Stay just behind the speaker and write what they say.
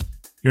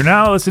You're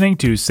now listening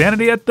to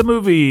Sanity at the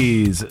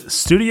Movies,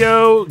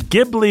 Studio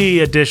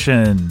Ghibli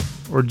edition,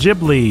 or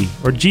Ghibli,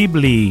 or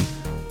Ghibli,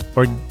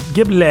 or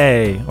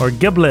Ghibli, or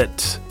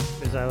Giblet.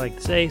 As I like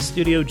to say,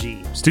 Studio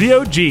G.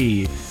 Studio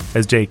G,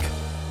 as Jake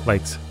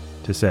likes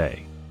to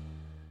say.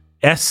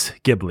 S.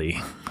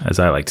 Ghibli, as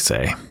I like to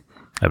say.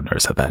 I've never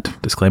said that.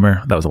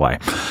 Disclaimer, that was a lie.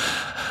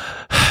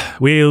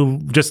 We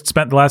just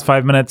spent the last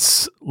 5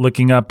 minutes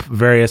looking up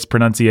various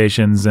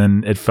pronunciations,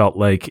 and it felt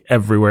like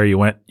everywhere you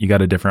went, you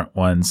got a different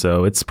one.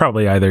 So it's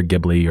probably either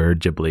Ghibli or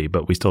Ghibli,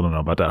 but we still don't know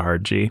about that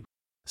hard G.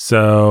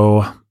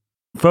 So,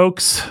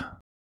 folks,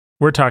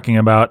 we're talking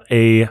about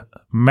a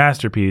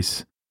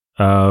masterpiece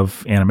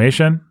of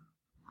animation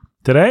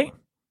today,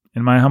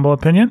 in my humble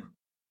opinion.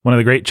 One of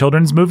the great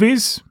children's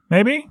movies,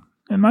 maybe,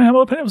 in my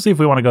humble opinion. We'll see if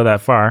we want to go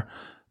that far.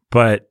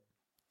 But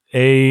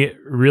a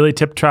really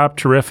tip-top,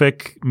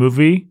 terrific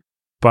movie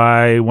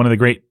by one of the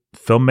great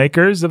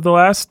filmmakers of the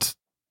last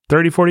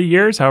 30, 40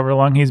 years, however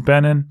long he's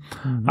been in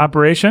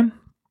operation.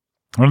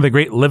 One of the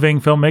great living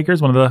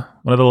filmmakers, one of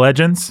the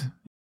legends.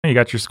 You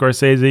got your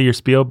Scorsese, your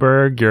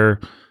Spielberg, you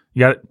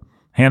got a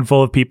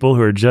handful of people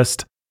who are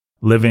just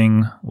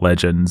living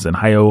legends, and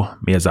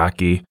Hayao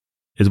Miyazaki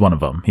is one of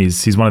them.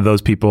 He's one of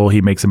those people.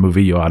 He makes a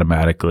movie, you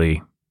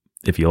automatically,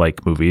 if you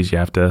like movies, you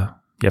have to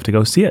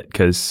go see it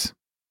because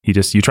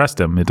you trust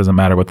him. It doesn't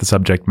matter what the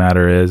subject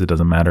matter is. It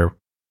doesn't matter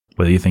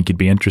whether you think you'd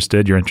be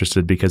interested. You're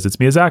interested because it's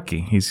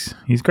Miyazaki.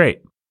 He's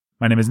great.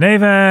 My name is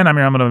Nathan. I'm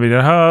your humble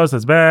video host.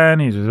 That's Ben.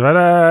 He's just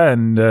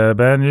and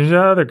Ben is the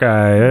other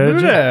guy.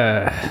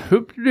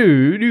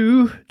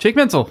 Jake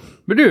Menzel.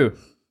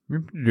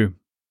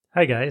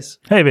 Hi, guys.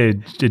 Hey,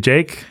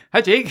 Jake.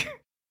 Hi, Jake.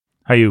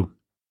 How you?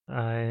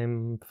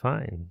 I'm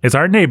fine. It's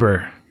our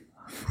neighbor,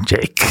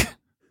 Jake.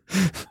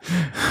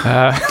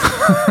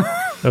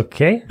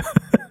 Okay.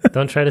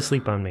 Don't try to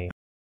sleep on me.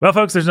 Well,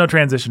 folks, there's no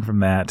transition from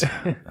that.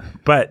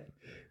 But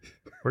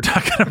we're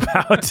talking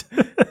about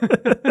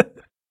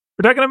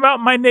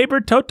My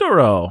Neighbor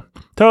Totoro.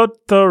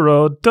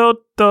 Totoro.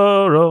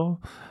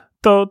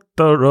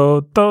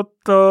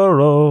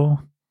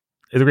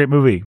 It's a great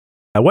movie.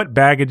 What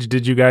baggage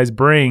did you guys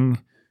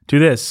bring to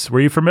this? Are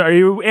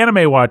you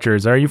anime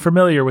watchers? Are you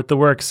familiar with the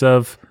works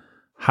of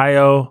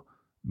Hayao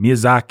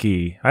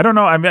Miyazaki? I don't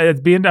know. I'm going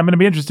to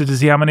be interested to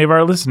see how many of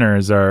our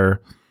listeners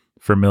are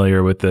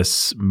familiar with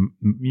this.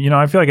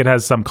 I feel like it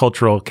has some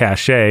cultural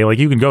cachet. Like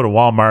you can go to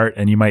Walmart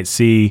and you might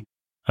see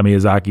a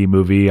Miyazaki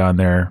movie on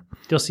there.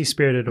 You'll see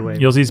Spirited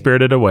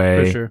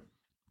Away. For sure.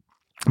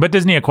 But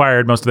Disney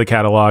acquired most of the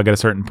catalog at a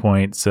certain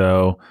point,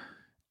 so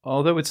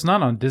although it's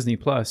not on Disney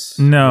Plus.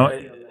 No,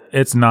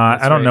 it's not.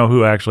 That's I don't right. know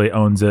who actually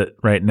owns it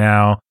right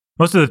now.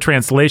 Most of the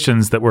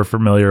translations that we're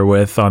familiar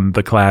with on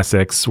the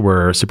classics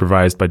were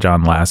supervised by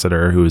John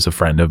Lasseter, who is a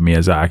friend of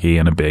Miyazaki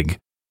and a big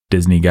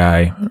Disney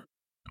guy.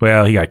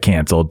 Well, he got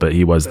canceled, but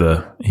he was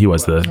the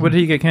What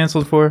did he get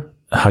canceled for?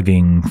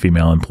 hugging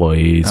female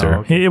employees,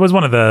 okay. It was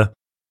one of the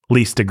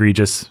least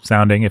egregious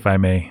sounding, if I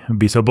may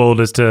be so bold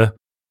as to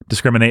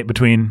discriminate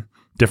between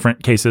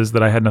different cases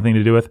that I had nothing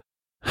to do with.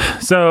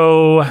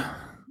 So,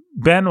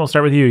 Ben, we'll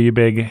start with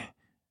you.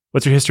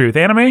 What's your history with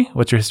anime?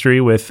 What's your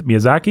history with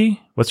Miyazaki?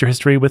 What's your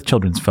history with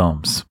children's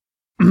films?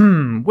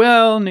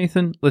 Well,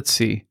 Nathan, let's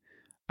see.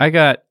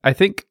 I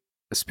think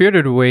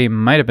Spirited Away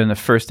might have been the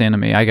first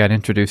anime I got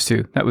introduced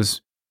to. That was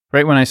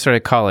right when I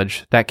started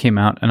college. That came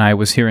out and I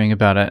was hearing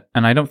about it,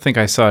 and I don't think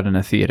I saw it in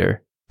a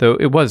theater, though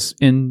it was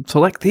in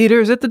select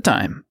theaters at the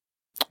time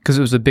because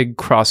it was a big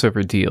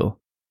crossover deal.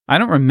 I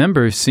don't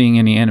remember seeing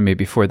any anime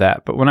before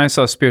that, but when I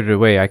saw Spirited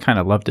Away, I kind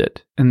of loved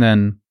it. And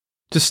then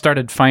just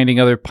started finding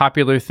other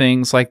popular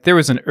things. Like there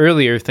was an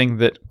earlier thing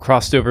that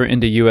crossed over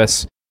into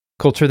US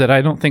culture that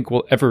I don't think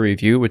we'll ever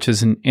review, which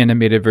is an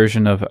animated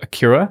version of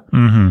Akira.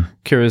 Mm-hmm.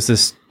 Akira is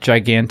this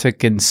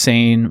gigantic,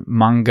 insane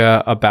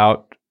manga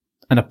about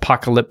an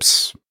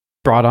apocalypse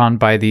brought on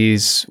by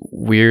these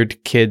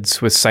weird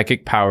kids with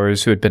psychic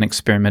powers who had been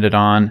experimented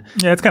on.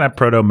 Yeah, it's kind of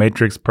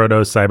proto-Matrix,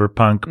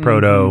 proto-cyberpunk,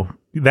 proto...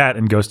 That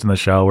and Ghost in the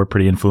Shell were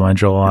pretty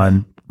influential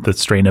on the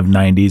strain of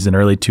 90s and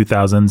early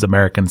 2000s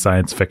American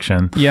science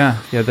fiction. Yeah,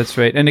 that's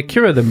right. And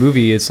Akira, the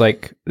movie, is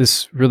like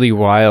this really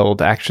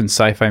wild action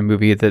sci-fi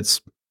movie that's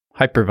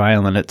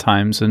hyper-violent at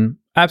times, and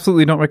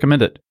absolutely don't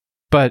recommend it.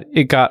 But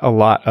it got a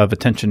lot of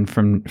attention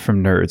from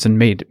nerds and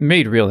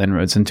made real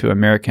inroads into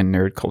American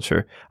nerd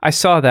culture. I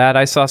saw that.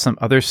 I saw some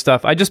other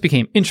stuff. I just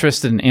became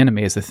interested in anime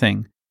as a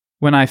thing.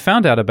 When I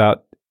found out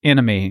about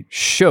anime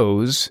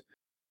shows,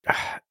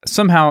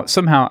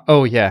 somehow,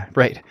 oh yeah,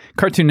 right.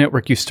 Cartoon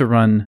Network used to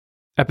run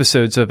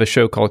episodes of a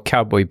show called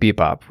Cowboy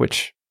Bebop,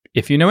 which,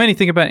 if you know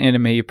anything about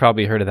anime, you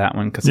probably heard of that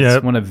one because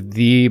it's one of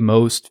the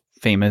most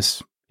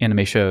famous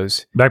anime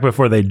shows. Back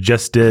before they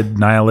just did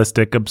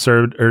nihilistic,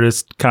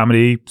 absurdist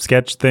comedy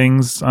sketch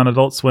things on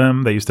Adult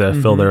Swim, they used to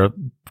fill their,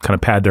 kind of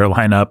pad their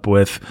lineup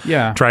with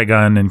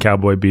Trigun and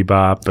Cowboy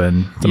Bebop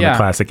and some of the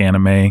classic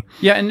anime.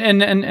 Yeah,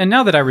 and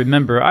now that I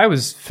remember, I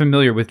was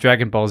familiar with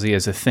Dragon Ball Z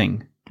as a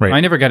thing. Right. I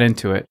never got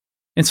into it.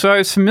 And so I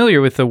was familiar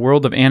with the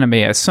world of anime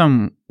as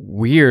some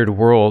weird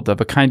world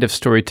of a kind of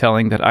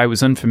storytelling that I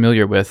was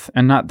unfamiliar with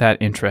and not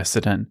that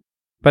interested in.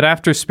 But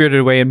after Spirited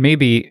Away, and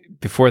maybe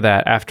before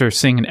that, after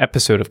seeing an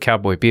episode of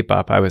Cowboy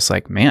Bebop, I was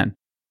like, man,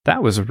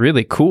 that was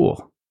really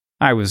cool.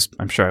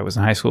 I'm sure I was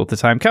in high school at the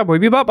time. Cowboy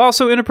Bebop,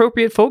 also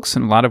inappropriate, folks,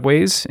 in a lot of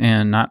ways,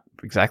 and not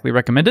exactly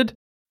recommended.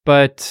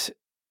 But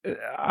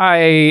I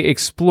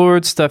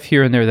explored stuff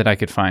here and there that I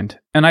could find.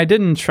 And I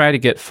didn't try to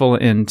get full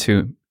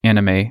into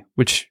anime,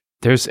 which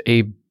there's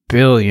a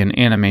billion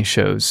anime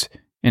shows.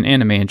 And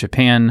anime in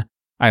Japan,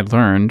 I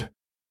learned,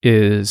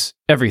 is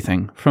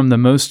everything from the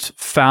most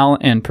foul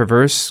and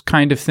perverse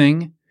kind of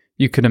thing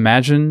you could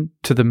imagine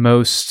to the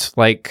most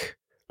like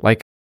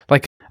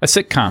a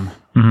sitcom,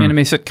 anime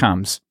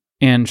sitcoms,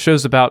 and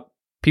shows about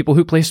people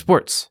who play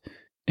sports,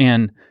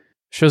 and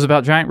shows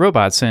about giant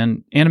robots.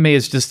 And anime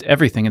is just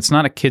everything. It's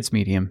not a kid's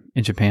medium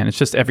in Japan. It's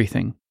just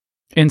everything.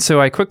 And so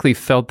I quickly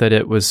felt that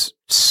it was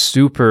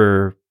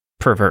super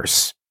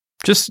perverse.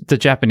 Just the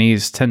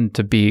Japanese tend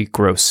to be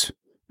gross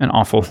and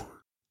awful.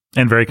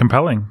 And very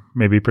compelling,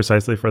 maybe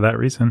precisely for that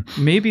reason.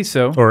 Maybe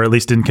so. Or at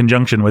least in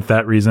conjunction with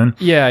that reason.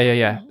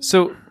 Yeah.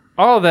 So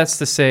all of that's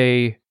to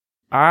say,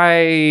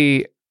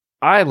 I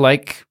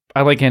like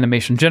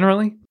animation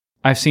generally.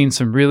 I've seen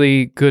some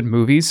really good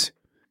movies,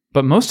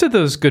 but most of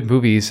those good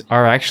movies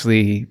are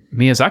actually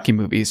Miyazaki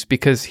movies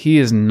because he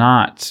is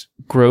not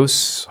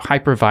gross,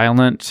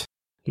 hyper-violent,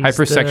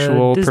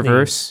 hypersexual,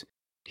 perverse.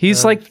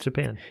 He's like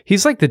Japan.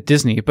 He's like the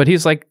Disney, but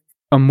he's like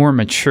a more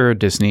mature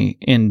Disney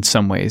in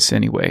some ways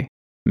anyway.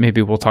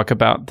 Maybe we'll talk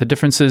about the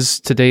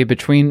differences today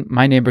between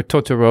My Neighbor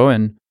Totoro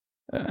and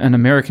an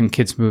American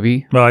kids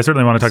movie. Well, I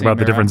certainly want to talk about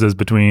the differences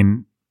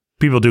between,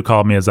 people do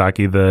call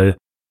Miyazaki the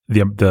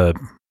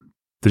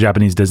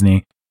Japanese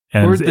Disney.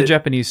 And or the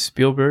Japanese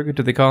Spielberg.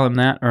 Do they call him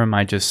that? Or am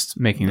I just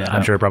making that up?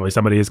 I'm sure probably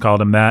somebody has called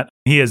him that.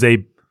 He is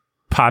a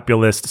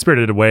populist.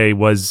 Spirited Away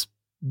was,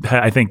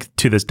 I think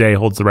to this day,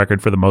 holds the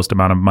record for the most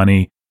amount of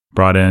money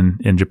brought in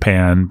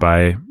Japan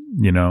by,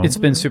 It's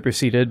been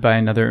superseded by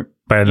another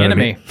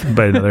anime.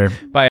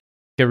 By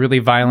a really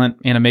violent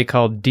anime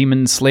called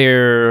Demon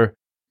Slayer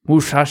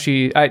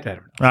Wushashi. I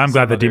don't know. I'm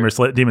glad that Demon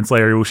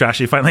Slayer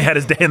Wushashi finally had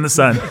his day in the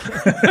sun.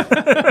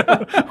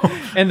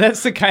 And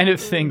that's the kind of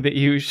thing that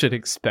you should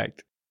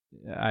expect.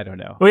 I don't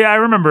know. Well, yeah, I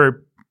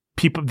remember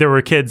there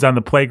were kids on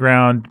the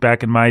playground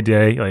back in my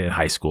day, like in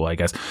high school, I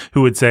guess,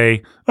 who would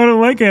say, I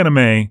don't like anime.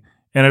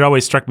 And it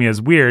always struck me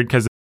as weird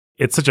because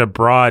it's such a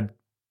broad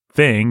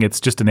thing. It's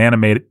just an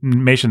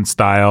animation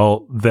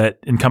style that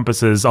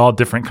encompasses all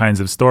different kinds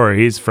of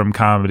stories, from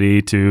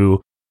comedy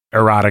to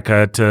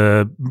erotica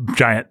to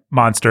giant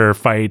monster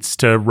fights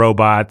to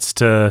robots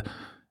to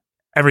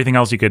everything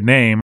else you could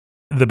name.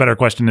 The better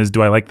question is,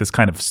 do I like this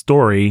kind of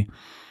story?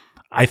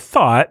 I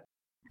thought,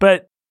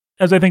 but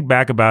as I think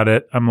back about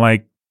it, I'm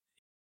like,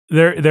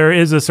 there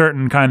is a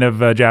certain kind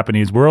of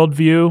Japanese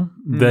worldview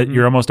that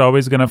you're almost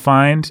always going to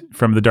find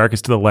from the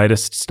darkest to the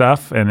lightest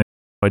stuff. And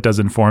it does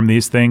inform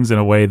these things in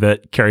a way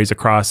that carries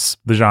across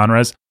the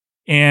genres.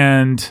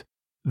 And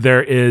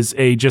there is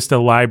just a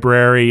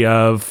library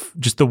of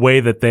just the way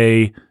that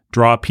they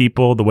draw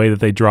people, the way that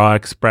they draw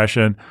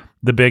expression,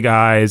 the big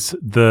eyes,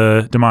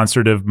 the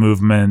demonstrative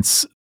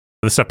movements,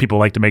 the stuff people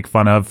like to make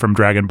fun of from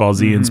Dragon Ball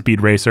Z and Speed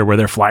Racer, where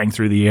they're flying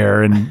through the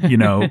air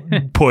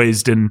and,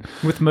 poised and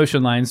with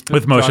motion lines. The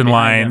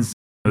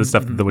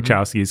stuff that the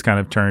Wachowskis kind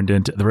of turned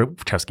into, the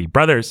Wachowski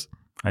brothers,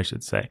 I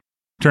should say,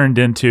 turned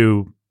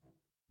into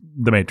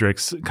the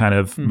Matrix kind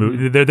of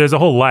movie. There's a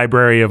whole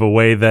library of a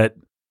way that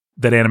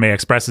anime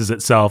expresses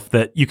itself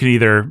that you can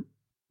either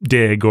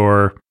dig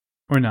or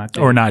not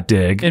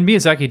dig. And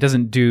Miyazaki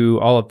doesn't do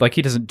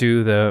he doesn't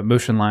do the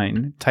motion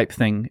line type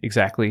thing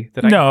exactly.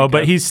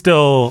 But he's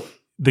still,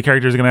 the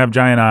characters are going to have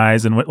giant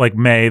eyes, and like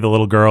May, the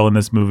little girl in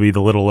this movie,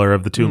 the littler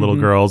of the two little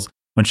girls,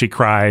 when she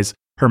cries,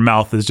 her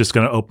mouth is just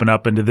going to open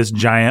up into this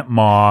giant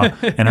maw,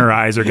 and her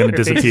eyes are going to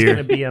disappear. It's going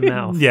to be a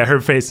mouth. Yeah, her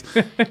face,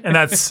 and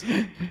that's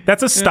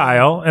a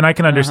style, and I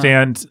can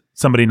understand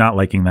somebody not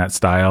liking that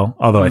style.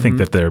 Although I think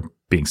that they're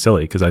being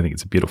silly because I think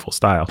it's a beautiful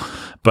style,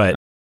 but.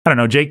 I don't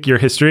know, Jake, your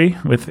history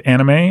with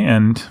anime,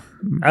 and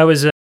I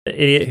was an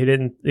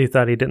idiot who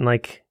thought he didn't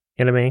like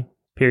anime,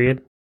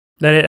 period.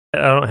 I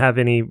don't have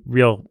any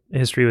real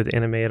history with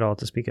anime at all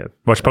to speak of.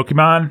 Watch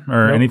Pokemon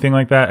or anything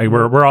like that?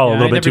 We're all a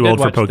little bit too old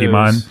for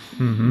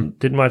Pokemon.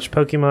 Didn't watch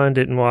Pokemon,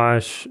 didn't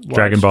watch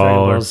Dragon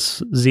Ball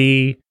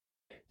Z,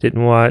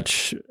 didn't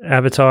watch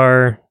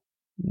Avatar,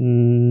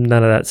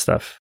 none of that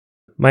stuff.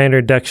 My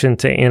introduction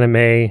to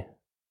anime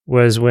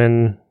was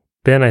when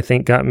Ben, I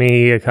think, got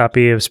me a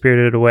copy of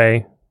Spirited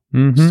Away.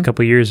 Just a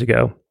couple of years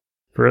ago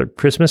for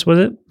Christmas, was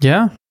it?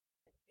 Yeah.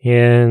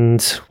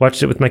 And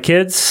watched it with my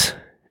kids,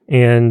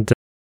 and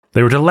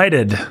they were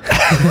delighted.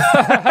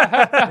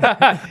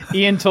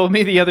 Ian told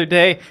me the other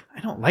day, I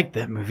don't like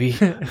that movie.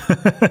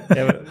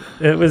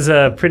 It was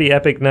a pretty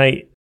epic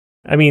night.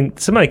 I mean,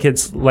 some of my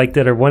kids liked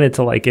it or wanted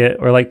to like it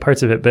or like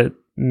parts of it, but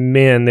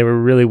man, they were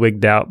really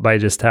wigged out by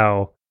just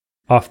how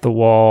off the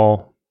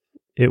wall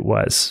it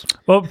was.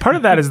 Well, part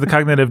of that is the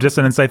cognitive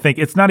dissonance. I think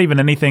it's not even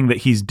anything that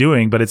he's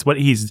doing, but it's what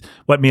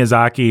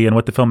Miyazaki and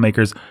what the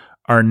filmmakers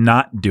are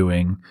not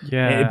doing.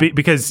 Yeah.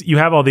 Because you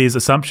have all these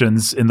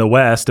assumptions in the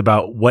West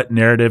about what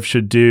narrative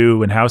should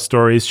do and how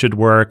stories should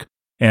work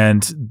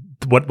and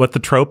what the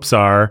tropes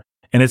are.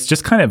 And it's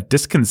just kind of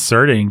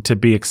disconcerting to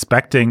be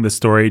expecting the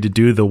story to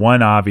do the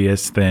one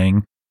obvious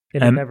thing.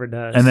 And it never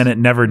does. And then it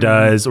never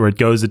does, or it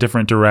goes a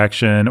different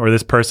direction, or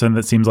this person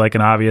that seems like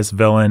an obvious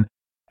villain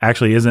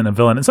actually isn't a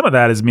villain. And some of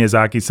that is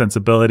Miyazaki's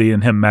sensibility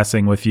and him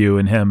messing with you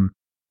and him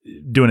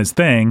doing his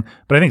thing.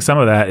 But I think some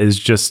of that is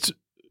just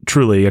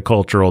truly a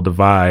cultural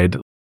divide.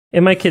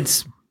 And my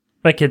kids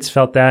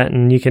felt that,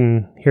 and you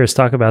can hear us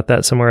talk about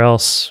that somewhere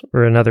else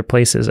or in other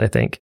places, I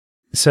think.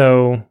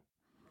 So,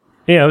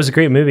 yeah, it was a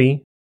great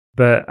movie,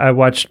 but I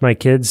watched my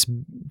kids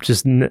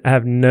just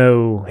have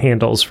no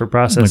handles for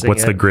processing Like,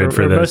 what's the grid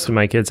for this? Most of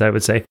my kids, I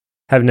would say,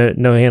 have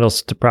no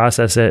handles to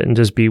process it and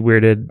just be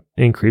weirded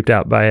and creeped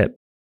out by it.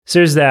 So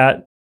there's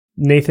that.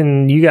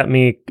 Nathan, you got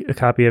me a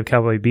copy of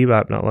Cowboy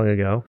Bebop not long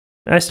ago.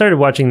 I started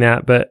watching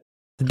that, but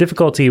the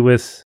difficulty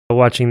with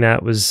watching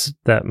that was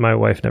that my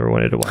wife never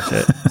wanted to watch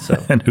it.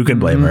 So And who can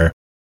blame her?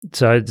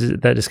 So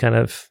that just kind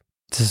of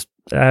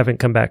I haven't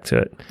come back to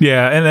it.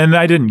 Yeah, and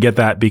I didn't get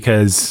that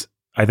because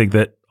I think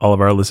that all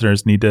of our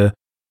listeners need to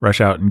rush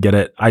out and get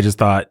it. I just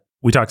thought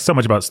we talked so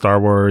much about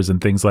Star Wars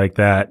and things like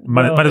that.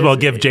 Might as well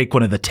give Jake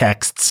one of the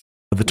texts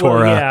of the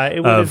Torah it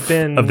would have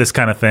been of this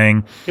kind of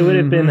thing. It would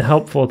have been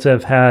helpful to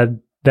have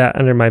had that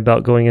under my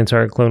belt going into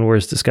our Clone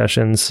Wars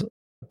discussions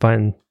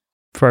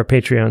for our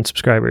Patreon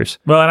subscribers.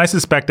 Well, and I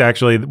suspect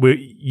actually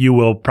you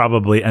will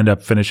probably end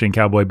up finishing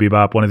Cowboy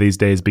Bebop one of these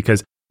days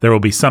because there will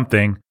be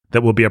something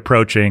that will be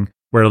approaching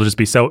where it'll just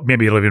be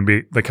maybe it'll even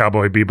be the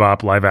Cowboy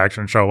Bebop live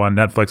action show on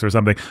Netflix or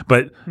something.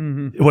 But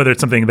whether it's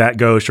something that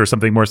gauche or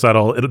something more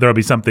subtle, there'll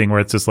be something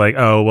where it's just like,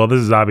 oh, well, this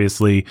is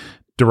obviously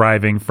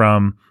deriving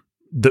from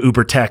the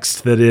uber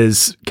text that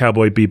is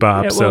Cowboy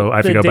Bebop. So I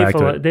have to go back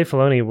to it. Dave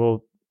Filoni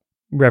will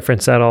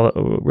reference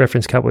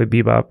Cowboy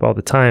Bebop all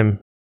the time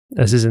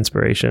as his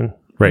inspiration.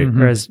 Right.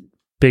 Or as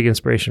big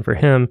inspiration for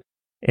him.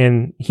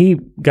 And he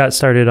got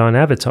started on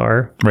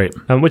Avatar. Right.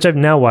 Which I've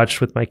now watched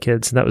with my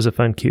kids. And that was a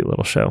fun, cute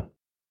little show.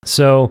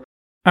 So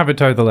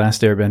Avatar: The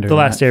Last Airbender. The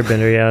Last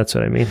Airbender, yeah, that's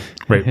what I mean.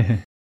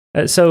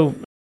 Right. So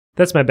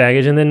that's my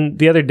baggage. And then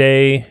the other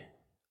day,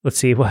 let's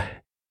see, what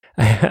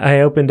I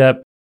opened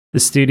up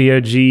the Studio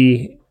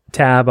G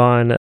tab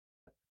on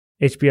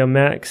HBO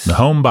Max. The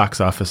home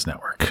box office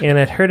network. And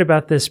I'd heard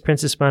about this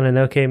Princess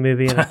Mononoke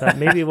movie, and I thought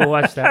maybe we'll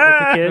watch that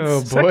with the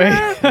kids. Oh,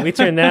 boy. We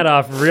turned that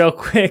off real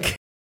quick.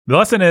 The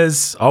lesson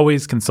is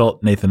always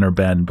consult Nathan or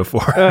Ben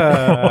before.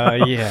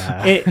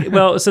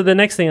 Yeah. So the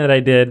next thing that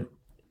I did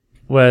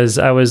was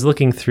I was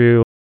looking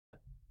through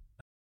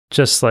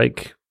just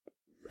like,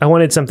 I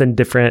wanted something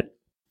different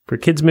for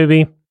kids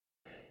movie.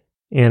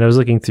 And I was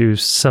looking through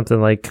something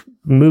like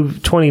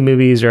 20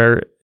 movies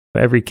or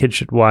every kid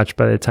should watch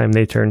by the time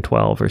they turn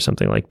 12 or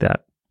something like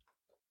that.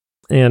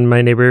 And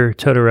My Neighbor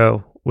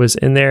Totoro was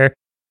in there,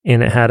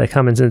 and it had a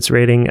common sense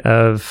rating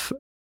of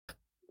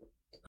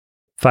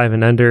 5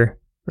 and under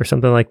or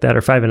something like that,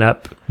 or 5 and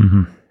up.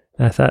 Mm-hmm.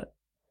 And I thought,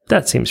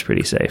 that seems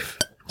pretty safe.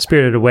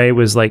 Spirited Away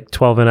was like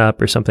 12 and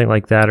up or something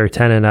like that, or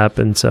 10 and up.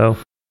 And so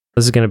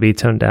this is going to be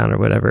toned down or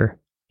whatever.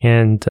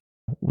 And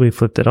we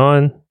flipped it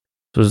on.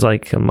 It was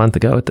like a month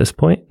ago at this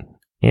point.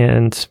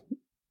 And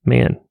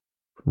man,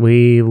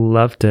 we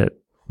loved it.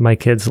 My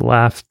kids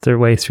laughed their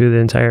way through the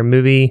entire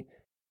movie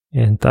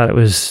and thought it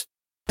was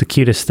the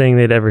cutest thing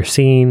they'd ever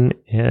seen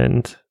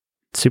and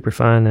super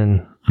fun.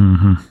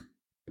 And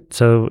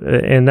so,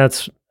 and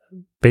that's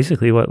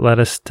basically what led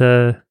us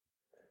to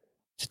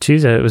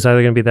choose it. It was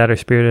either going to be that or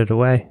Spirited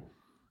Away.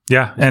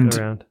 Yeah.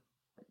 And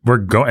we're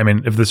going, I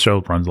mean, if this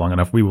show runs long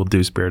enough, we will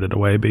do Spirited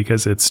Away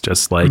because it's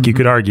just like, you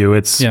could argue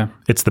it's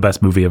the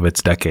best movie of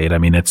its decade. I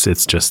mean, it's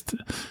just,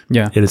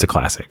 it is a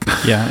classic.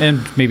 Yeah.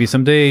 And maybe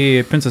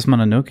someday Princess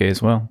Mononoke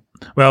as well.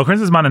 Well,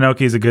 Princess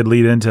Mononoke is a good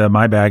lead into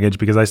my baggage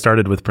because I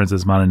started with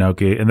Princess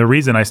Mononoke. And the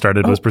reason I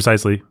started was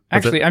precisely...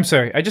 Actually, I'm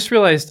sorry. I just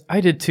realized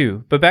I did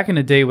too. But back in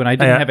the day when I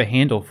didn't have a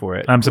handle for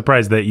it. I'm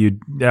surprised that you...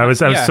 I was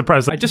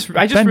surprised. I just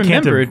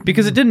remembered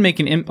because it didn't make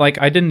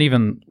I didn't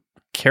even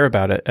care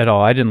about it at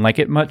all. I didn't like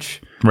it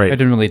much. Right. I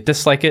didn't really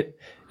dislike it.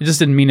 It just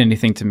didn't mean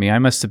anything to me. I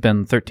must have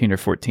been 13 or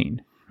 14.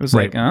 It was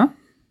like,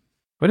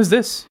 what is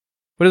this?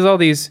 What is all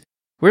these...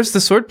 Where's the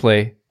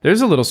swordplay?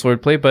 There's a little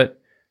swordplay, but...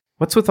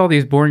 What's with all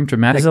these boring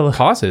dramatic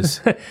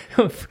pauses?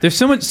 There's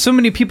so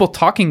many people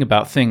talking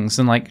about things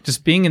and like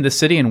just being in the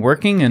city and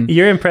working. And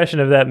your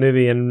impression of that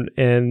movie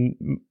and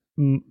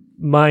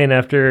mine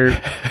after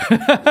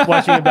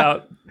watching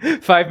about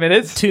 5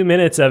 minutes, 2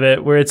 minutes of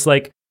it, where it's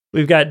like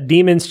we've got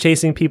demons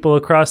chasing people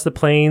across the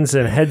plains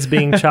and heads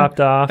being chopped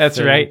off. That's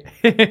right.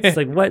 It's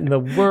like, what in the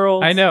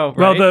world? I know.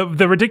 Right? Well,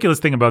 the ridiculous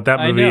thing about that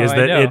movie is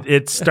that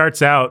it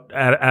starts out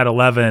at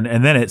 11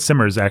 and then it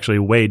simmers actually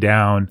way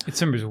down. It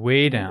simmers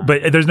way down.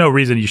 But there's no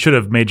reason you should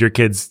have made your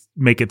kids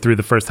make it through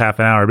the first half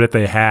an hour. But if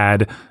they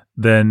had,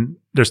 then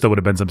there still would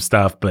have been some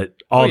stuff, but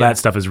all that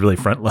stuff is really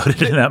front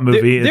loaded in that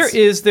movie.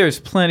 There's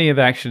plenty of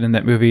action in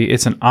that movie.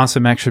 It's an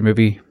awesome action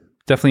movie.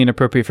 Definitely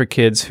inappropriate for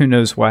kids. Who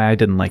knows why I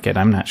didn't like it?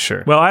 I'm not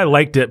sure. Well, I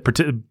liked it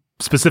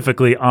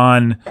specifically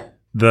on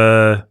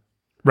the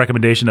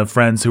recommendation of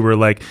friends who were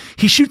like,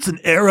 he shoots an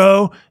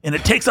arrow and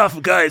it takes off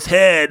a guy's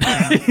head.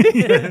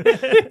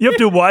 You have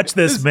to watch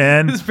this,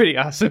 man. It's pretty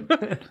awesome.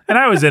 And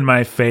I was in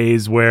my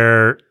phase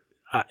where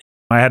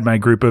I had my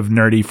group of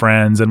nerdy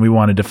friends and we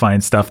wanted to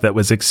find stuff that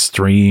was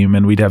extreme,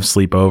 and we'd have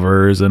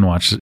sleepovers and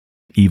watch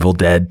Evil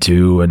Dead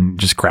 2 and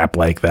just crap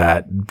like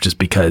that, just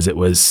because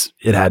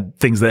it had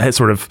things that had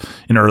sort of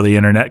in early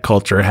internet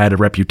culture had a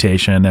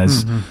reputation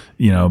as,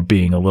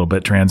 being a little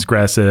bit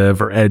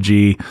transgressive or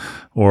edgy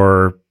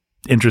or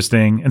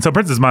interesting. And so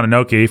Princess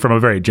Mononoke, from a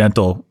very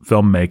gentle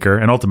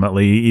filmmaker, and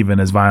ultimately even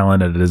as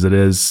violent as it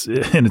is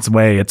in its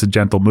way, it's a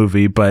gentle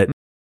movie, but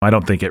I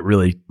don't think it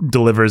really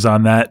delivers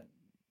on that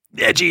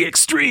edgy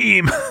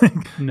extreme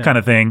kind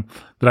of thing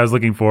that I was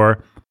looking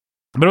for.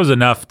 But it was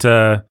enough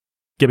to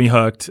get me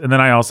hooked. And then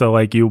I also,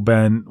 like you,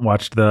 Ben,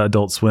 watched the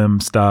Adult Swim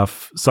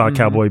stuff, saw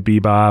Cowboy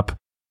Bebop,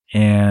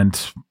 and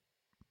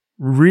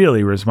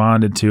really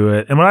responded to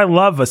it. And what I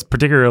love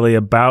particularly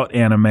about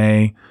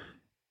anime,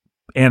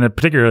 and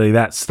particularly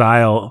that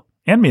style,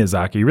 and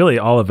Miyazaki, really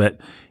all of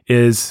it,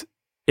 is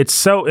it's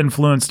so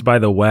influenced by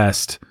the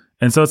West.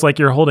 And so it's like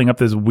you're holding up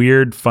this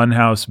weird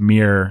funhouse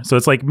mirror. So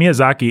it's like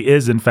Miyazaki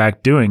is, in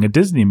fact, doing a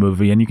Disney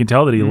movie, and you can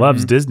tell that he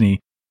loves Disney,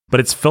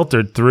 but it's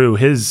filtered through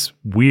his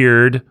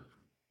weird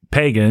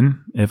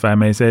pagan, if I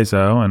may say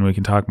so, and we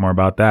can talk more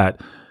about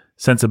that,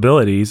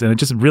 sensibilities. And it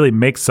just really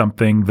makes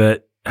something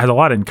that has a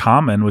lot in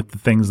common with the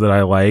things that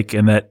I like,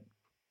 and that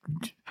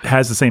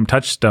has the same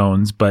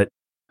touchstones, but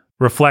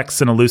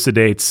reflects and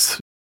elucidates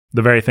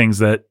the very things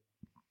that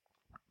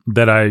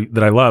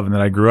I love and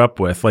that I grew up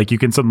with. Like, you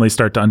can suddenly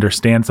start to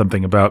understand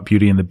something about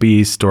Beauty and the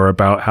Beast, or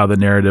about how the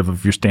narrative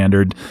of your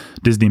standard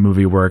Disney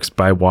movie works,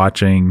 by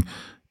watching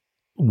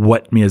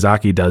what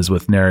Miyazaki does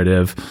with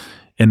narrative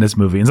in this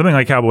movie. And something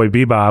like Cowboy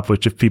Bebop,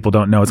 which, if people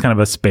don't know, it's kind of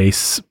a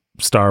space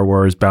Star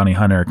Wars bounty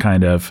hunter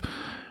kind of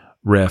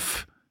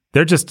riff.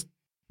 They're just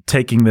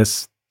taking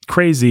this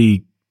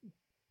crazy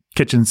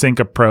kitchen sink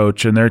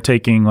approach, and they're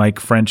taking like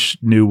French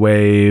New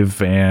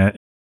Wave and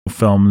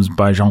films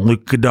by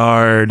Jean-Luc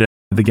Godard,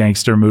 the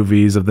gangster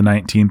movies of the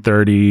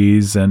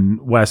 1930s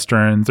and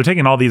Westerns. They're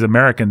taking all these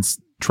American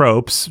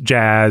tropes,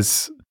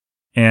 jazz,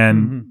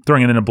 and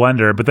throwing it in a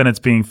blender, but then it's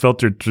being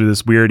filtered through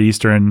this weird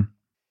Eastern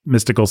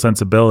mystical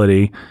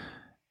sensibility.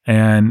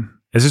 And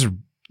it's just,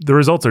 the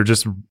results are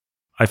just,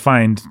 I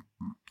find,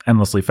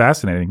 endlessly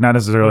fascinating. Not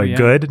necessarily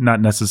good, not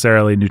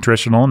necessarily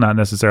nutritional, not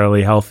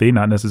necessarily healthy,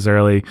 not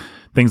necessarily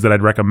things that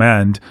I'd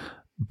recommend,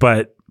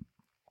 but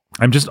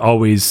I'm just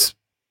always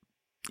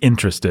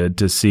interested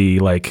to see,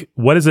 like,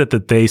 what is it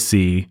that they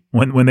see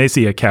when they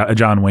see a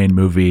John Wayne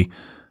movie?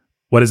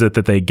 What is it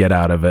that they get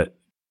out of it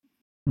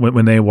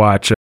when they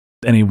watch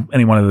any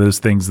one of those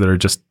things that are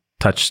just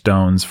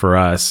touchstones for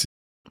us?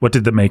 What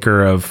did the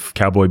maker of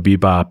Cowboy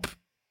Bebop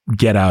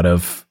get out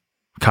of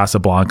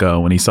Casablanca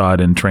when he saw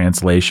it in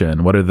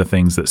translation? What are the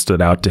things that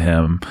stood out to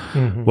him?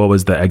 What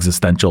was the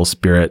existential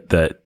spirit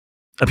that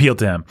appealed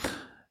to him?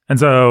 And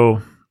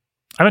so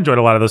I've enjoyed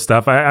a lot of those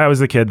stuff. I was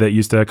the kid that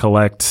used to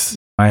collect.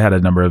 I had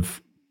a number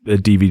of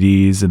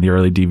DVDs in the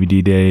early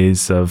DVD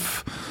days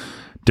of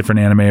different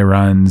anime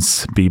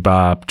runs,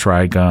 Bebop,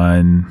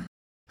 Trigun,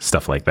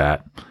 stuff like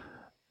that.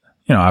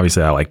 You know,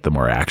 obviously I like the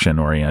more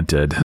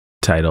action-oriented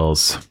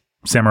titles.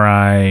 Not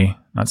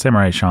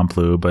Samurai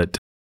Champloo, but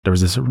there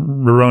was this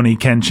Rurouni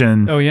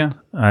Kenshin. Oh, yeah.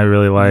 I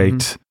really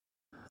liked.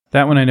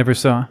 That one I never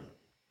saw.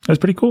 That was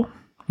pretty cool.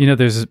 You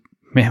know,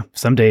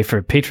 someday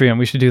for Patreon,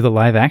 we should do the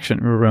live action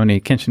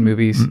Rurouni Kenshin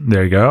movies.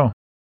 There you go.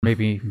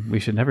 Maybe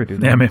we should never do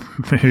that. Yeah, maybe.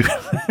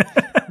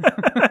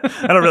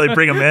 I don't really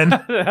bring them in.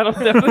 I don't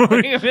definitely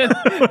bring them in.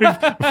 We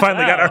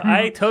finally got our...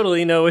 I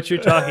totally know what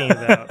you're talking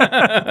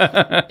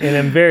about. And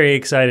I'm very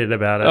excited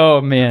about it. Oh,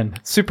 man.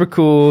 Super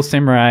cool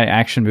samurai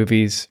action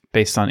movies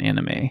based on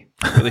anime.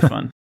 Really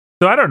fun.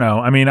 So I don't know.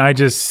 I mean, I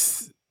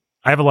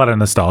have a lot of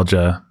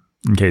nostalgia,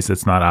 in case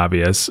it's not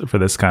obvious, for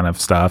this kind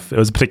of stuff. It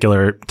was a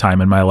particular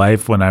time in my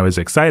life when I was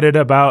excited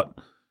about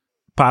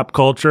pop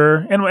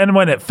culture, and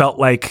when it felt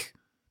like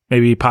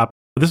maybe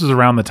this was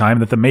around the time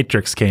that The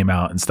Matrix came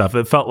out and stuff.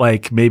 It felt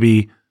like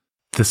maybe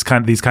these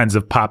kinds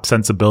of pop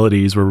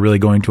sensibilities were really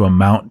going to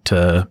amount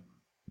to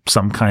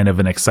some kind of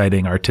an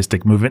exciting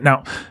artistic movement.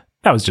 Now,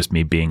 that was just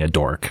me being a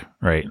dork,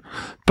 right?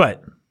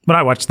 But when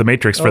I watched The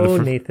Matrix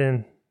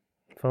Nathan,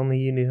 if only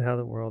you knew how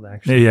the world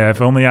actually if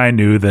only I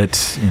knew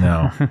that,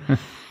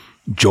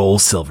 Joel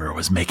Silver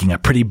was making a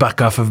pretty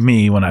buck off of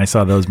me when I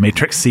saw those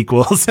Matrix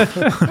sequels.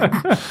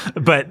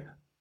 But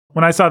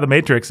when I saw The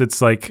Matrix,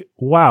 it's like,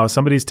 wow,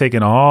 somebody's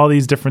taken all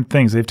these different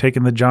things. They've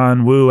taken the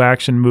John Woo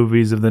action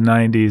movies of the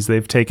 90s.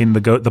 They've taken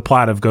the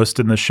plot of Ghost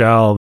in the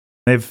Shell.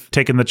 They've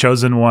taken The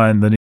Chosen One,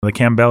 the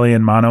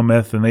Campbellian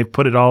monomyth, and they've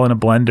put it all in a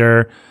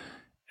blender.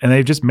 And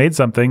they've just made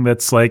something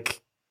that's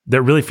like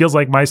that really feels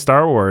like my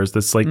Star Wars.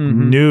 That's like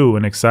new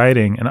and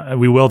exciting. And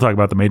we will talk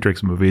about the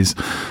Matrix movies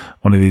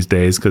one of these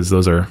days because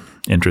those are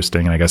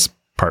interesting. And I guess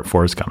part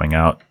 4 is coming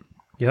out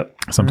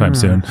sometime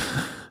soon.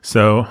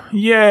 So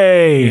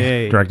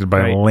yay. Directed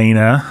by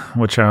Lena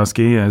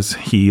Wachowski, as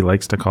he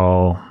likes to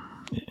call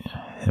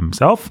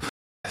himself.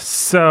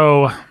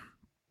 So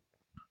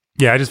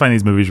yeah, I just find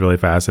these movies really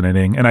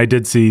fascinating. And I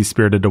did see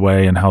Spirited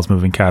Away and Howl's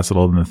Moving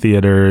Castle in the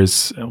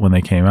theaters when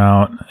they came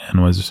out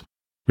and was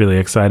really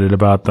excited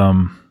about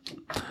them.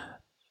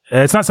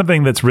 It's not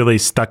something that's really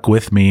stuck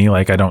with me.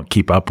 Like, I don't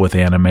keep up with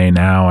anime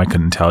now. I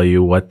couldn't tell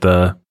you what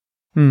the...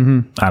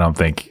 I don't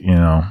think,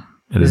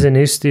 There's a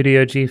new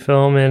Studio G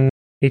film in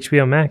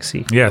HBO Max.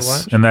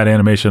 Yes, and that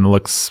animation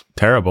looks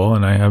terrible,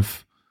 and I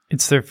have...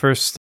 It's their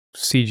first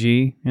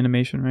CG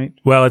animation, right?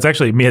 Well, it's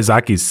actually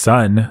Miyazaki's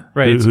son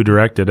who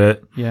directed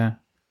it. Yeah.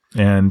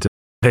 And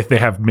they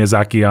have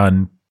Miyazaki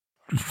on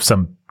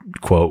some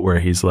quote where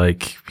he's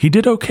like, he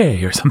did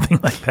okay, or something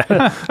like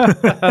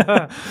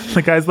that.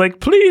 The guy's like,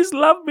 please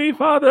love me,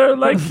 father,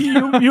 like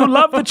you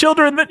love the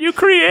children that you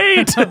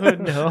create. Oh,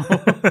 no.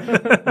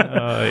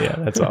 Oh, yeah,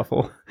 that's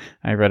awful.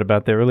 I read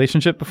about their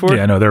relationship before.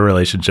 Yeah, no, their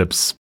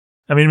relationships.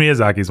 I mean,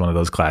 Miyazaki's one of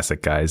those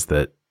classic guys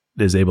that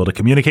is able to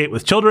communicate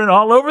with children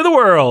all over the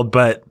world,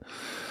 but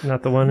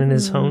not the one in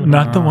his home.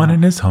 Not the one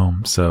in his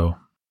home. So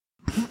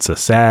it's a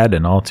sad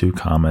and all too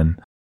common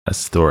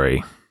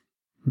story.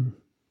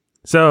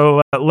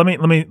 So let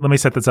me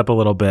set this up a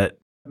little bit.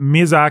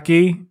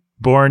 Miyazaki,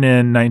 born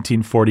in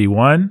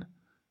 1941.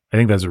 I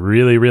think that's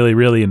really, really,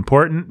 really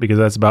important because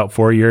that's about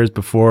 4 years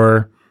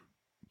before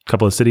a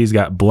couple of cities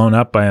got blown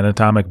up by an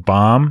atomic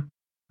bomb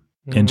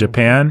in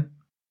Japan.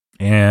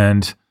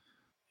 And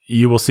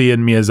you will see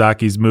in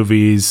Miyazaki's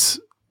movies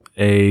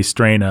a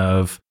strain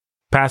of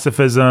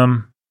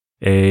pacifism,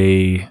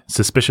 a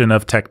suspicion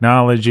of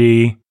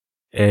technology,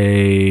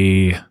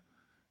 a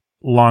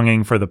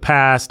longing for the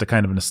past, a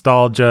kind of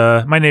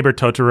nostalgia. My Neighbor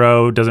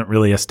Totoro doesn't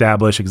really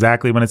establish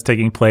exactly when it's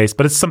taking place,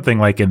 but it's something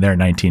like in their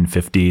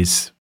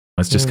 1950s.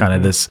 It's just kind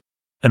of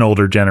an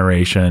older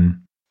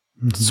generation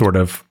sort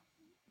of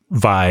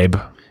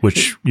vibe,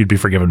 which you'd be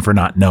forgiven for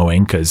not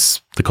knowing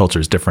because the culture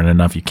is different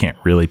enough. You can't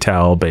really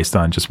tell based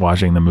on just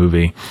watching the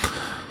movie.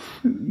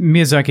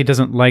 Miyazaki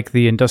doesn't like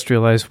the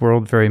industrialized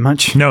world very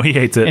much. No, he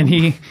hates it. And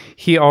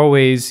he's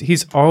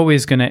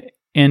always going to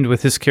end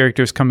with his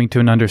characters coming to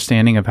an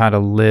understanding of how to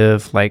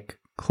live like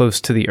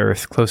close to the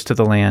earth, close to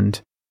the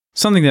land.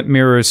 Something that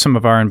mirrors some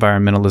of our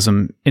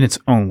environmentalism in its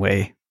own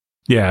way.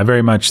 Yeah,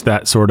 very much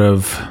that sort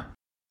of...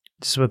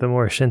 Just with a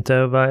more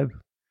Shinto vibe.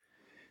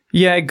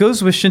 Yeah, it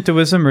goes with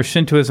Shintoism, or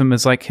Shintoism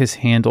is like his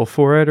handle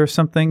for it or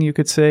something, you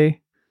could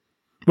say.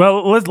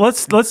 Well,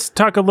 let's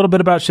talk a little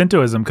bit about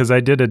Shintoism because I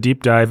did a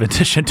deep dive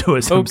into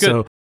Shintoism. Oh, good.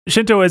 So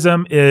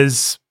Shintoism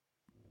is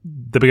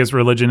the biggest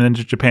religion in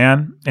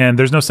Japan, and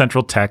there's no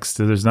central text.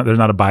 There's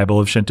not a Bible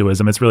of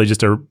Shintoism. It's really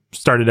just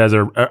started as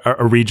a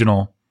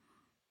regional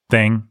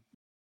thing.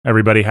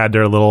 Everybody had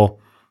their little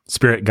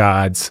spirit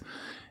gods,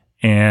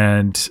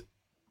 and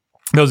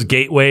those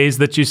gateways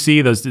that you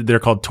see, they're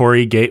called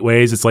torii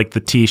gateways. It's like the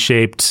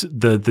T-shaped,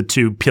 the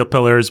two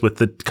pillars with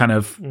the kind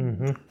of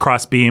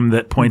crossbeam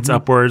that points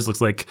upwards,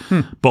 looks like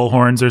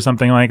bullhorns or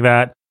something like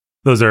that.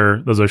 Those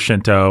are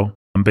Shinto.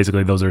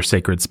 Basically, those are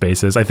sacred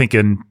spaces. I think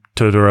in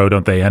Totoro,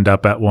 don't they end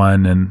up at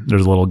one and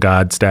there's a little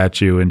god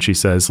statue and she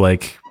says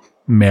like,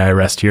 "May I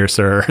rest here,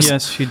 sir?"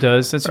 Yes, she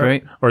does. That's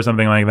right. Or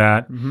something like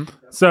that.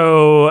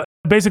 So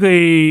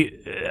basically,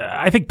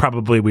 I think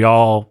probably we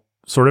all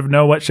sort of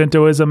know what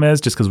Shintoism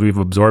is just because we've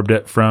absorbed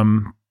it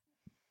from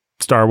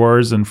Star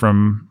Wars and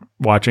from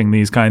watching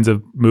these kinds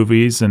of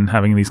movies and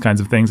having these kinds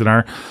of things in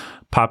our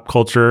pop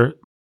culture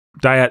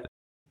diet.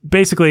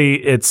 Basically,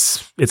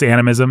 it's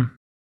animism.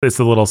 It's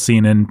the little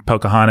scene in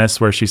Pocahontas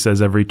where she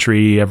says every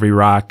tree, every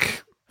rock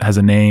has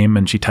a name,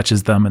 and she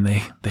touches them and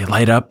they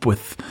light up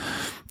with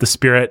the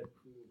spirit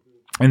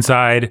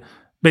inside.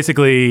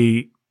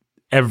 Basically,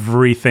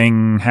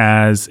 everything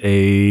has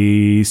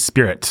a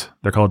spirit.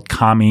 They're called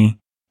kami.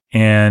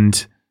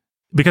 And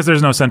because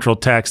there's no central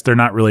text, they're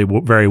not really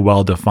very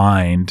well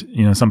defined.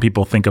 You know, some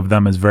people think of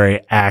them as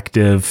very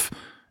active,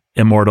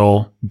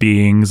 immortal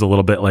beings, a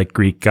little bit like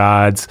Greek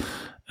gods.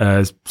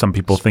 Some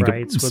people think of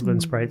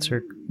woodland sprites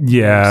are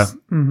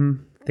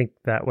think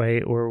that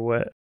way,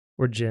 or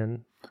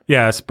jinn.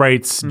 Yeah,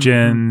 sprites,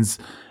 jinns.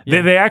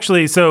 They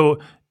actually, so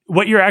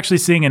what you're actually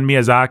seeing in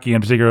Miyazaki,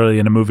 and particularly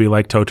in a movie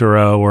like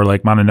Totoro or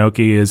like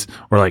Mononoke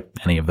or like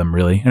any of them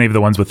really, any of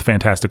the ones with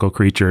fantastical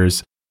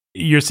creatures,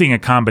 you're seeing a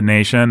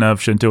combination of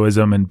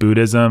Shintoism and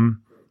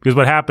Buddhism. Because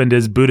what happened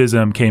is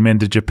Buddhism came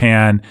into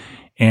Japan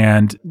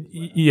and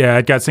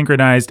it got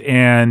synchronized,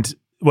 and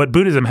what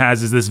Buddhism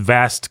has is this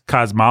vast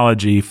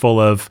cosmology full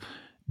of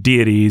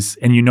deities,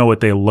 and you know what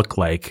they look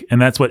like. And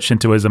that's what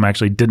Shintoism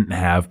actually didn't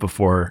have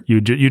before.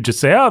 You just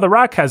say, oh, the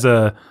rock has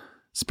a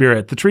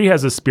spirit, the tree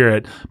has a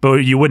spirit, but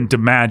what you wouldn't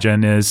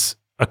imagine is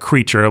a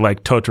creature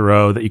like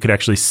Totoro that you could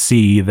actually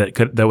see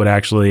that would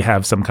actually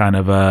have some kind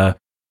of a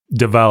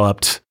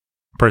developed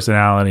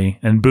personality.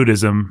 And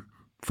Buddhism,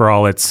 for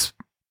all its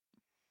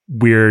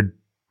weird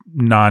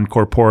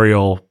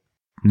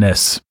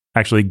non-corporealness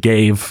actually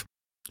gave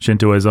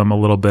Shintoism a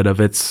little bit of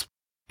its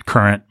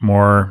current,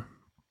 more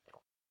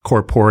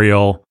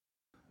corporeal,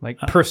 like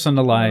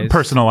personalized.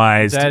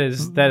 That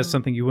is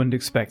something you wouldn't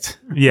expect.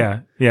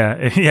 Yeah.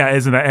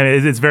 Isn't that?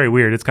 And it's very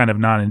weird. It's kind of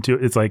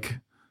non-intuitive. It's like,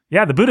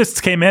 yeah, the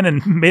Buddhists came in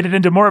and made it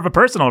into more of a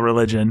personal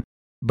religion,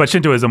 but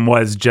Shintoism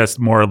was just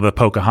more of the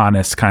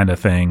Pocahontas kind of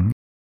thing.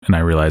 And I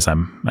realize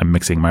I'm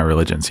mixing my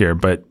religions here,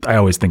 but I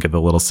always think of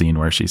the little scene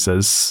where she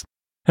says,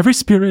 "Every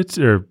spirit,"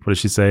 or what does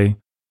she say?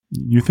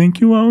 "You think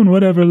you own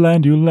whatever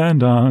land you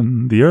land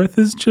on. The earth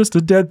is just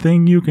a dead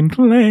thing you can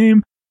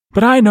claim.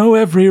 But I know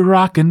every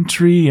rock and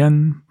tree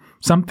and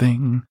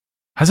something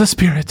has a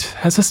spirit,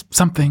 has a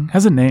something,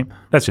 has a name."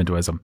 That's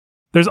Shintoism.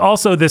 There's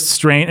also this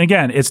strain,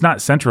 again, it's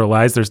not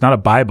centralized. There's not a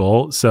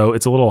Bible, so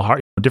it's a little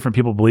hard. Different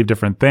people believe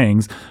different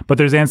things, but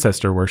there's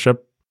ancestor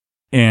worship.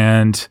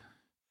 And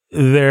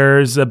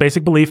there's a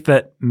basic belief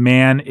that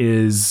man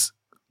is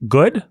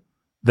good,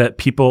 that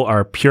people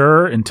are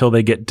pure until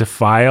they get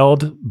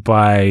defiled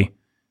by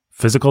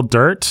physical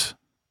dirt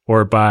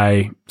or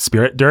by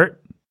spirit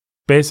dirt,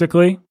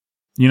 basically.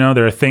 You know,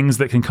 there are things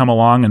that can come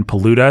along and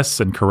pollute us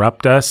and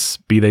corrupt us,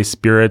 be they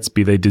spirits,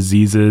 be they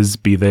diseases,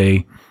 be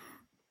they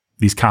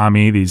these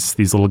kami, these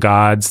little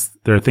gods.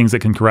 There are things that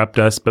can corrupt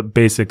us, but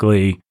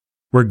basically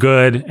we're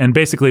good. And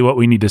basically what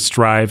we need to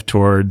strive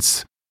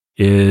towards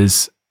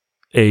is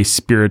a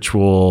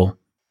spiritual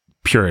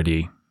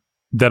purity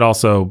that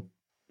also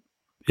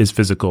is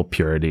physical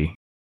purity.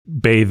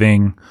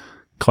 Bathing,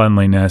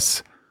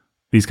 cleanliness,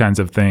 these kinds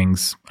of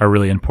things are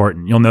really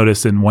important. You'll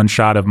notice in one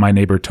shot of My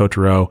Neighbor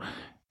Totoro,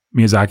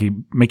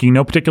 Miyazaki, making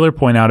no particular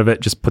point out of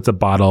it, just puts a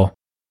bottle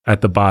at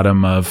the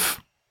bottom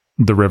of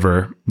the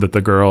river that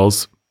the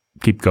girls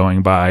keep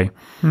going by.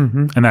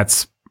 Mm-hmm. And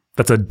that's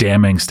a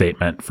damning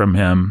statement from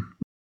him.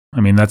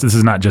 I mean, this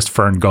is not just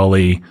Fern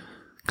Gully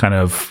kind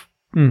of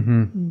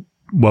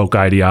woke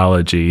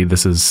ideology.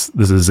 This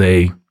is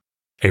a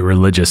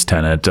religious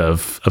tenet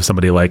of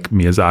somebody like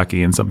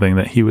Miyazaki and something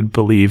that he would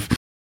believe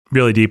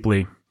really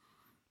deeply.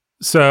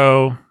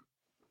 So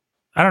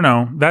I don't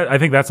know. I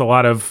think that's a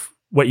lot of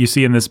what you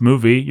see in this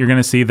movie. You're going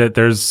to see that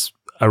there's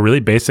a really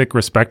basic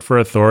respect for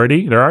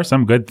authority. There are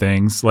some good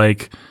things,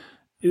 like,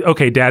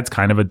 okay, Dad's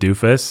kind of a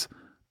doofus,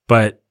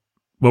 but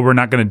what we're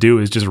not going to do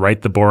is just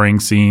write the boring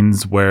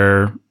scenes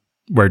where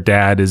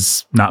Dad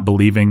is not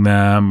believing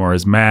them or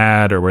is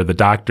mad, or where the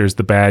doctor's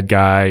the bad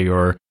guy,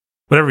 or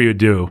whatever you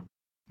do.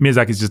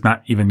 Miyazaki's just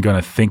not even going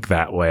to think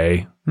that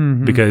way,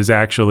 because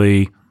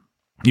actually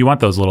you want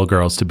those little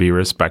girls to be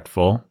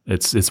respectful.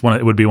 It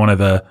would be one of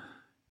the,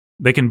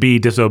 they can be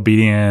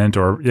disobedient,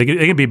 or they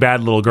can be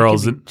bad little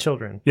girls. They can be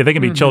children. Yeah, they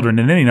can be children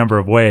in any number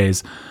of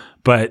ways,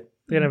 but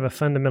they can have a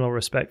fundamental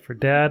respect for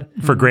Dad,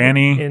 for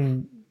Granny,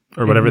 and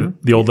or whatever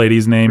the old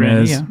lady's name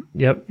Granny, is. yeah.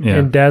 Yep. Yeah.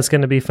 And Dad's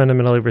going to be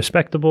fundamentally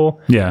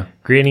respectable. Yeah.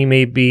 Granny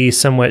may be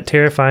somewhat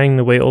terrifying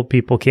the way old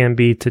people can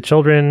be to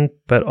children,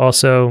 but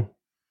also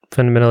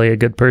fundamentally a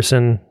good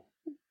person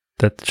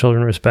that the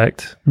children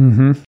respect.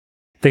 Mm-hmm.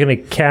 They're going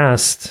to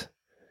cast,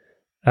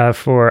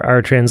 for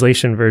our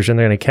translation version,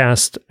 they're going to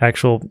cast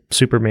actual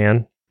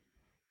Superman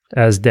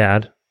as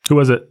Dad. Who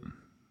was it?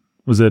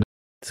 Was it?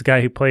 It's the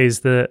guy who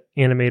plays the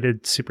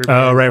animated Superman.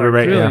 Oh, right.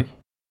 Really?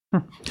 Yeah.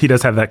 He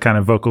does have that kind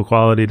of vocal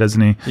quality, doesn't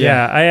he?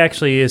 Yeah, I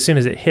actually, as soon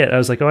as it hit, I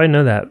was like, oh, I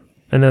know that.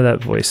 I know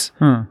that voice.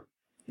 Huh.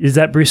 Is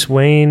that Bruce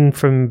Wayne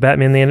from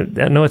Batman?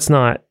 No, it's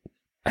not.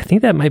 I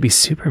think that might be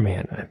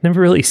Superman. I've never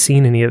really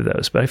seen any of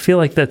those, but I feel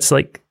like that's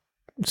like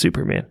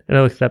Superman. And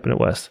I looked it up and it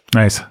was.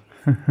 Nice.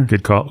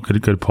 Good call.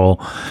 Good poll.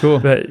 Cool.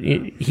 But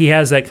he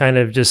has that kind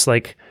of just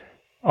like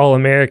all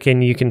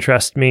American, you can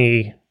trust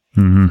me,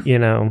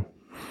 vibe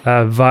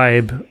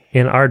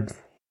in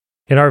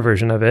our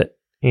version of it.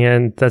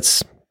 And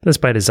that's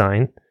by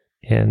design.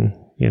 And,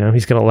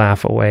 he's going to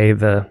laugh away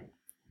the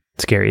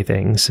scary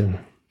things. And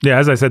yeah,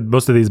 as I said,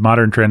 most of these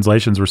modern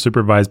translations were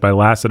supervised by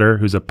Lasseter,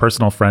 who's a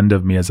personal friend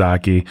of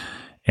Miyazaki.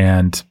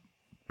 And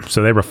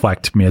so they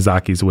reflect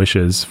Miyazaki's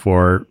wishes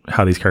for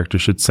how these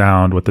characters should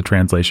sound, what the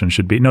translation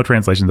should be. No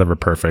translation's ever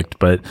perfect,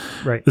 but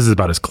This is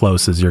about as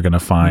close as you're going to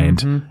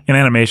find. In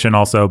animation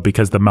also,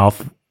 because the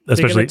mouth,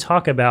 especially... They're going to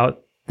talk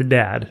about the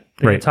dad.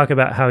 They're going to talk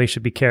about how he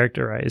should be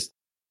characterized.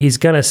 He's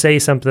going to say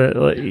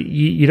something.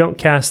 You don't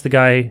cast the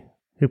guy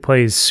who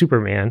plays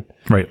Superman,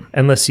 right?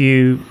 Unless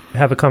you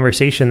have a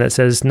conversation that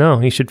says, no,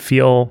 he should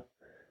feel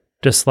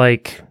just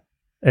like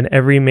an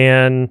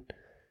everyman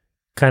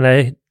kind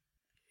of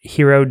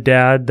hero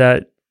dad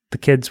that the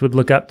kids would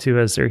look up to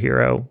as their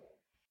hero,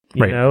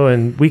 you know,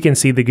 and we can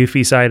see the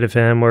goofy side of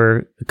him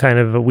or kind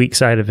of a weak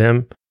side of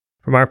him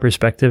from our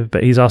perspective,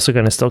 but he's also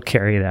going to still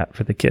carry that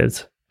for the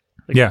kids.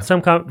 Like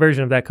some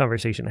version of that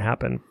conversation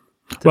happened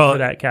for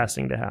that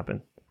casting to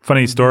happen.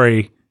 Funny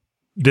story,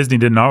 Disney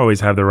didn't always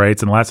have the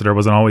rights, and Lasseter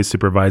wasn't always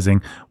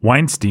supervising.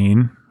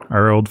 Weinstein,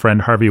 our old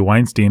friend Harvey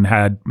Weinstein,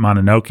 had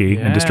Mononoke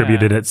and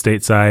distributed it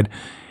stateside.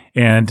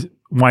 And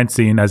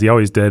Weinstein, as he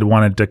always did,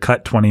 wanted to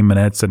cut 20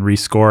 minutes and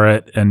rescore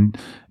it and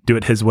do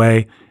it his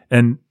way.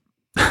 And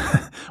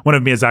one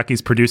of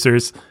Miyazaki's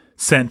producers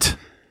sent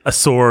a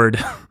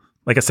sword,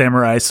 like a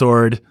samurai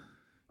sword,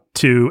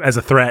 as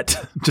a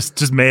threat,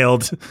 just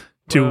mailed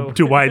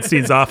to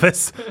Weinstein's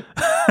office.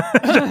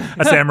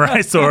 A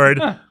samurai sword,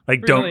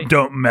 like Really?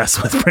 don't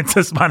mess with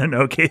Princess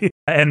Mononoke.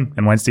 And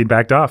Weinstein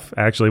backed off.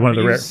 Actually, one of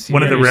the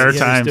rare He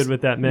times. understood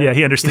what that meant. Yeah,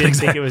 he understood He didn't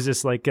exactly. think it was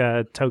just like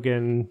a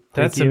token.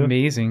 That's thank you.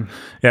 amazing.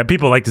 Yeah,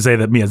 people like to say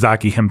that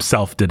Miyazaki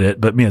himself did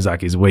it, but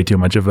Miyazaki's way too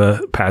much of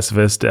a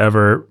pacifist to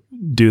ever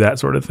do that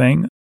sort of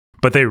thing.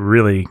 But they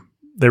really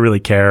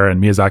care,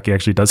 and Miyazaki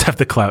actually does have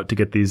the clout to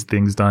get these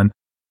things done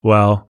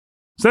well.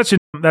 So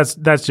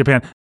that's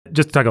Japan.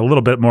 Just to talk a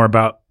little bit more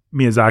about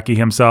Miyazaki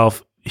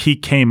himself, he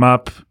came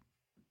up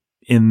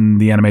in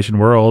the animation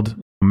world.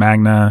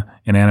 Manga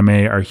and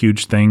anime are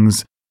huge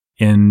things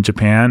in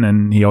Japan,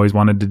 and he always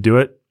wanted to do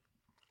it.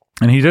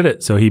 And he did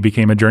it. So he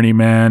became a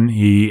journeyman.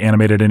 He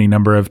animated any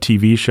number of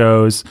TV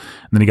shows.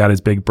 And then he got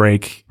his big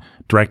break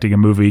directing a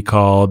movie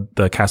called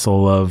The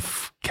Castle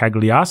of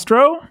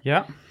Cagliostro,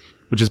 Yeah.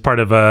 which is part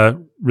of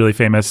a really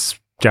famous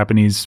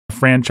Japanese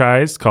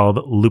franchise called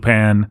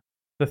Lupin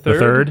The the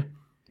Third.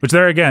 Which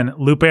there again,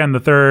 Lupin the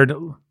Third.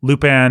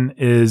 Lupin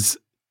is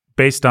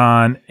based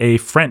on a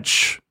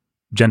French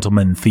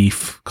gentleman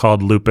thief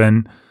called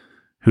Lupin,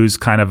 who's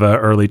kind of a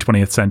early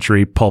 20th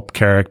century pulp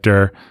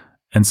character.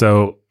 And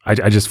so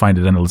I just find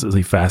it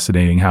endlessly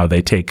fascinating how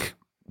they take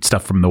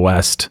stuff from the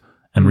West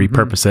and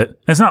repurpose it. And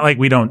it's not like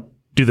we don't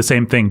do the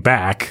same thing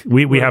back.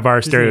 We have our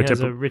Disney has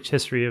stereotypical. a rich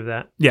history of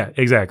that. Yeah,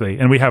 exactly.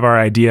 And we have our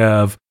idea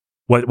of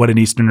what an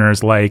Easterner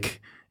is like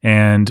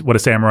and what a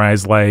samurai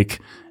is like.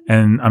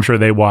 And I'm sure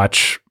they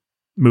watch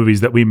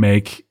movies that we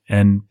make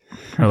and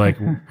are like,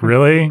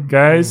 really,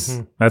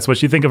 guys? That's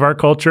what you think of our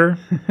culture?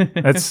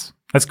 That's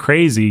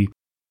crazy.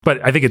 But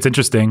I think it's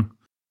interesting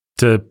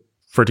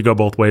for it to go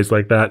both ways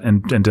like that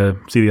and to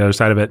see the other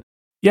side of it.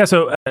 Yeah,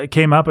 so it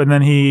came up, and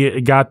then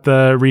he got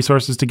the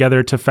resources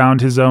together to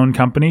found his own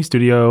company,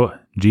 Studio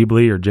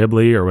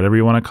Ghibli or whatever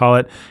you want to call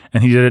it.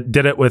 And he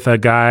did it with a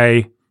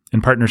guy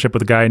in partnership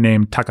with a guy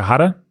named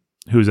Takahata,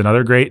 who's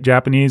another great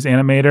Japanese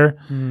animator.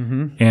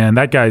 Mm-hmm. And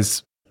that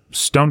guy's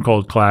stone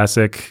cold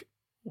classic.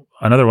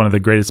 Another one of the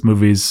greatest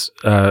movies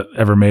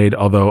ever made,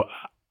 although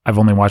I've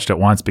only watched it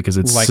once because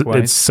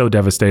it's so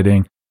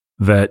devastating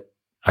that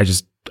I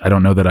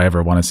don't know that I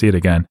ever want to see it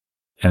again.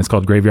 And it's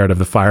called Graveyard of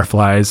the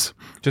Fireflies.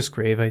 Just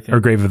Grave, I think. Or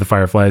Grave of the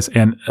Fireflies.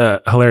 And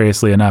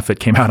hilariously enough, it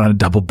came out on a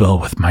double bill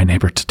with My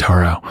Neighbor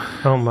Totoro,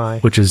 Oh my.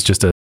 which is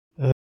just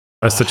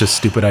such a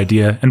stupid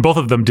idea. And both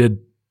of them did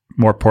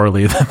more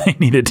poorly than they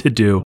needed to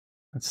do,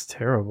 That's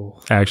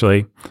terrible.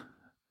 actually.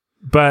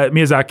 But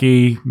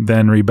Miyazaki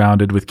then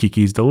rebounded with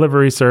Kiki's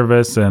Delivery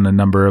Service and a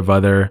number of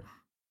other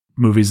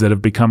movies that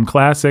have become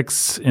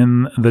classics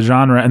in the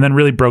genre, and then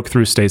really broke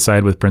through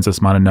stateside with Princess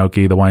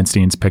Mononoke. The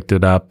Weinsteins picked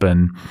it up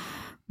and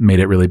made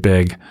it really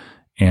big,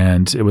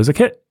 and it was a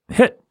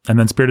hit. And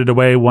then Spirited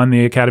Away won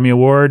the Academy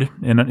Award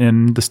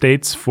in the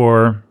States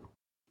for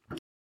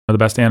the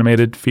best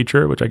animated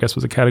feature, which I guess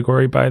was a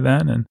category by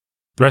then. And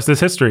the rest is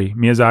history.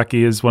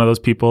 Miyazaki is one of those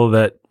people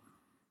that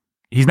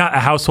he's not a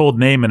household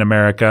name in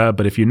America,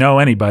 but if you know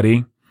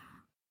anybody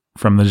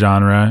from the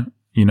genre,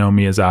 you know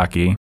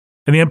Miyazaki.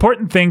 And the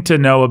important thing to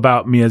know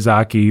about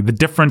Miyazaki, the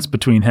difference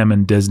between him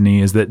and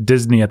Disney, is that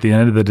Disney at the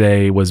end of the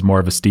day was more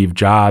of a Steve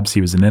Jobs.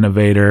 He was an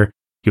innovator.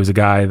 He was a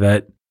guy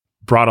that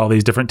brought all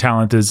these different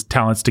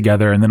talents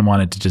together and then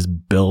wanted to just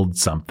build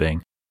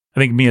something. I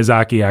think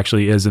Miyazaki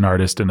actually is an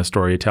artist and a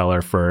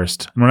storyteller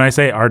first. And when I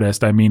say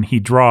artist, I mean he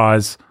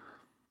draws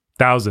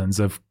thousands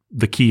of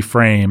the key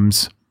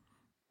frames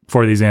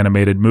for these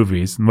animated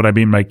movies. And what I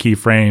mean by key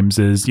frames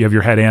is you have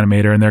your head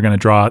animator and they're going to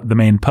draw the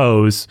main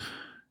pose,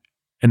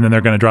 and then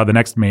they're going to draw the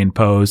next main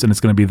pose, and it's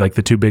going to be like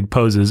the two big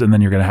poses, and then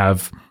you're going to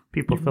have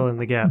People fill in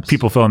the gaps.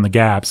 people fill in the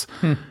gaps.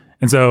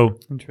 And so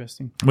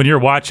Interesting. when you're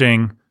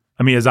watching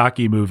a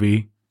Miyazaki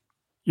movie,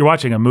 you're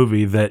watching a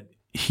movie that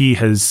he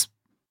has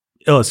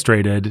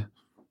illustrated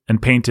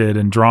and painted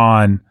and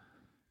drawn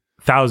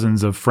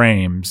thousands of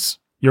frames.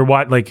 You're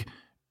like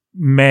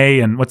May,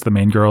 and what's the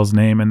main girl's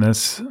name in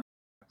this?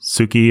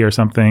 Suki or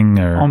something,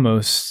 or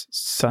Almost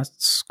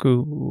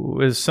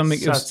Satsuki is something.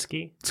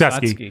 Satsuki.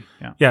 Satsuki.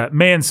 Yeah. Yeah,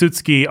 Mei and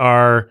Sutsuki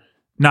are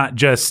not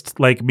just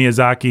like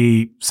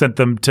Miyazaki sent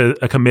them to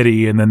a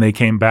committee and then they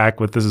came back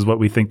with this is what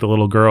we think the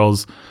little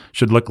girls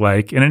should look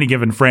like. In any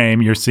given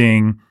frame, you're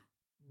seeing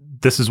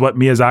this is what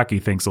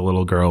Miyazaki thinks a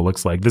little girl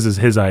looks like. This is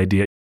his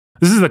idea.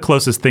 This is the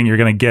closest thing you're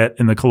going to get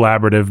in the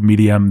collaborative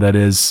medium that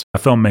is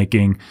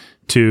filmmaking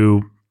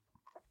to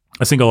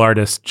a single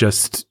artist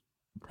just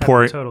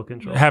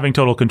having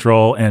total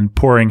control and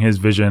pouring his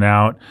vision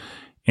out.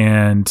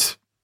 And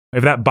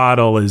if that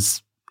bottle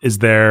is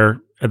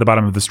there at the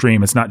bottom of the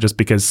stream, it's not just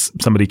because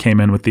somebody came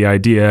in with the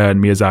idea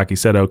and Miyazaki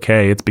said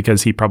okay. It's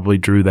because he probably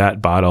drew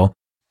that bottle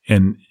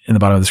in the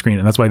bottom of the screen.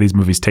 And that's why these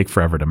movies take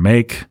forever to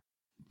make,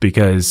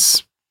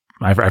 because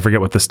I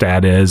forget what the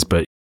stat is,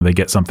 but they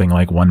get something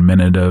like 1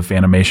 minute of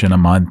animation a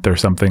month or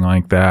something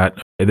like that.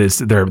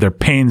 They're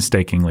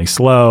painstakingly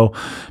slow.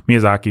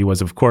 Miyazaki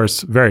was, of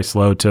course, very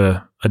slow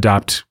to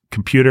adopt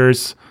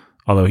computers,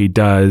 although he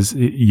does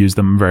use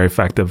them very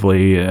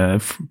effectively.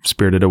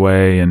 Spirited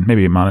Away and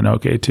maybe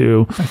Mononoke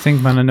too. I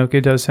think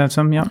Mononoke does have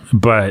some, yeah.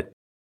 But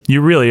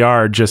you really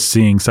are just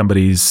seeing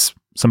somebody's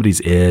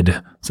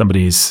id,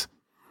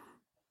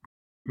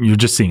 you're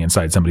just seeing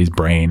inside somebody's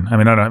brain. I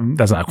mean,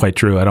 that's not quite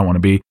true. I don't want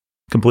to be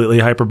completely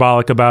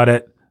hyperbolic about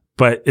it,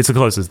 but it's the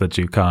closest that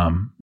you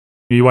come.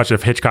 You watch a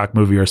Hitchcock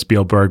movie or a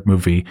Spielberg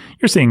movie,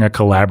 you're seeing a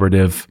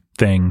collaborative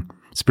thing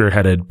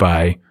spearheaded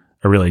by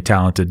a really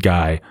talented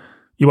guy.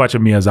 You watch a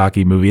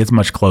Miyazaki movie, it's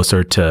much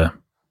closer to,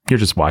 you're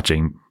just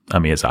watching a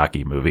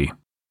Miyazaki movie,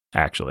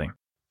 actually.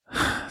 So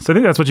I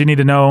think that's what you need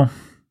to know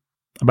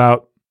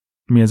about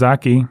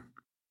Miyazaki.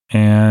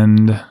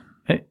 And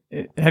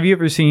have you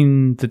ever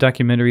seen the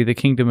documentary The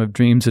Kingdom of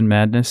Dreams and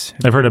Madness?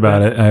 I've heard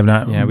about it. I have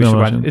not. Yeah, we should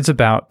watch it. It's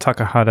about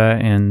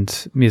Takahata and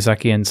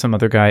Miyazaki and some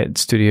other guy at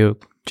Studio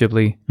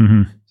Ghibli.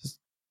 Mm-hmm.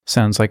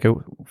 Sounds like a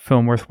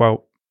film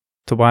worthwhile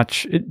to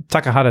watch.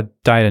 Takahata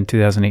died in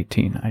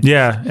 2018.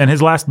 Yeah, and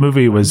his last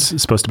movie was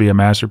supposed to be a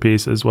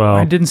masterpiece as well.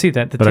 I didn't see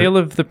that. The Tale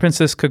of the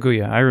Princess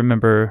Kaguya. I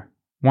remember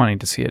wanting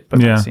to see it, but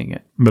not seeing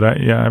it. But I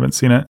haven't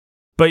seen it.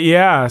 But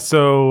yeah,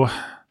 so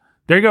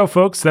there you go,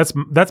 folks. That's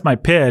my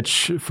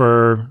pitch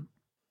for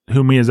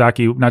who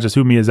Miyazaki, not just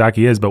who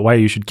Miyazaki is, but why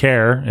you should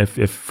care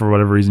if for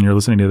whatever reason you're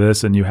listening to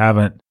this and you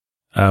haven't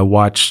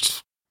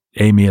watched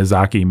a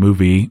Miyazaki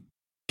movie.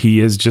 He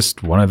is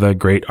just one of the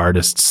great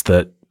artists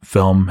that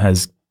film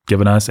has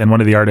given us, and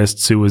one of the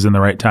artists who was in the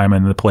right time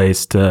and the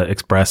place to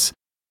express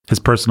his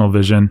personal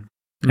vision.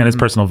 Mm-hmm. And his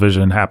personal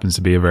vision happens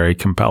to be a very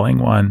compelling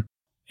one.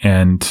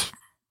 And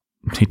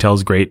he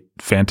tells great,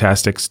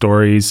 fantastic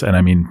stories. And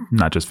I mean,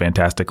 not just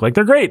fantastic, like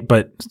they're great,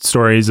 but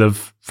stories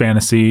of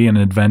fantasy and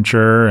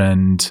adventure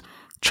and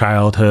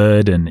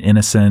childhood and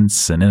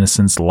innocence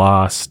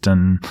lost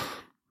and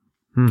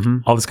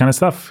all this kind of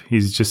stuff.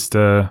 He's just,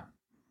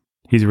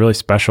 he's a really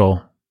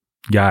special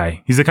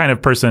guy. He's the kind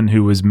of person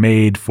who was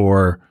made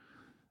for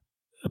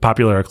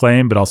popular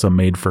acclaim, but also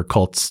made for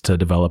cults to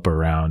develop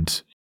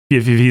around.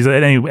 If he's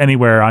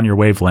anywhere on your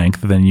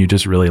wavelength, then you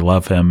just really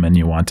love him and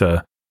you want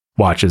to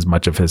watch as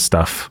much of his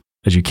stuff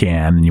as you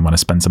can, and you want to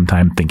spend some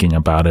time thinking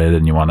about it,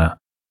 and you want to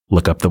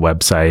look up the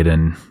website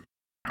and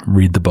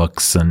read the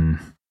books, and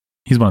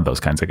he's one of those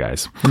kinds of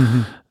guys.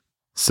 Mm-hmm.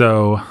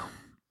 So,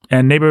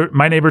 and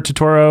My Neighbor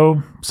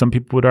Totoro, some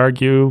people would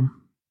argue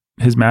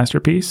his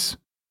masterpiece.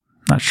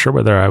 Not sure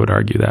whether I would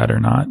argue that or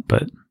not,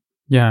 but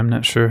yeah, I'm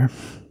not sure.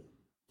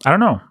 I don't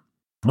know.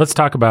 Let's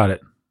talk about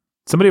it.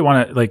 Somebody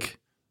want to,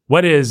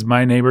 what is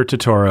My Neighbor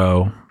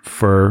Totoro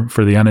for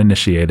the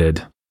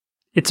uninitiated?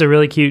 It's a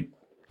really cute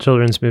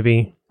children's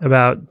movie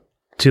about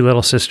two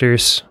little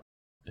sisters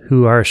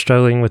who are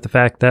struggling with the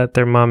fact that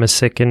their mom is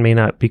sick and may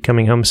not be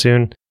coming home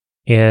soon.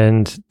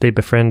 And they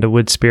befriend a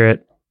wood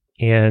spirit,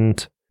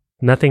 and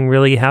nothing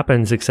really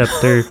happens except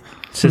they're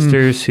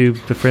sisters who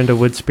befriend a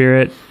wood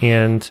spirit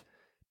and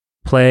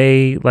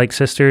play like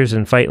sisters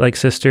and fight like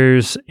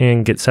sisters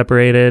and get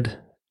separated.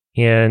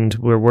 And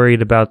we're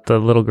worried about the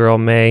little girl,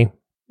 May,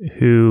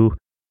 who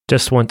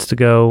just wants to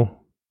go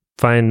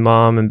find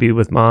mom and be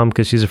with mom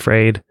because she's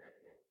afraid.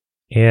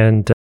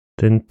 And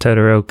then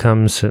Totoro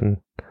comes and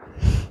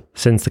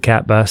sends the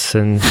cat bus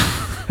and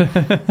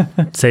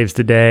saves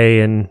the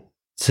day, and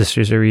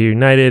sisters are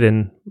reunited,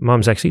 and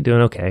mom's actually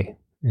doing okay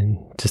and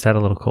just had a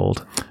little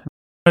cold.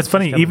 It's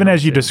funny, even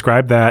as you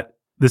describe that,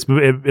 this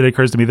movie, it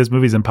occurs to me this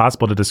movie is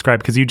impossible to describe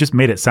because you just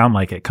made it sound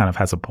like it kind of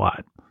has a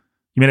plot.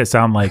 You made it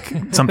sound like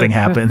something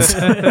happens.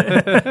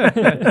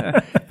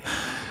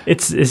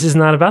 It's just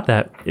not about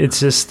that. It's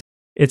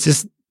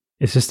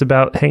just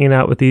about hanging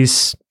out with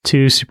these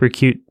two super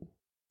cute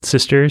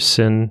sisters,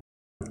 and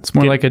it's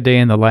more like a day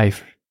in the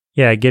life.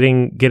 Yeah,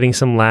 getting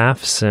some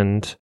laughs,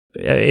 and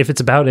if it's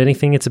about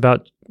anything, it's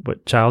about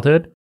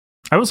childhood.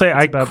 I will say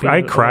I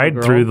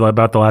cried through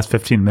about the last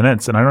 15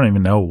 minutes, and I don't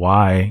even know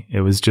why.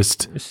 It was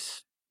just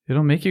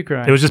it'll make you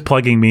cry. It was just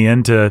plugging me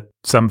into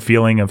some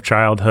feeling of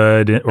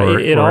childhood,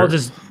 it all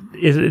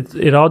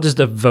just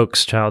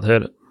evokes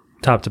childhood,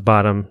 top to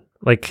bottom.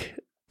 Like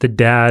the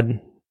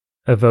dad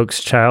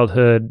evokes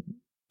childhood.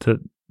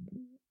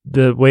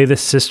 The way the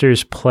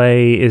sisters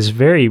play is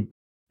the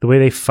way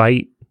they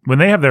fight. When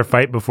they have their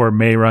fight before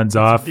May runs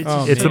off,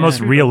 it's the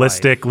most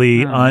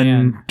realistically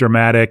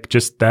undramatic.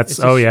 Just that's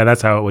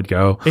how it would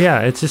go.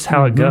 Yeah, it's just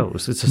how it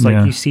goes. It's just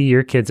like you see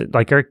your kids,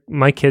 like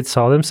my kids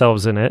saw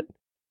themselves in it.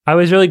 I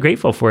was really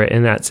grateful for it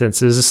in that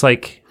sense. It was just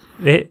like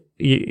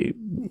he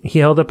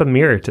held up a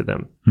mirror to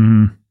them,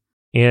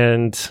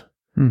 and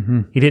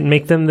he didn't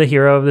make them the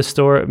hero of the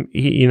story.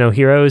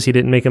 Heroes. He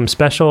didn't make them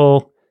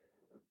special.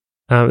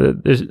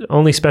 They're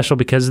only special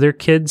because they're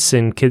kids,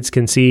 and kids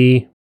can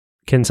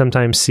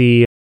sometimes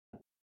see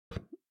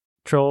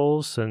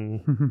trolls,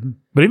 and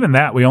but even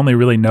that we only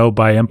really know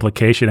by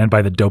implication and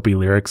by the dopey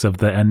lyrics of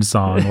the end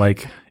song.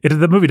 Like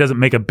the movie doesn't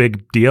make a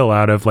big deal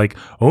out of like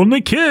only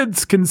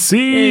kids can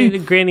see.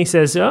 And Granny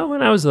says, "Oh,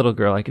 when I was a little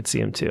girl, I could see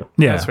him too."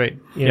 Yeah, that's right.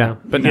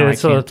 But now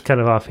it's kind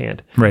of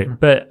offhand, right?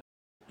 But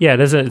yeah,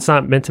 it's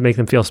not meant to make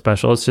them feel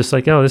special. It's just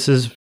like, oh, this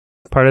is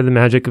part of the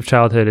magic of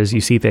childhood, is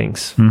you see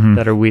things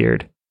that are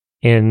weird.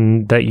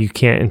 and that you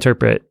can't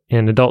interpret,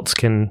 and adults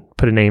can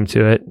put a name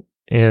to it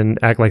and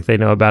act like they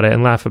know about it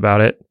and laugh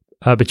about it,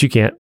 but you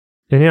can't.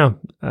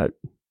 And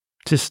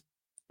just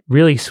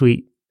really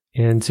sweet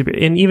and super.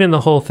 And even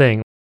the whole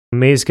thing,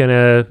 May's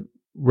gonna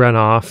run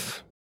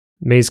off.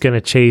 May's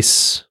gonna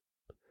chase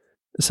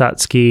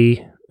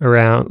Satsuki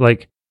around.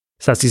 Like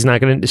Satsuki's not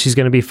gonna. She's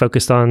gonna be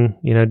focused on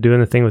doing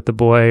the thing with the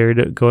boy or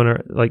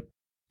going like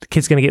the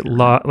kid's gonna get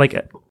lost.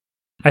 Like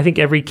I think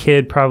every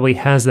kid probably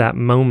has that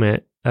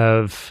moment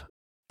of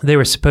they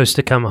were supposed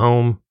to come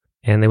home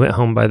and they went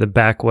home by the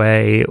back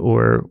way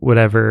or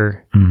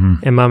whatever,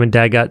 and mom and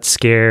dad got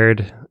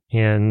scared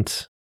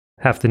and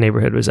half the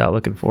neighborhood was out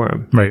looking for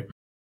them. Right.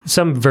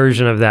 Some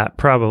version of that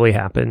probably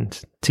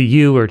happened to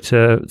you or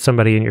to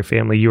somebody in your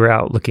family. You were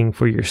out looking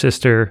for your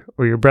sister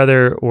or your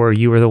brother, or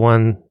you were the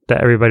one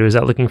that everybody was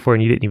out looking for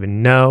and you didn't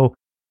even know,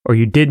 or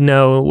you did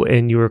know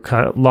and you were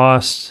kind of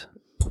lost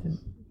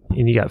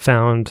and you got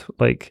found.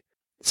 Like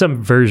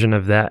some version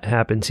of that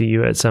happened to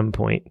you at some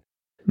point.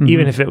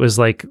 Even if it was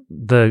like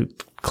the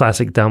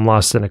classic dumb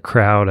lost in a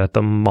crowd at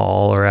the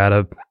mall or at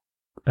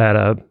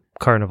a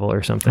carnival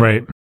or something.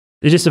 Right.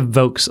 It just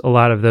evokes a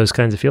lot of those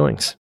kinds of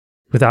feelings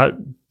without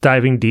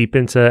diving deep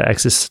into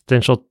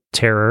existential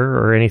terror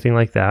or anything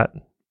like that.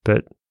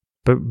 But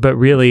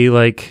really,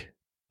 like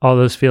all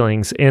those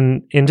feelings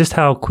and just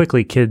how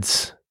quickly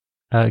kids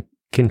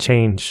can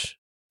change,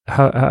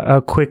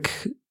 how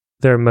quick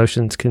their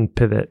emotions can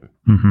pivot.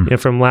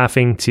 From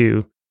laughing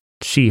to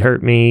she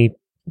hurt me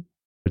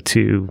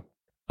to,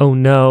 oh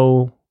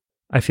no,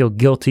 I feel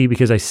guilty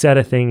because I said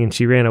a thing and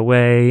she ran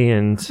away,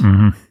 and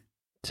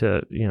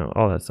to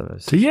all that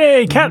stuff. So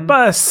yay, cat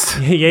bus!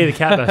 Yay, the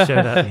cat bus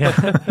showed up.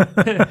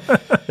 Yeah.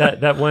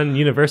 that one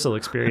universal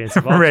experience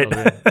of all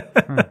children.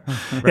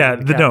 Yeah,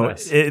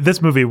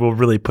 this movie will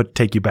really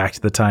take you back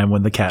to the time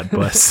when the cat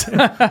bus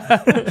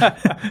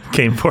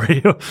came for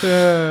you.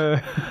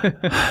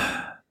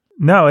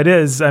 No, it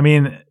is. I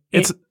mean,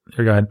 it's.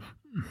 Go ahead.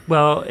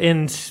 Well,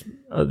 and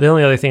the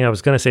only other thing I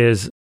was going to say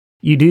is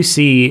you do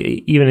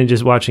see, even in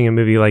just watching a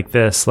movie like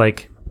this,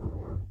 like,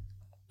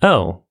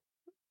 oh,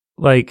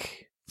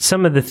 like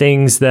some of the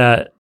things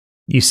that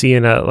you see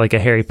in a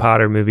Harry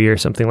Potter movie or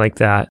something like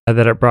that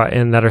that are brought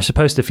in that are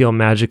supposed to feel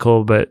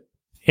magical, but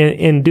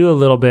and do a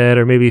little bit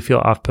or maybe feel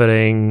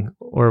off-putting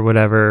or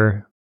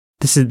whatever.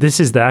 This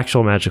is the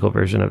actual magical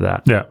version of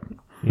that. Yeah.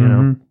 You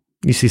know,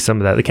 you see some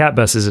of that. The cat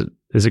bus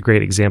is a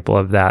great example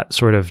of that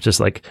sort of just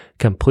like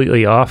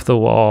completely off the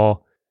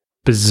wall,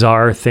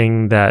 bizarre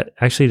thing that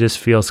actually just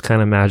feels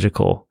kind of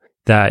magical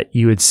that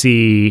you would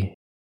see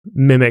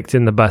mimicked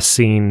in the bus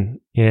scene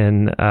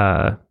in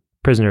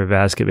Prisoner of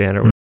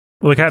Azkaban.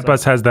 Well, the cat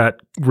bus has that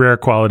rare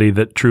quality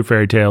that true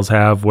fairy tales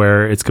have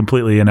where it's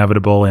completely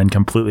inevitable and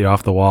completely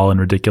off the wall and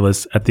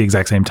ridiculous at the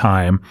exact same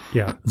time.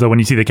 Yeah. So when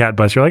you see the cat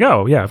bus, you're like,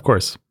 oh, yeah, of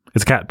course.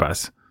 It's a cat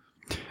bus.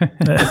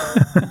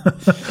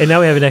 And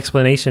now we have an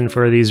explanation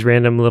for these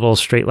random little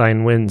straight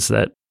line winds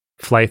that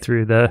fly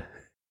through the...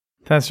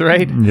 That's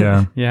right.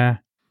 Yeah. Yeah.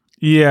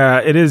 Yeah,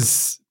 it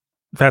is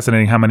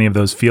fascinating how many of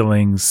those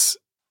feelings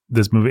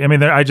this movie... I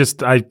mean, I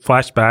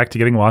flashed back to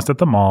getting lost at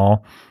the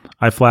mall.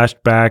 I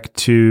flashed back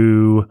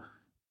to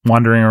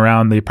wandering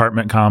around the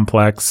apartment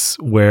complex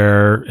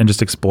and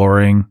just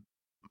exploring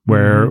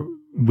where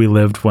we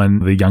lived when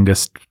the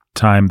youngest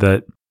time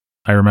that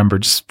I remember,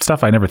 just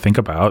stuff I never think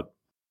about.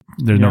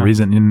 There's no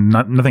reason,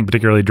 nothing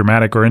particularly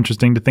dramatic or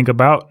interesting to think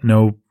about.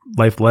 No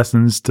life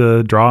lessons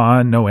to draw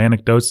on, no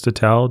anecdotes to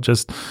tell,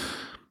 just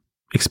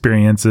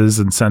experiences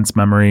and sense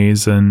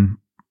memories and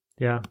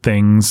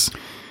things.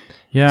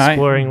 Yeah.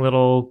 Exploring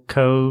little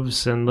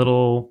coves and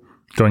little...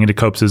 Going into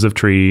copses of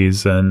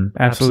trees and...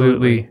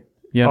 Absolutely.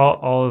 Yeah.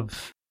 All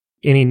of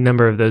any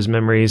number of those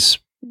memories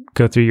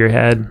go through your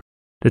head.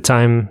 The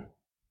time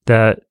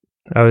that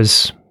I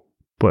was,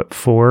 3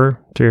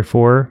 or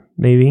 4,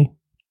 maybe.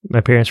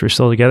 My parents were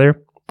still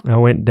together. I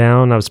went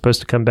down. I was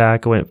supposed to come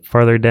back. I went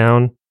farther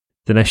down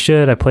than I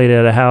should. I played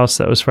at a house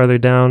that was farther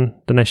down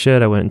than I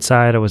should. I went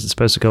inside. I wasn't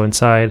supposed to go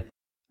inside.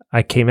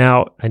 I came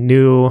out. I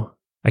knew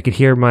I could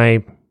hear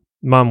my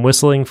mom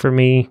whistling for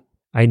me.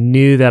 I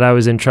knew that I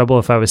was in trouble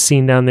if I was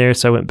seen down there,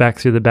 so I went back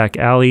through the back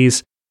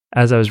alleys.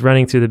 As I was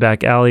running through the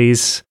back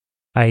alleys,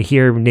 I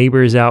hear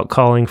neighbors out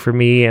calling for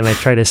me, and I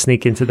try to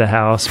sneak into the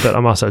house, but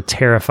I'm also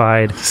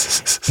terrified.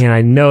 And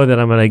I know that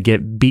I'm going to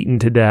get beaten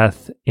to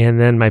death. And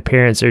then my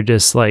parents are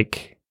just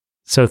like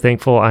so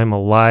thankful I'm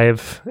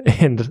alive.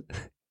 And,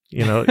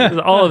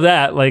 all of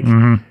that, like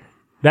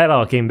that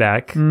all came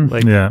back.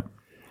 Like, yeah.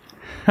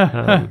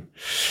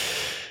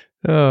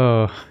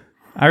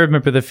 I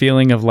remember the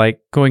feeling of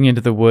like going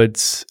into the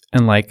woods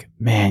and like,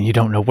 man, you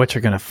don't know what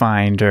you're going to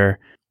find or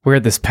where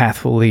this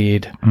path will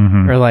lead.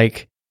 Or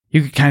like,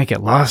 you could kind of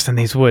get lost in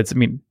these woods. I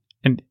mean,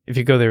 and if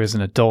you go there as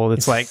an adult,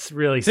 it's like,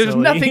 really there's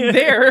silly. nothing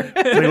there.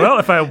 Like, well,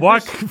 if I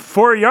walk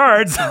 4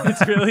 yards,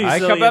 it's really I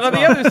silly. come out on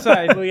the other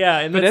side. Well, yeah.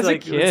 And but that's as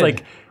like, a kid, it's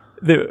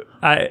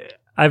like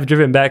I've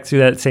driven back through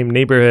that same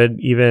neighborhood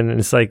even, and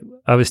it's like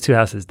I was 2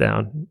 houses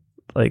down.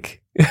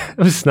 Like it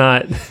was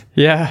not.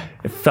 Yeah.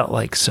 It felt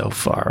like so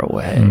far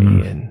away,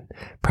 and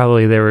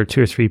probably there were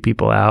 2 or 3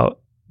 people out,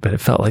 but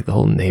it felt like the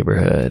whole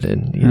neighborhood.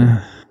 And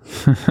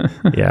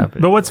yeah.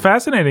 But what's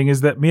fascinating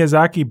is that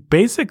Miyazaki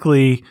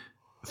basically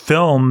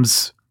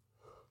films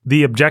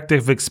the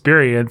objective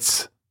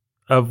experience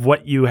of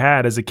what you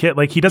had as a kid.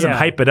 Like, he doesn't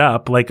hype it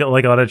up like a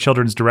lot of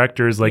children's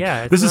directors.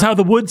 Like, this is how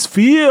the woods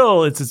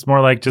feel. It's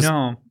more like just,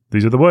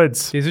 these are the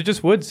woods. These are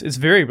just woods. It's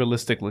very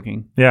realistic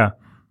looking. Yeah.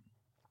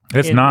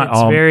 It's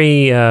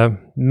very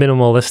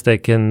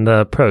minimalistic in the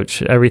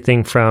approach.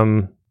 Everything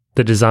from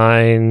the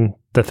design,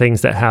 the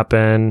things that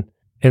happen,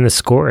 and the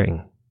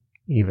scoring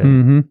even.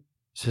 Mm-hmm.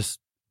 It's just...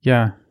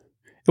 Yeah.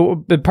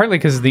 But partly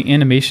because of the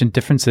animation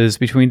differences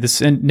between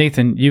this, and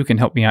Nathan, you can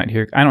help me out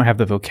here. I don't have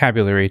the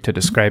vocabulary to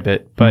describe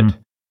it,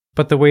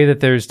 but the way that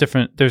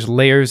there's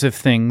layers of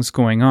things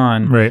going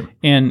on, right?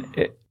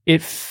 And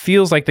it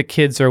feels like the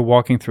kids are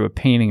walking through a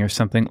painting or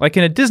something. Like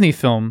in a Disney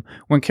film,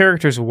 when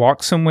characters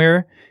walk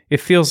somewhere, it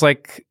feels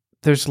like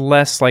there's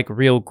less like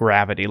real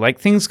gravity. Like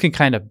things can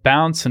kind of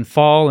bounce and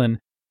fall, and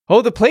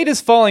the plate is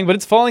falling, but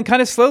it's falling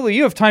kind of slowly.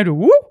 You have time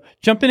to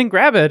jump in and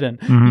grab it, and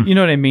you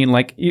know what I mean?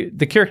 Like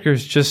the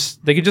characters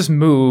they could just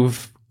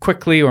move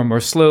quickly or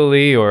more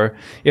slowly, or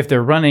if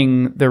they're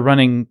running, their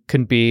running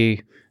can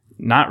be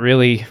not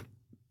really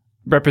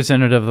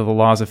representative of the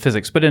laws of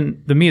physics. But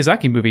in the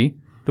Miyazaki movie,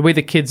 the way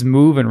the kids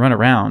move and run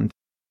around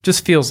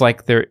just feels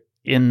like they're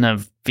in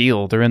the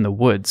field or in the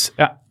woods.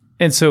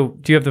 And so,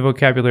 do you have the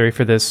vocabulary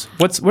for this?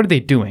 What are they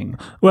doing?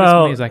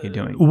 Well, what is Miyazaki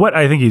doing? What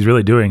I think he's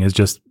really doing is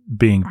just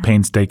being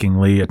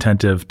painstakingly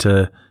attentive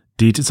to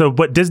detail. So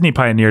what Disney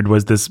pioneered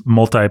was this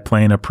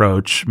multi-plane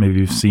approach. Maybe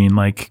you've seen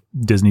like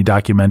Disney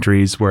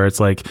documentaries where it's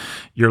like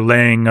you're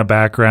laying a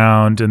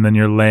background and then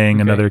you're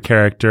laying another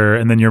character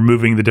and then you're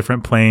moving the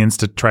different planes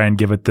to try and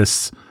give it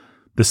this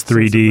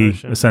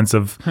 3D sense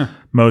of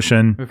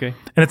motion. Okay.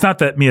 And it's not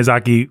that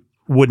Miyazaki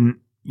wouldn't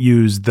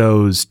use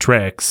those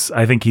tricks.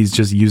 I think he's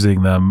just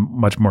using them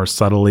much more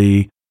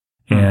subtly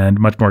and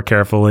much more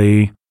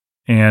carefully,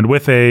 and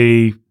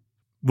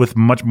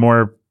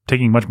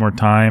taking much more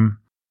time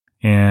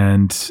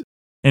and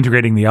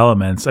integrating the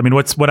elements. I mean,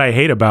 what I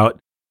hate about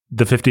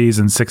the 50s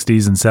and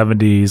 60s and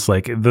 70s,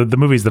 like the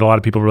movies that a lot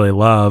of people really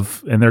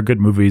love, and they're good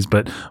movies,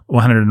 but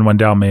 101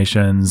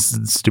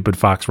 Dalmatians, Stupid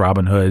Fox,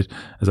 Robin Hood,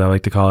 as I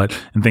like to call it,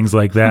 and things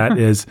like that,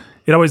 is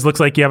it always looks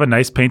like you have a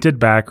nice painted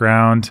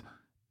background,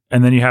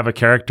 and then you have a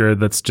character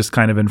that's just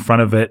kind of in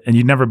front of it, and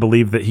you never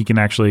believe that he can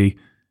actually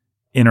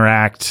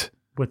interact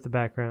with the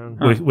background.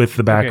 With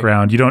the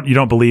background. Okay. You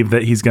don't believe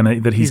that he's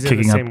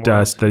kicking up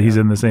dust, that he's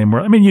in the same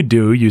world. I mean,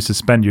 you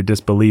suspend your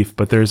disbelief,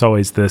 but there's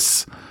always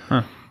this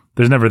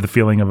there's never the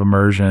feeling of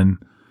immersion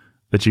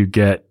that you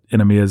get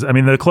in a Miyazaki. I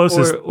mean, the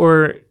closest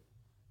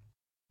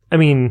I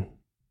mean,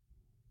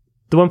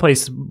 the one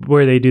place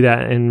where they do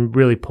that and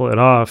really pull it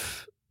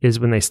off is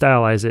when they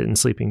stylize it in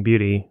Sleeping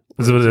Beauty.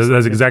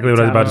 That's exactly what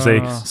I was about to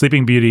say.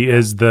 Sleeping Beauty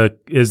is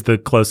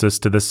the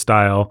closest to this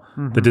style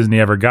that Disney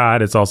ever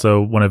got. It's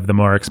also one of the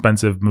more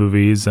expensive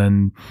movies,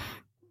 and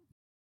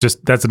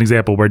just that's an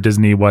example where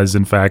Disney was,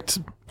 in fact,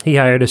 he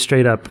hired a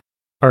straight up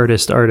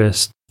artist,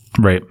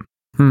 right,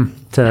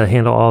 to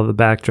handle all the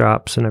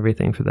backdrops and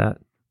everything for that.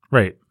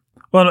 Right.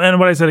 Well, and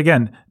what I said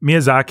again,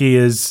 Miyazaki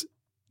is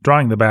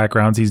drawing the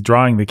backgrounds, he's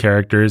drawing the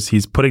characters,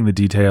 he's putting the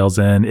details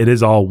in. It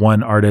is all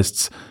one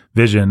artist's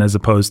vision, as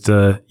opposed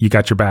to you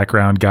got your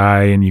background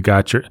guy and you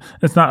got your...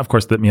 It's not, of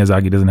course, that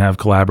Miyazaki doesn't have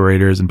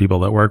collaborators and people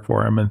that work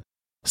for him and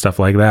stuff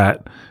like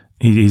that.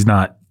 He's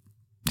not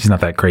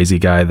that crazy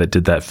guy that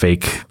did that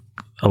fake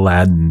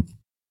Aladdin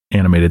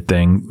animated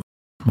thing,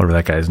 whatever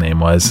that guy's name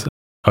was.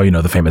 Oh,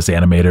 the famous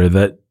animator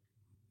that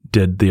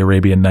did the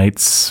Arabian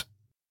Nights.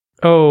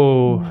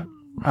 Oh,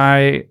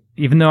 I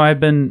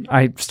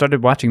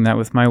started watching that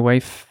with my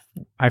wife.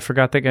 I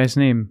forgot that guy's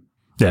name.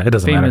 Yeah, it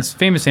doesn't matter.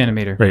 Famous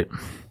animator. Right.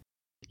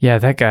 Yeah,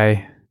 that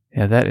guy.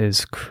 Yeah, that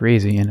is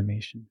crazy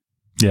animation.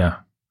 Yeah.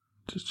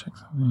 Just check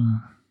something.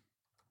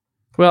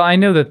 Well, I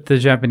know that the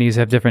Japanese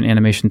have different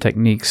animation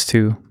techniques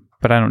too,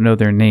 but I don't know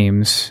their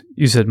names.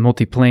 You said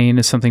multiplane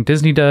is something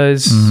Disney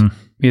does.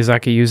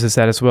 Miyazaki uses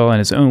that as well in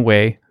his own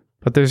way,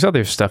 but there's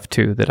other stuff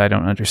too that I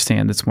don't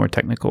understand that's more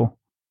technical.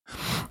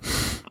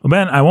 Well,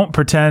 Ben, I won't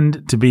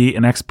pretend to be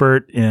an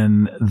expert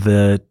in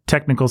the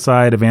technical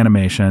side of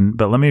animation,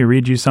 but let me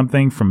read you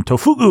something from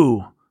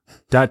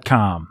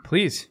tofugu.com.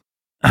 Please.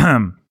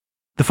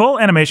 The full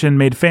animation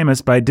made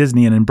famous by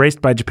Disney and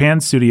embraced by Japan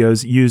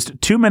studios used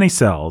too many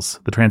cells,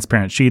 the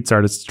transparent sheets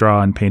artists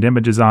draw and paint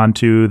images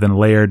onto, then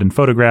layered and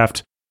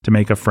photographed to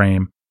make a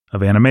frame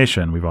of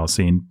animation. We've all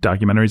seen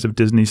documentaries of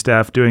Disney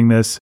staff doing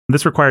this.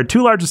 This required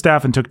too large a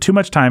staff and took too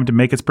much time to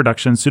make its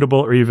production suitable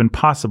or even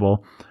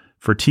possible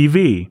for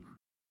TV.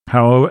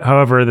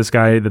 However, this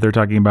guy that they're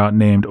talking about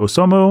named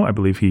Osamu, I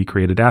believe he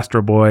created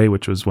Astro Boy,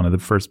 which was one of the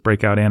first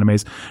breakout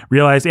animes,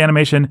 realized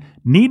animation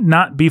need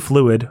not be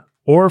fluid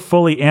or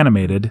fully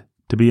animated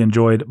to be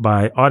enjoyed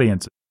by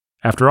audiences.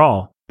 After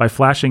all, by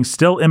flashing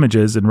still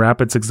images in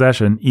rapid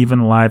succession,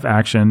 even live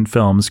action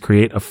films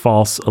create a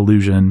false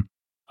illusion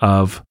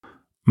of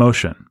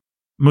motion.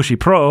 Mushi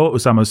Pro,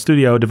 Osamu's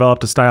studio,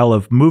 developed a style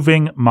of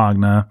moving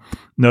manga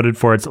noted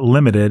for its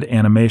limited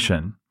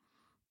animation.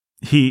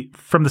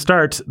 From the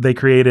start, they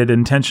created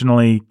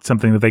intentionally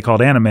something that they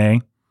called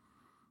anime,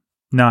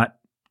 not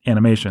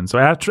animation. So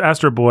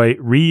Astro Boy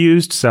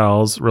reused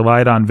cells,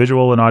 relied on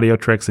visual and audio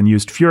tricks, and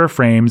used fewer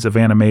frames of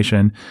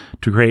animation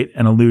to create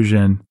an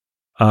illusion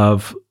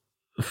of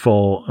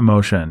full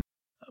emotion.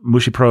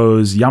 Mushi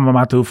Pro's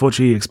Yamamoto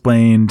Fuchi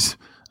explained,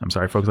 I'm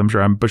sorry, folks, I'm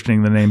sure I'm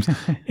butchering the names.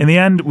 In the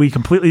end, we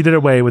completely did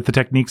away with the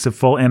techniques of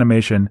full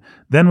animation.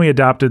 Then we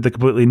adopted the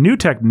completely new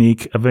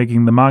technique of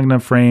making the manga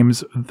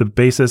frames the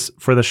basis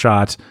for the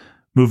shot,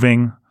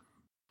 moving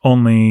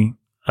only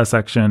a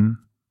section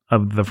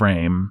of the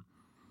frame.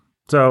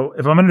 So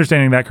if I'm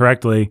understanding that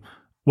correctly,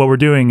 what we're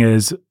doing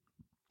is,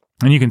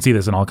 and you can see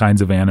this in all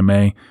kinds of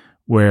anime,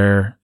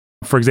 where,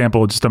 for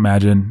example, just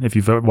imagine, if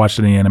you've watched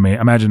any anime,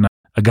 imagine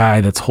a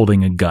guy that's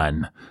holding a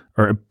gun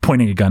or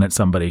pointing a gun at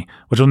somebody.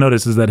 What you'll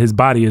notice is that his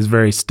body is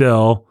very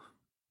still,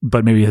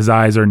 but maybe his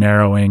eyes are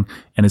narrowing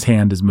and his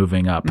hand is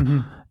moving up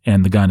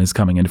and the gun is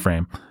coming into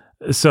frame.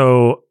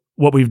 So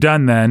what we've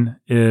done then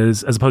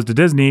is, as opposed to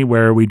Disney,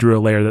 where we drew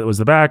a layer that was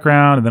the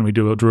background, and then we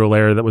drew a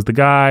layer that was the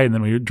guy, and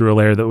then we drew a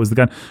layer that was the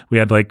gun. We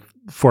had like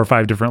 4 or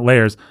 5 different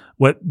layers.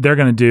 What they're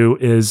going to do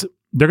is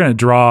they're going to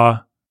draw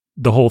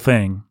the whole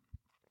thing.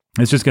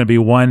 It's just going to be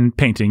one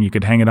painting. You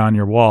could hang it on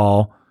your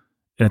wall,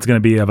 and it's going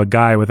to be of a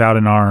guy without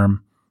an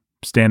arm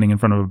standing in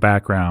front of a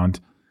background.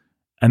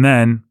 And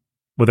then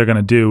what they're going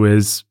to do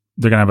is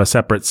they're going to have a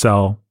separate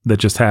cell that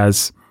just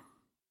has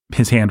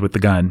his hand with the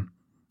gun.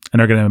 And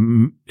they're going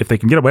to, if they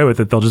can get away with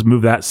it, they'll just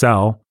move that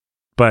cell.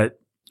 But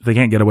if they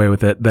can't get away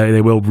with it,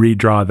 they will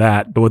redraw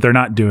that. But what they're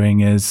not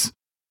doing is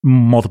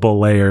multiple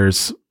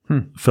layers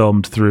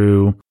filmed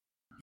through.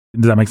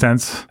 Does that make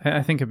sense?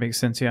 I think it makes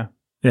sense, yeah.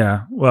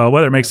 Yeah. Well,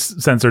 whether it makes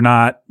sense or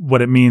not,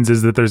 what it means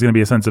is that there's going to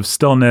be a sense of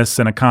stillness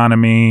and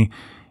economy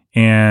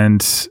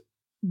and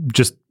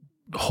just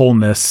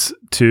wholeness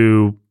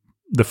to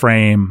the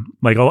frame.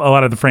 Like a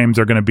lot of the frames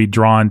are going to be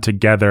drawn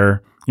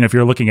together. You know, if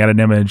you're looking at an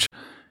image,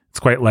 it's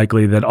quite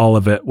likely that all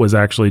of it was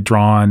actually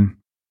drawn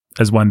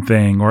as one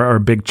thing or a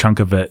big chunk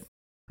of it.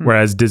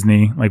 Whereas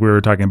Disney, like we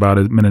were talking about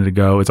a minute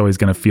ago, it's always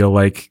going to feel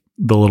like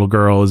the little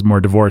girl is more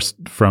divorced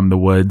from the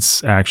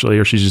woods, actually,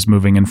 or she's just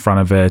moving in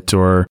front of it,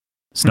 or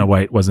Snow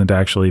White wasn't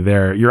actually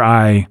there. Your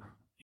eye,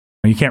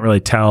 you can't really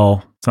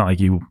tell. It's not like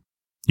you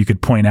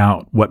could point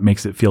out what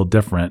makes it feel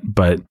different,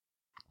 but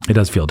it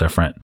does feel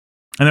different.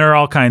 And there are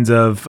all kinds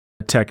of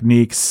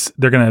techniques.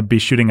 They're going to be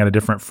shooting at a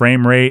different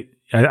frame rate.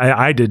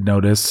 I did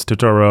notice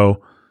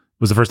Totoro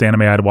was the first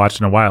anime I'd watched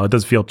in a while. It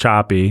does feel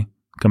choppy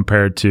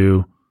compared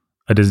to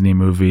a Disney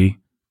movie.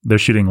 They're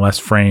shooting less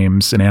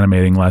frames and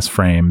animating less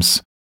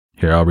frames.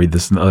 Here, I'll read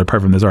this another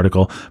part from this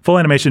article. Full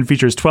animation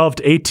features 12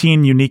 to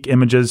 18 unique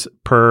images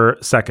per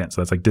second.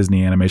 So that's like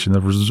Disney animation. The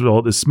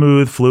result is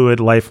smooth, fluid,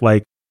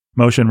 lifelike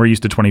motion. We're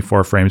used to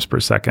 24 frames per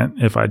second.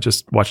 If I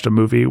just watched a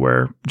movie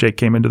where Jake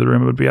came into the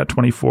room, it would be at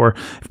 24.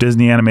 If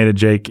Disney animated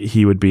Jake,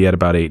 he would be at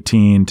about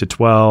 18 to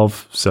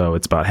 12. So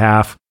it's about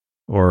half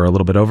or a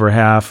little bit over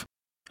half.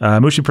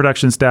 Mushi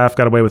production staff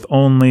got away with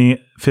only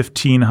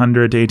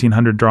 1,500 to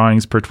 1,800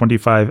 drawings per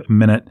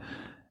 25-minute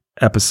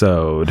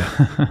episode.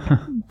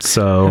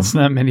 So it's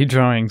not many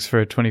drawings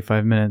for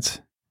 25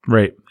 minutes.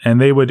 Right. And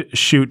they would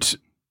shoot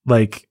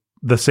like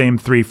the same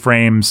 3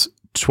 frames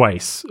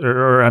twice,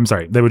 or I'm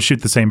sorry, they would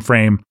shoot the same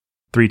frame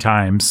 3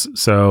 times.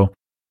 So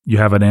you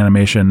have an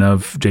animation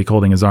of Jake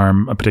holding his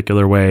arm a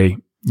particular way.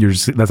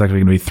 That's actually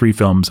going to be 3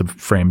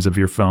 frames of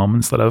your film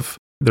instead of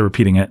they're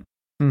repeating it.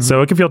 Mm-hmm.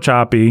 So it can feel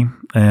choppy.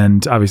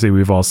 And obviously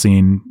we've all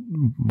seen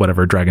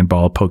whatever Dragon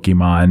Ball,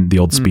 Pokemon, the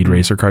old Speed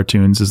Racer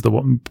cartoons is the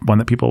one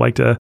that people like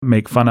to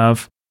make fun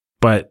of.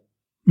 But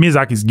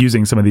Miyazaki's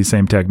using some of these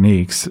same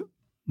techniques,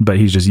 but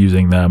he's just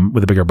using them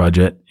with a bigger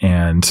budget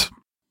and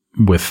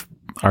with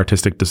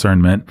artistic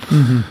discernment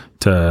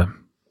to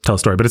tell a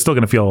story. But it's still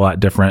going to feel a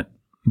lot different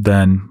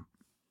than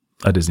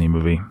a Disney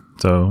movie.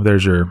 So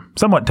there's your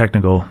somewhat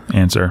technical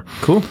answer.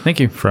 Cool.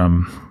 Thank you.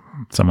 From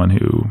someone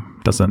who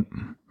doesn't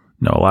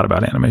know a lot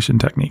about animation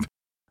technique.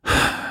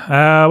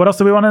 What else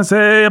do we want to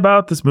say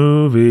about this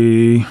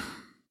movie?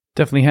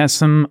 Definitely has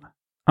some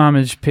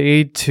homage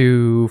paid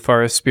to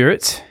Forest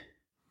Spirits.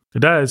 It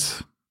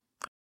does.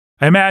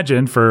 I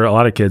imagine for a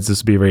lot of kids,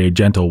 this would be a very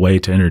gentle way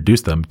to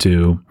introduce them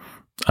to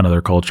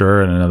another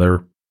culture and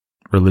another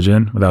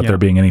religion without there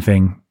being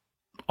anything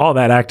all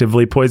that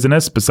actively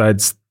poisonous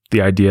besides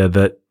the idea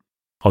that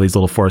all these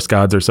little forest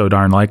gods are so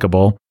darn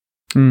likable.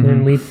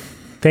 And we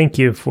thank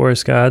you,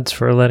 forest gods,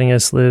 for letting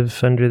us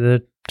live under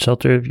the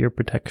shelter of your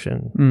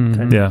protection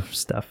kind of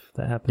stuff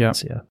that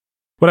happens. Yeah.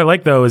 What I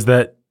like, though, is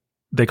that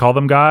they call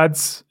them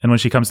gods. And when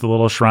she comes to the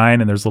little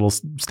shrine and there's a little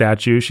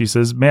statue, she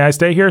says, "May I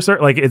stay here, sir?"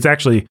 Like, it's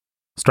actually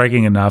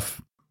striking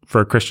enough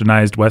for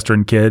Christianized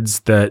Western kids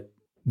that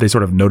they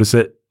sort of notice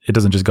it. It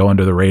doesn't just go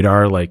under the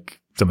radar like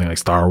something like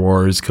Star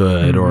Wars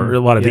could, or a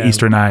lot of the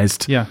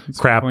Easternized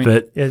crap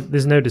that...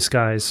 there's no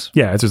disguise.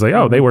 Yeah, it's just like,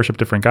 oh, they worship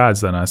different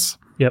gods than us.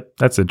 Yep.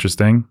 That's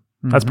interesting.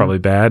 That's probably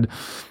bad.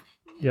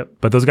 Yep.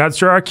 But those gods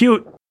sure are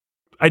cute.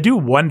 I do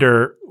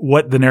wonder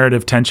what the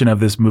narrative tension of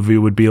this movie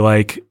would be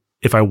like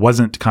if I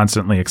wasn't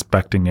constantly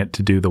expecting it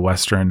to do the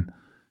Western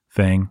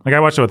thing. Like I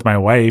watched it with my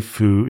wife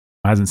who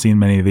hasn't seen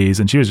many of these,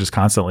 and she was just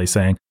constantly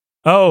saying,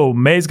 "Oh,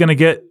 May's going to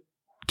get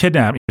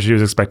kidnapped." She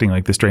was expecting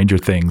like the Stranger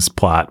Things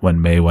plot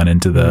when May went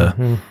into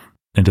the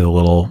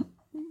little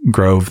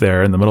grove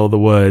there in the middle of the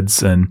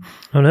woods, and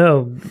oh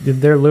no,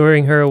 they're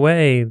luring her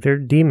away. They're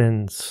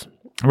demons.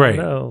 Right.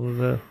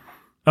 Oh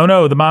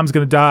no, the mom's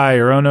going to die,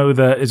 or oh no,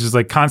 it's just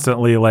like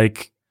constantly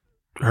like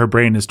her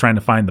brain is trying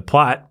to find the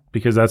plot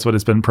because that's what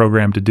it's been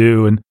programmed to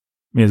do. And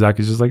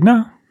Miyazaki's just like,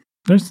 no,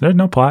 there's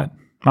no plot.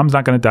 Mom's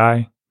not going to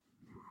die.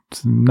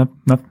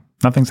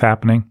 Nothing's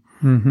happening.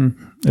 Mm-hmm.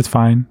 It's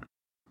fine.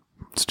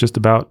 It's just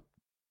about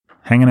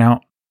hanging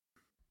out.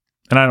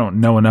 And I don't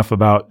know enough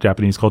about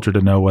Japanese culture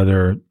to know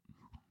whether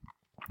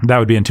that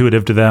would be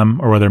intuitive to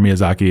them or whether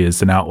Miyazaki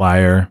is an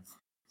outlier.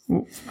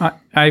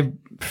 I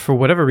for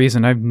whatever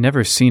reason, I've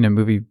never seen a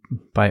movie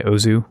by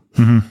Ozu.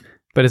 Mm-hmm.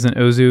 But isn't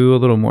Ozu a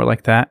little more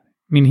like that?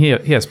 I mean, he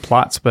has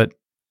plots, but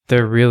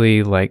they're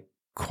really like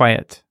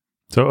quiet.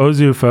 So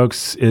Ozu,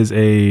 folks, is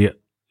a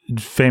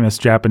famous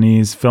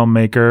Japanese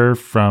filmmaker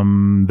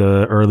from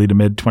the early to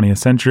mid 20th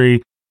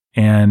century.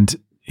 And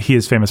he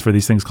is famous for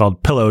these things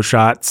called pillow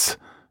shots,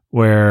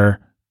 where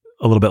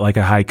a little bit like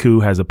a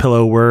haiku has a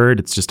pillow word.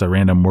 It's just a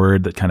random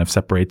word that kind of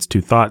separates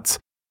two thoughts.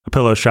 A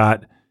pillow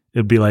shot,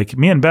 it'd be like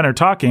me and Ben are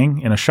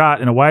talking in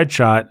a wide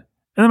shot,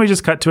 and then we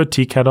just cut to a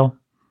tea kettle,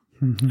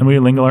 and we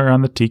linger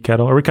on the tea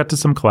kettle, or we cut to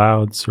some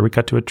clouds, or we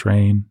cut to a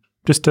train,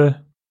 just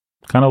to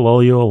kind of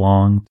lull you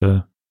along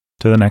to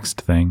the next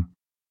thing.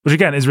 Which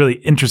again is really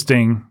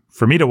interesting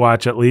for me to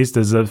watch, at least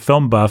as a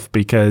film buff,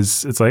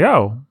 because it's like,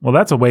 oh, well,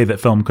 that's a way that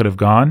film could have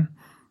gone.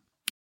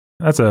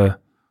 That's a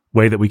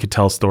way that we could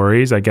tell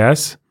stories, I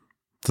guess.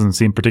 Doesn't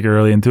seem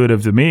particularly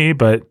intuitive to me,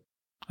 but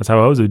that's how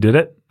Ozu did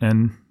it.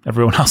 And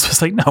everyone else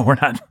was like, no, we're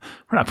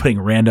not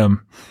putting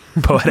random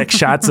poetic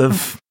shots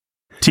of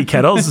tea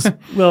kettles.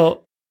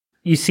 Well,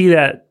 you see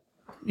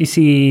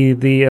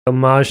the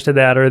homage to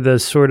that, or the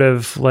sort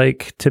of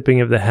like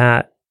tipping of the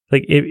hat.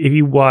 Like if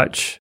you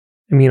watch,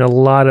 I mean, a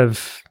lot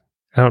of,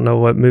 I don't know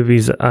what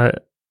movies, I'm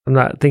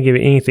not thinking of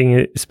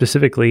anything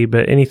specifically,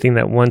 but anything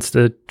that wants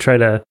to try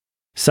to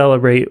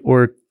celebrate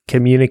or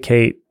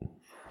communicate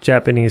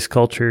Japanese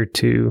culture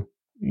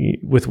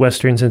with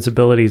Western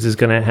sensibilities is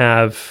going to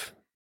have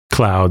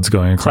clouds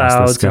going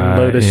across the sky, and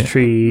lotus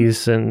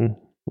trees and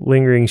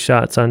lingering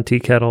shots on tea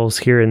kettles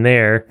here and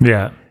there.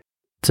 Yeah.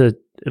 To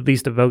at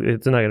least evoke,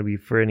 it's not going to be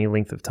for any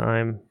length of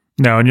time.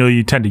 No, and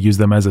you tend to use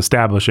them as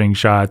establishing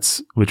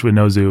shots, which with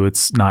Ozu,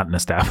 it's not an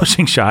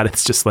establishing shot.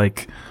 It's just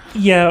like...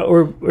 Yeah,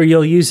 or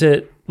you'll use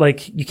it,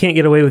 like, you can't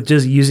get away with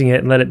just using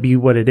it and let it be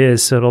what it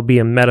is, so it'll be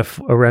a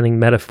running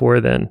metaphor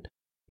then.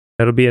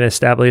 It'll be an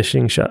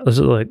establishing shot.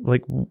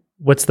 Like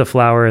what's the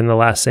flower in The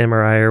Last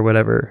Samurai or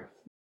whatever,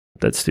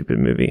 that stupid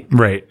movie.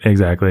 Right,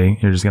 exactly.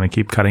 You're just going to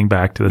keep cutting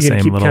back to the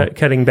same little...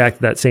 cutting back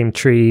to that same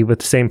tree with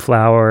the same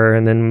flower,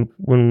 and then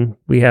when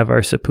we have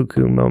our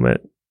seppuku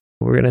moment,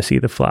 we're going to see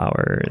the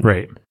flower.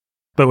 Right.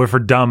 But for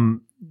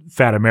dumb,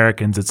 fat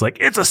Americans, it's like,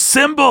 it's a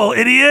symbol,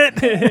 idiot!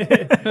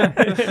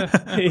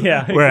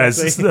 Yeah.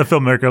 Whereas a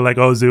filmmaker like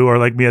Ozu or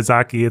like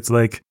Miyazaki, it's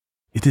like,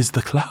 it is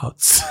the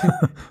clouds.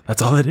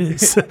 That's all it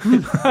is.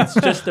 It's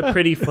just a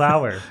pretty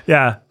flower.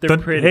 Yeah. They're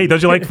pretty. Hey,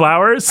 don't you like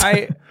flowers?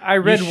 I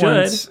read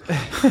once.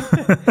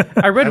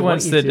 I read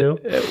once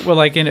that, well,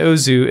 like in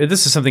Ozu,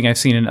 this is something I've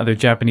seen in other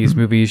Japanese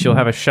movies. You'll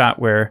have a shot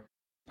where,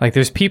 like,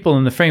 there's people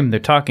in the frame, they're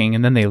talking,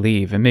 and then they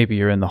leave, and maybe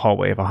you're in the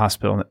hallway of a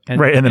hospital, and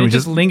right, and then it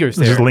just lingers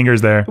there. It just lingers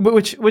there,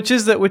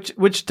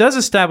 which does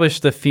establish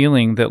the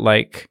feeling that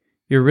like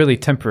you're really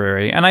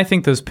temporary. And I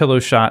think those pillow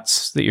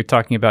shots that you're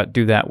talking about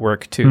do that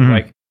work too. Mm-hmm.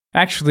 Like,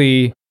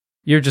 actually,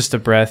 you're just a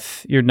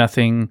breath. You're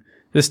nothing.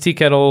 This tea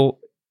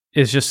kettle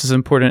is just as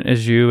important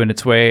as you in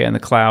its way, and the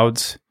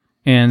clouds.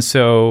 And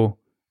so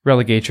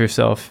relegate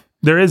yourself.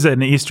 There is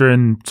an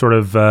Eastern sort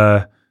of,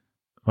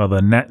 well,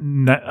 the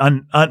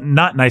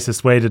not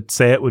nicest way to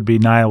say it would be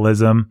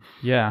nihilism.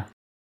 Yeah.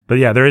 But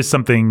yeah, there is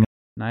something...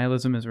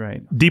 Nihilism is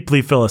right.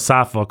 Deeply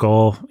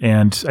philosophical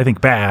and I think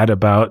bad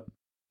about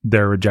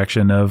their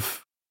rejection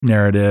of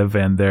narrative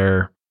and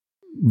their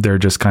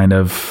just kind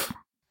of...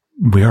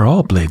 we are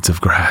all blades of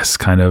grass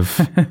kind of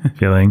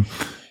feeling.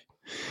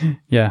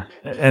 Yeah.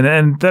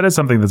 And that is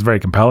something that's very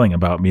compelling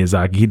about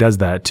Miyazaki. He does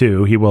that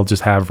too. He will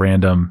just have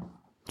random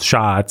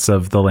shots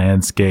of the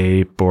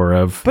landscape or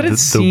of... But it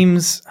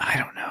seems, I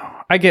don't know.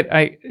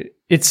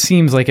 It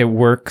seems like it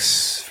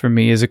works for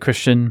me as a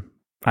Christian.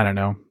 I don't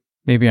know.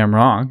 Maybe I'm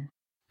wrong,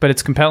 but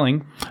it's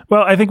compelling.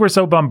 Well, I think we're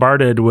so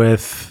bombarded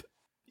with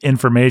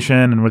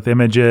information and with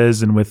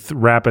images and with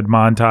rapid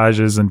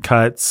montages and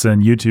cuts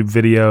and YouTube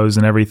videos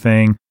and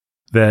everything,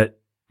 that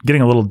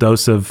getting a little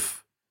dose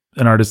of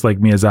an artist like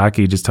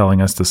Miyazaki just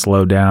telling us to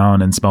slow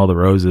down and smell the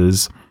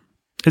roses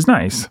is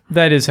nice.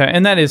 That is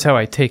how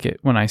I take it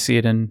when I see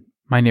it in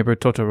My Neighbor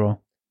Totoro.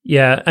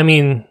 Yeah, I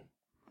mean,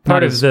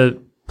 part of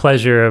the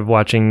pleasure of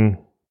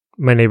watching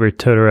My Neighbor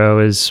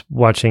Totoro is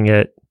watching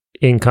it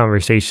in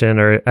conversation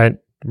or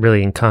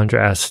really in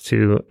contrast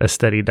to a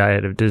steady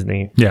diet of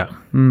Disney, Yeah,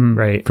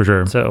 right? for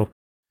sure. So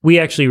we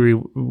actually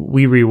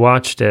we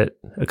rewatched it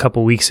a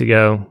couple weeks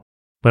ago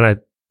when I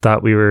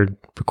thought we were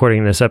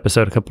recording this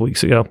episode a couple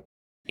weeks ago.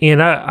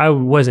 And I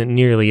wasn't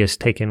nearly as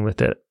taken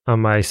with it on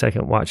my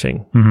second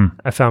watching. Mhm.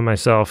 I found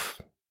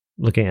myself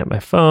looking at my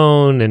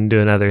phone and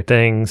doing other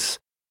things.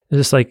 It's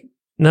just like,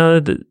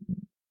 no,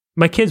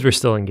 my kids were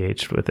still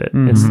engaged with it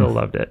and still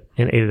loved it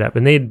and ate it up.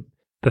 And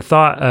the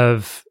thought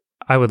of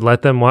I would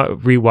let them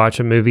rewatch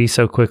a movie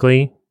so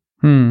quickly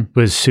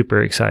was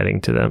super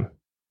exciting to them.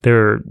 They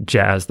were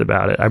jazzed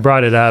about it. I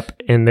brought it up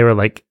and they were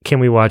like, can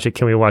we watch it?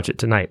 Can we watch it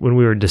tonight? When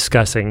we were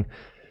discussing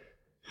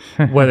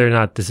whether or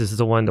not this is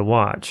the one to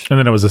watch. And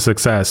then it was a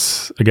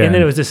success again. And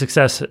then it was a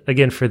success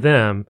again for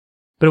them.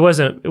 But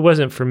it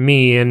wasn't for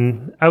me,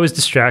 and I was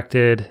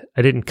distracted.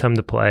 I didn't come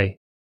to play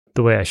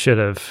the way I should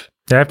have.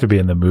 I have to be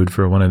in the mood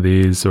for one of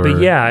these. Or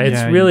But yeah,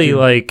 it's really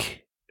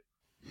like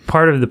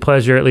part of the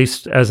pleasure, at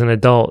least as an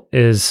adult,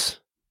 is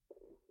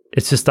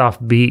it's just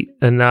offbeat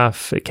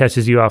enough. It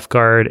catches you off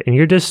guard, and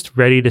you're just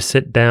ready to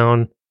sit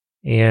down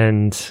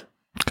and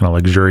kind of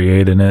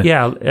luxuriate in it.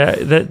 Yeah,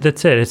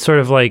 that's it. It's sort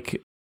of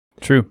like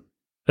True.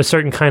 a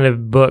certain kind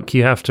of book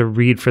you have to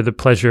read for the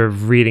pleasure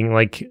of reading.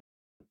 Like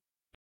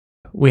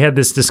we've had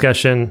this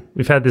discussion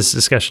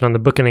on the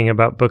Bookening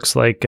about books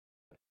like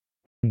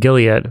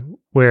Gilead,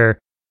 where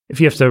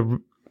if you have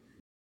to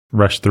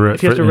rush through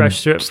it,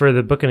 rush through it for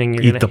the Bookening,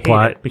 you're going to hate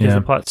plot, it because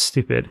the plot's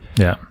stupid.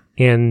 Yeah.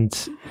 And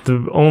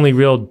the only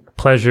real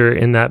pleasure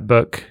in that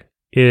book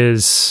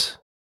is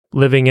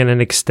living in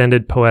an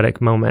extended poetic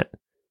moment.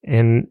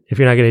 And if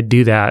you're not going to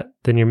do that,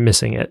 then you're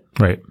missing it.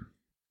 Right.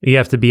 You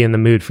have to be in the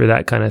mood for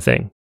that kind of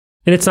thing.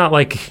 And it's not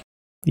like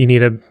you need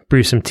to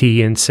brew some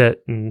tea and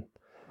sit and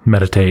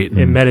meditate.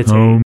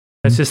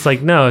 It's just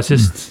like, no, it's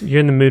just you're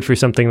in the mood for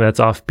something that's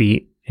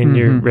offbeat and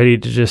you're ready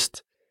to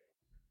just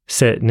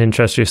sit and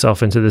entrust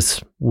yourself into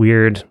this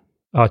weird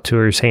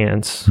auteur's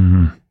hands.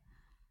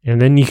 And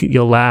then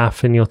you'll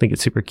laugh and you'll think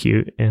it's super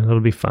cute and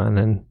it'll be fun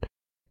and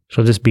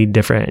she'll just be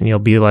different. And you'll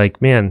be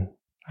like, man,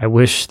 I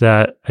wish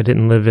that I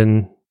didn't live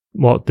in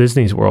Walt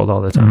Disney's world all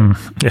the time.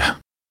 Yeah.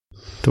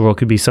 The world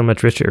could be so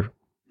much richer.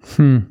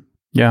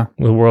 Yeah.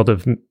 The world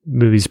of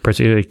movies,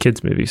 particularly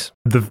kids' movies.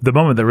 The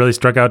moment that really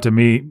stuck out to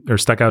me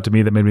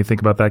that made me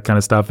think about that kind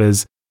of stuff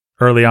is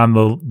early on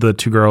the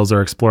two girls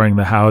are exploring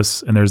the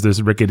house and there's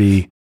this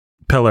rickety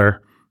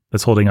pillar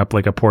that's holding up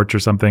like a porch or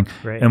something.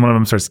 Right. And one of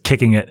them starts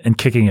kicking it and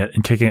kicking it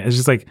and kicking it. It's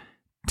just like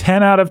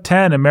 10 out of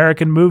 10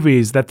 American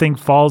movies. That thing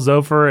falls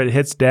over, it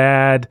hits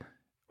dad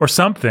or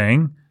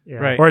something. Yeah.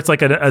 Right. Or it's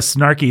like a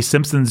snarky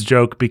Simpsons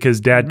joke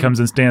because dad comes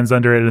and stands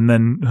under it and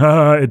then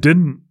it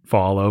didn't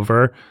fall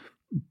over.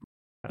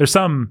 There's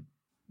some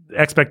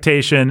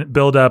expectation,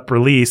 build up,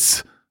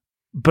 release,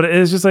 but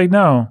it's just like,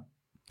 no,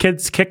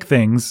 kids kick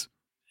things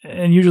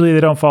and usually they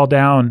don't fall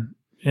down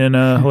in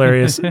a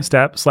hilarious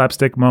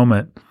slapstick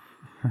moment.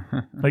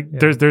 Like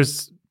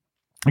there's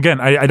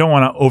again, I don't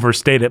want to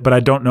overstate it, but I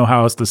don't know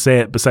how else to say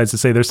it besides to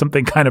say there's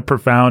something kind of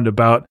profound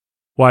about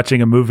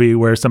watching a movie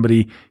where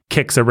somebody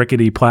kicks a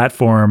rickety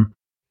platform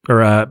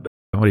or a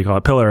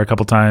pillar a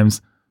couple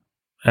times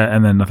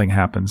and then nothing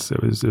happens.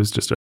 It was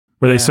just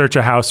where they search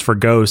a house for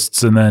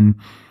ghosts and then,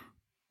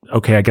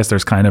 okay, I guess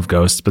there's kind of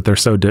ghosts, but they're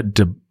so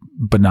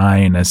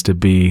benign as to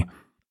be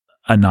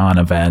a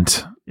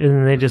non-event. And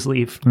then they just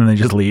leave.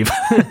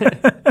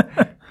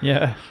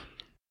 Yeah.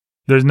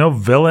 There's no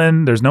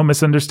villain. There's no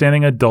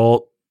misunderstanding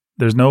adult.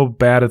 There's no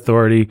bad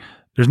authority.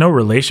 There's no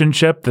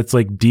relationship that's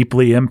like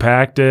deeply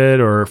impacted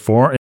or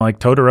like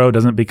Totoro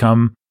doesn't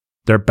become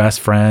their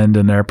best friend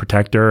and their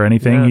protector or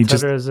anything. Yeah,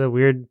 Totoro's a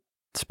weird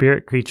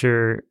spirit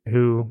creature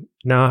who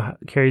now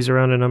carries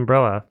around an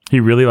umbrella. He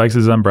really likes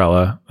his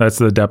umbrella. That's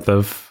the depth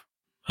of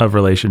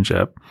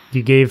relationship.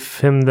 You gave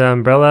him the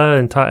umbrella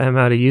and taught him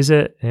how to use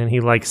it, and he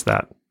likes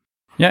that.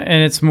 Yeah,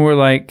 and it's more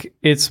like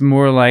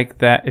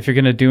that. If you're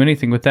going to do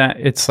anything with that,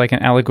 it's like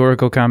an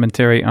allegorical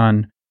commentary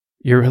on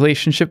your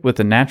relationship with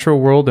the natural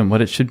world and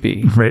what it should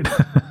be. Right.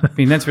 I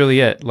mean, that's really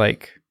it.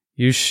 Like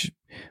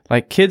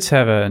kids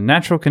have a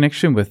natural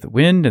connection with the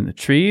wind and the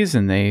trees,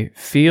 and they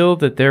feel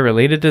that they're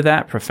related to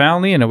that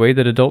profoundly in a way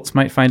that adults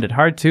might find it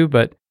hard to.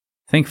 But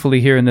thankfully,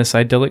 here in this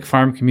idyllic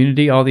farm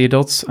community, all the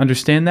adults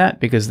understand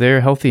that because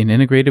they're healthy and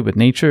integrated with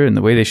nature and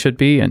the way they should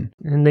be. And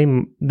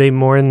they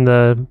mourn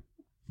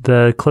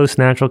the close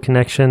natural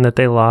connection that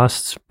they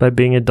lost by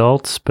being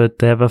adults, but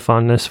they have a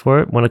fondness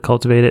for it, want to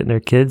cultivate it in their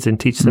kids and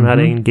teach them how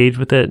to engage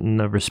with it in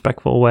a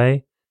respectful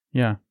way.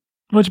 Yeah.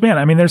 Which, man,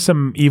 I mean, there's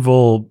some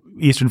evil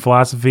Eastern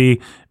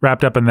philosophy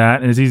wrapped up in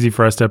that, and it's easy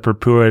for us to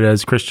poo-poo it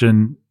as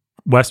Christian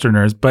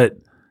Westerners, but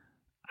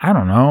I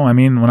don't know. I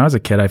mean, when I was a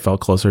kid, I felt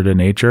closer to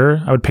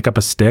nature. I would pick up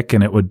a stick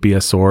and it would be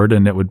a sword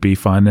and it would be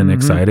fun and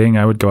exciting.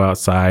 I would go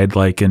outside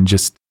and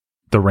just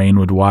the rain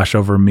would wash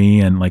over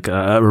me and like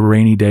a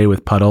rainy day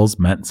with puddles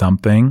meant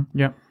something.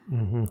 Yeah.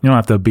 You don't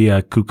have to be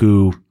a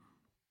cuckoo,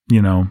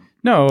 no,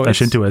 a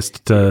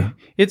Shintoist to...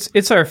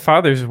 It's our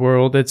Father's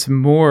world. It's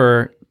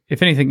more,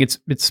 if anything, it's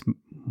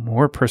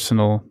more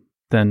personal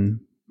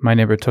than My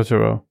Neighbor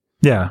Totoro.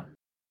 Yeah.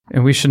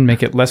 And we should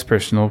make it less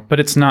personal, but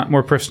it's not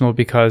more personal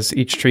because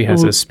each tree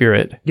has a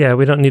spirit. Yeah,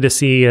 we don't need to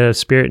see a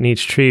spirit in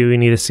each tree. We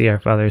need to see our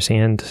Father's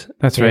hand.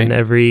 That's in right.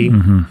 every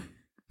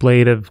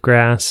blade of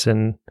grass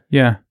and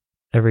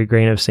every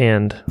grain of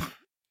sand.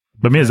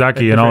 But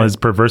Miyazaki, in all his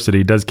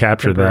perversity, does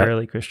capture that.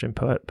 Early Christian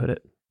poet put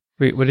it.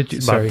 Wait, what did you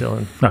Bob say?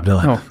 Dylan. Bob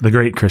Dylan, Oh. the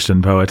great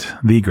Christian poet,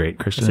 the great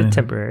Christian. Is it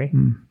temporary?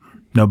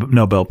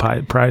 Nobel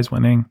Prize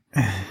winning.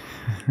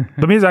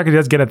 But Miyazaki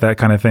does get at that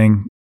kind of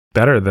thing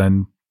better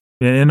than,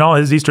 in all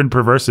his Eastern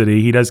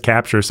perversity, he does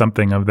capture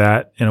something of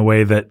that in a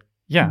way that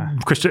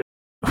Christian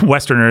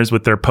Westerners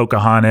with their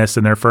Pocahontas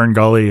and their Fern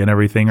Gully and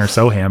everything are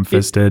so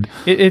ham-fisted.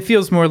 It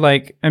feels more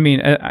like, I mean,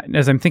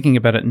 as I'm thinking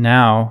about it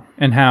now,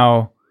 and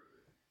how,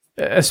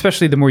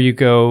 especially the more you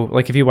go,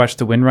 like if you watch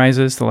The Wind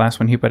Rises, the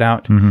last one he put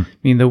out, I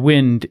mean, the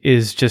wind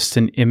is just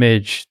an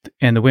image,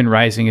 and the wind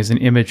rising is an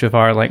image of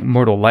our like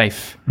mortal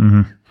life,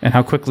 and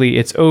how quickly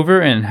it's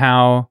over, and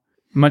how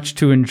much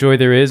to enjoy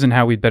there is, and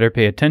how we'd better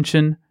pay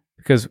attention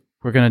because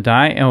we're going to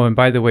die. Oh, and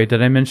by the way,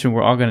 did I mention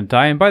we're all going to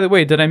die? And by the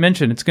way, did I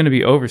mention it's going to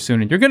be over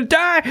soon and you're going to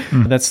die?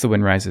 That's The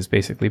Wind Rises,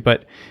 basically.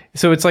 But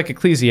so it's like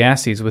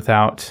Ecclesiastes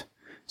without.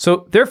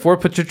 So therefore,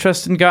 put your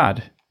trust in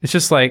God. It's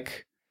just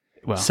like,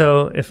 well.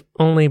 So if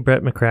only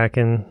Brett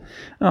McCracken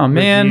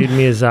reviewed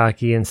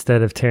Miyazaki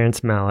instead of Terrence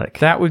Malick.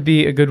 That would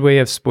be a good way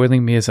of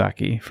spoiling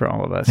Miyazaki for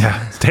all of us.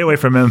 Yeah, stay away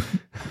from him,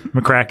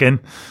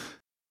 McCracken.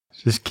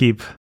 Just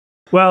keep.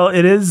 Well,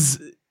 it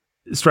is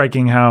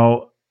striking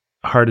how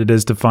hard it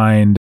is to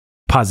find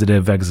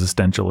positive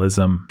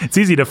existentialism. It's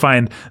easy to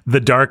find the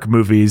dark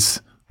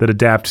movies that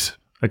adapt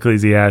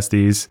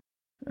Ecclesiastes,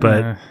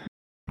 but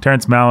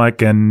Terrence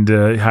Malick and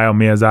Hayao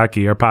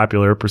Miyazaki are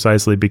popular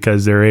precisely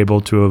because they're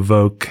able to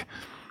evoke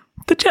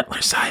the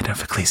gentler side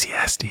of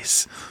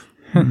Ecclesiastes.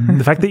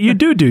 The fact that you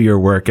do your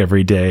work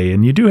every day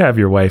and you do have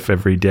your wife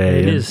every day.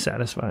 It is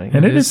satisfying.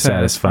 And it is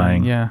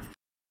satisfying. Yeah.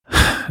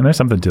 And there's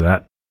something to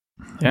that.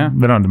 Yeah.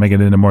 We don't have to make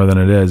it into more than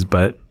it is,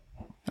 but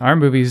our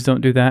movies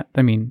don't do that.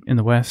 I mean, in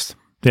the West.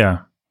 Yeah.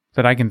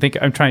 That I can think.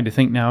 I'm trying to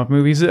think now of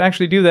movies that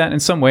actually do that in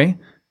some way.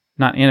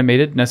 Not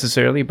animated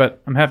necessarily,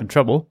 but I'm having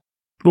trouble.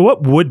 Well,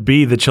 what would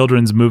be the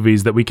children's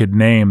movies that we could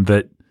name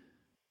that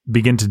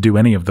begin to do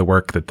any of the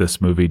work that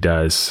this movie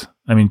does?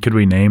 I mean, could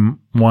we name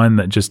one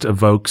that just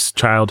evokes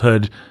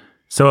childhood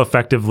so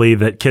effectively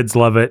that kids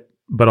love it,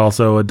 but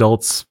also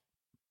adults?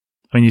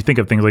 I mean, you think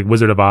of things like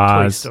Wizard of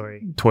Oz,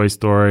 Toy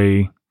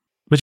Story.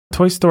 But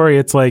Toy Story,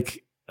 it's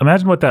like,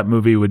 imagine what that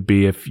movie would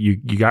be if you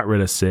got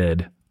rid of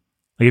Sid.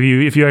 Like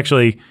if you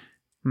actually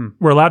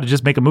were allowed to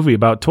just make a movie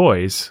about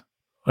toys.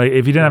 Like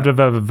if you didn't have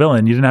to have a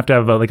villain, you didn't have to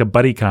have like a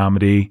buddy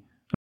comedy.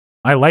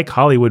 I like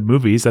Hollywood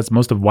movies. That's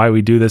most of why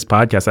we do this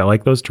podcast. I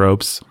like those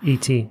tropes.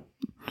 E.T.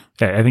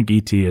 Yeah, I think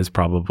E.T. is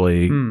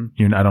probably,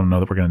 I don't know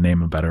that we're going to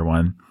name a better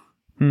one.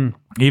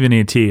 Even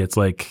E.T., it's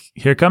like,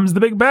 here comes the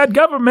big bad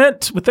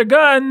government with their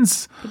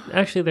guns.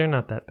 Actually, they're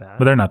not that bad.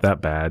 But they're not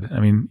that bad. I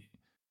mean,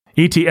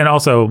 E.T., and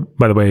also,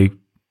 by the way,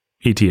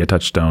 E.T. a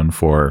touchstone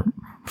for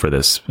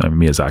this. I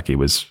mean,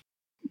 Miyazaki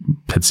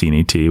had seen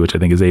E.T., which I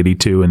think is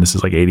 82, and this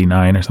is like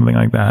 89 or something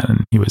like that,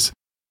 and he was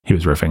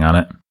riffing on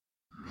it.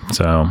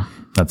 So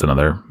that's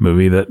another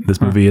movie that this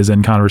movie is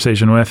in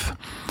conversation with.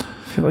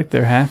 I feel like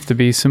there have to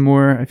be some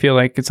more. I feel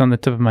like it's on the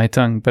tip of my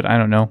tongue, but I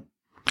don't know.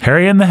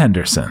 Harry and the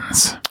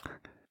Hendersons.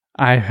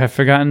 I have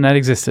forgotten that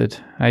existed.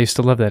 I used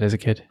to love that as a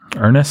kid.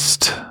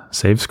 Ernest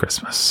Saves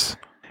Christmas.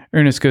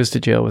 Ernest Goes to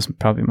Jail was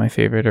probably my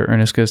favorite, or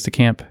Ernest Goes to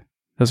Camp.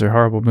 Those are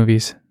horrible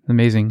movies.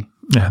 Amazing.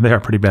 Yeah, they are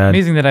pretty bad.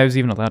 Amazing that I was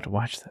even allowed to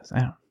watch this.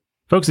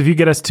 Folks, if you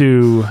get us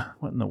to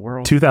what in the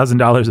world?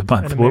 $2,000 a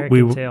month,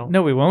 we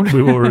won't.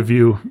 We will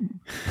review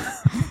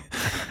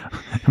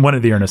one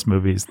of the Ernest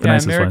movies. The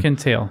nicest American one.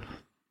 Tail.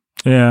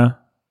 Yeah,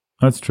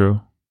 that's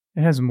true.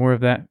 It has more of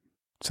that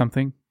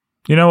something.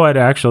 You know what?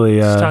 Actually,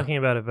 it's talking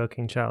about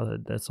evoking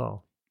childhood. That's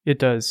all. It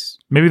does.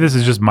 Maybe this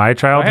is just my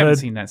childhood. I haven't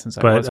seen that since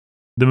I was.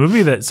 The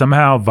movie that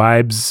somehow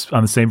vibes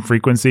on the same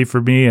frequency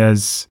for me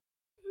as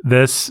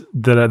this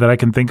that I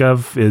can think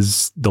of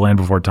is The Land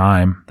Before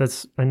Time.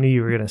 I knew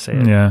you were going to say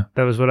it. Yeah.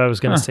 That was what I was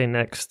going to say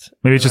next.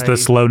 Maybe it's just the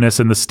slowness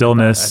and the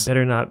stillness. I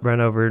better not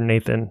run over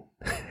Nathan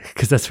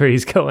because that's where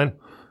he's going.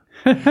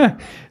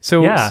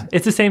 So yeah,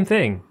 it's the same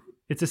thing.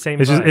 It's the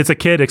same. It's a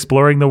kid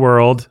exploring the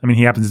world. I mean,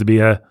 he happens to be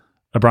a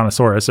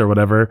brontosaurus or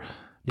whatever,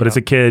 but it's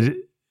a kid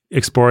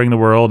exploring the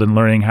world and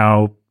learning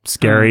how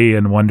scary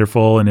and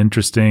wonderful and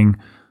interesting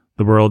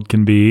the world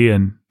can be.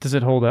 And does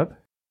it hold up?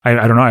 I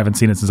don't know. I haven't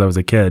seen it since I was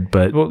a kid,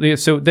 but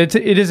so it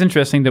is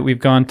interesting that we've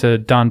gone to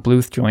Don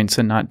Bluth joints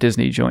and not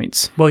Disney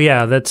joints. Well,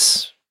 yeah,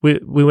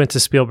 we went to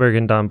Spielberg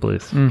and Don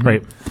Bluth,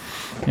 right?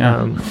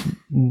 Yeah,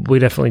 we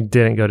definitely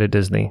didn't go to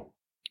Disney.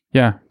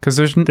 Yeah, because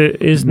there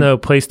is no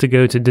place to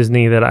go to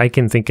Disney that I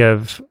can think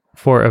of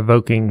for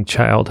evoking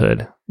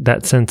childhood,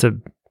 that sense of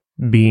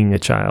being a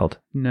child.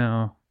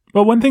 No.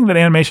 Well, one thing that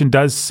animation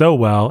does so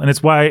well, and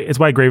it's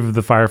why Grave of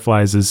the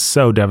Fireflies is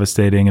so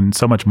devastating and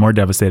so much more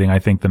devastating, I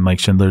think, than like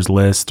Schindler's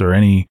List or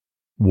any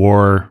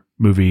war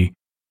movie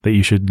that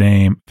you could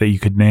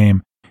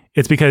name,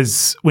 It's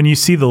because when you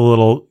see the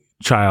little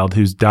child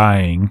who's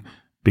dying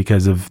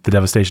because of the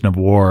devastation of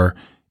war,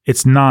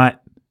 it's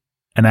not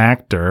an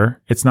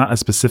actor. It's not a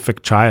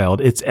specific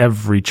child. It's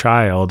every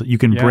child. You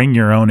can bring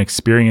your own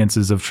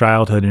experiences of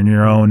childhood and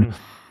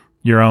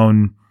your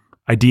own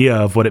idea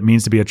of what it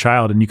means to be a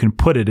child, and you can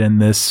put it in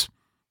this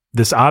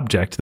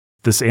object,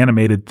 this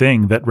animated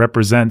thing that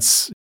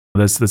represents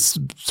this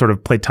sort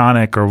of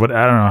platonic, or what,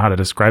 I don't know how to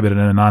describe it in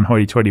a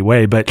non-hoity-toity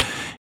way, but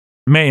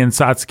May and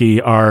Satsuki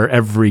are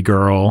every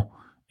girl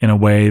in a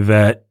way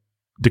that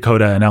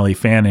Dakota and Ellie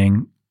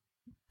Fanning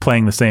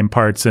playing the same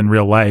parts in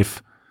real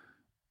life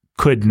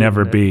could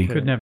never be.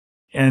 Could never.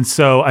 And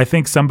so I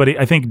think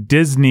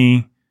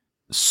Disney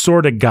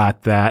sort of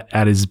got that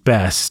at his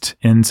best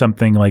in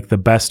something like the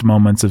best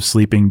moments of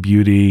Sleeping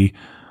Beauty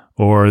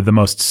or the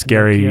most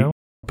scary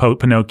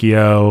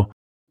Pinocchio.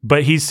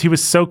 But he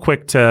was so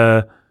quick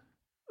to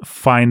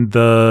find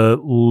the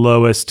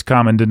lowest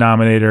common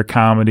denominator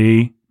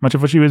comedy, much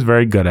of which he was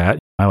very good at.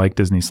 I like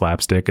Disney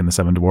slapstick and the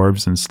Seven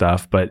Dwarfs and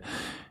stuff, but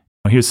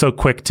he was so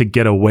quick to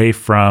get away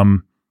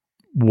from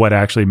what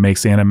actually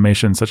makes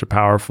animation such a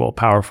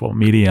powerful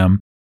medium.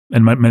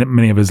 And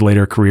many of his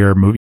later career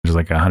movies,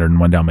 like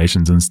 101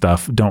 Dalmatians and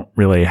stuff, don't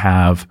really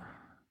have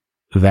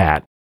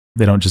that.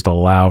 They don't just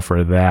allow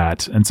for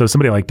that. And so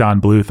somebody like Don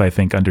Bluth, I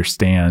think,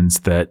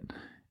 understands that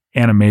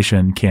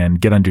animation can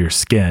get under your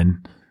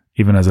skin,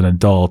 even as an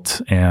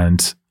adult,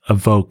 and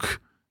evoke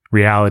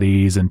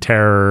realities and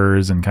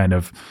terrors and kind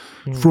of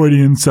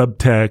Freudian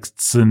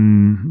subtexts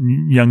and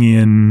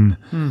Jungian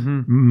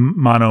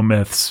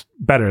monomyths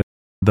better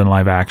than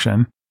live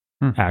action,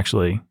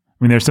 actually.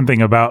 I mean, there's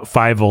something about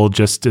Fievel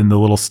just in the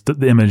little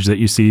the image that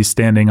you see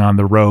standing on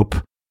the rope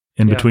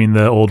in between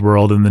the old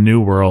world and the new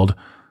world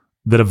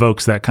that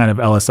evokes that kind of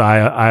Ellis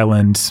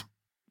Island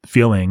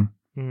feeling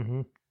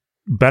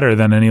better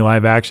than any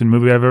live action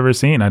movie I've ever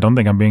seen. I don't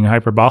think I'm being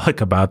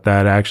hyperbolic about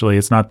that, actually.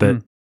 It's not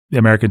that The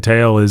American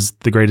Tail is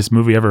the greatest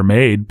movie ever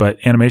made, but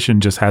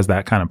animation just has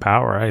that kind of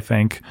power, I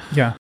think.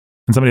 Yeah.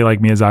 And somebody like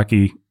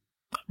Miyazaki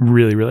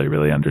really, really,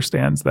 really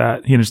understands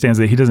that. He understands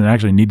that he doesn't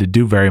actually need to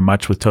do very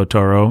much with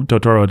Totoro.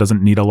 Totoro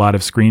doesn't need a lot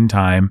of screen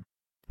time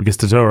because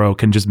Totoro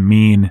can just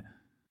mean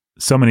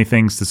so many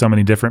things to so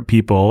many different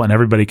people, and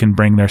everybody can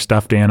bring their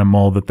stuffed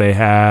animal that they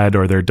had,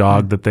 or their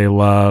dog that they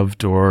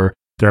loved, or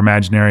their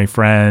imaginary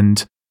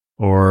friend,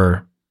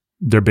 or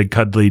their big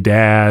cuddly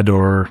dad,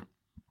 or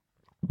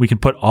we can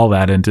put all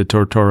that into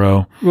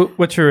Totoro. Well,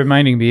 what you're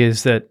reminding me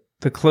is that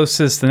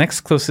the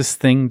next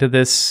closest thing to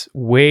this,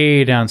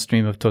 way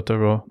downstream of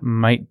Totoro,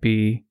 might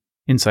be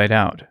Inside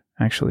Out,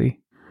 actually.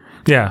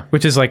 Yeah.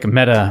 Which is like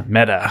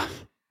meta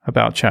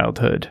about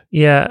childhood.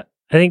 Yeah,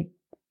 I think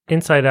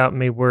Inside Out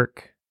may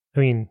work. I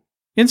mean,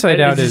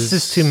 Inside Out is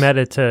just too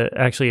meta to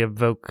actually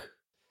evoke.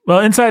 Well,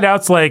 Inside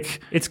Out's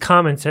like it's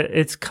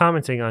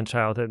commenting on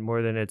childhood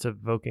more than it's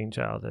evoking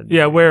childhood.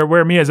 Yeah, where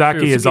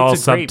Miyazaki is all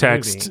it's a great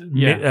subtext.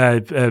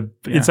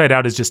 movie. Inside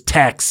Out is just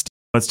text.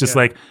 It's just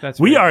like, that's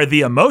we right. are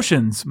the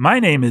emotions. My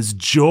name is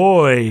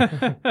Joy.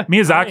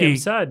 Miyazaki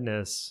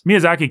sadness.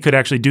 Miyazaki could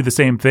actually do the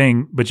same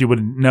thing, but you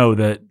wouldn't know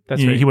that.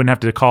 That's He right. wouldn't have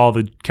to call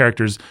the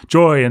characters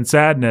Joy and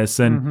Sadness.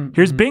 And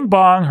here's Bing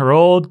Bong, her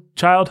old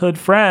childhood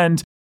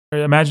friend,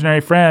 her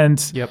imaginary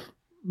friend. Yep.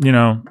 You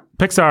know,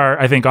 Pixar,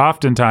 I think,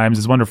 oftentimes,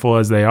 as wonderful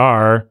as they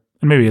are,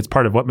 and maybe it's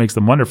part of what makes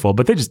them wonderful,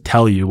 but they just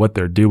tell you what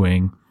they're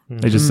doing.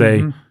 They just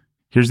say,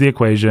 here's the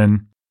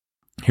equation.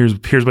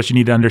 Here's what you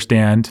need to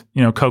understand.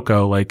 You know,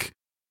 Coco, like,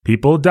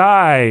 people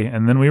die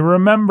and then we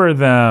remember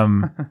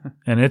them,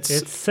 and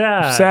it's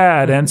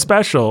sad and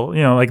special.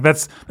 You know, like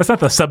that's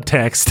not the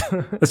subtext.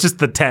 That's just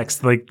the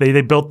text. Like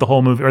they built the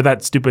whole movie, or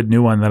that stupid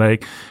new one that I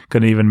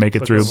couldn't even make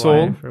it through.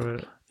 Soul?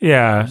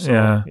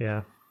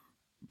 Yeah.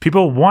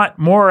 People want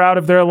more out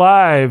of their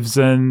lives,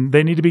 and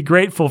they need to be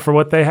grateful for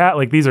what they have.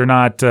 Like, these are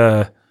not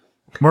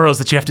morals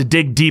that you have to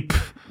dig deep.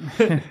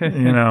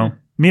 You know,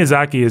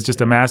 Miyazaki is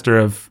just a master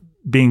of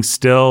being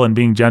still and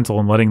being gentle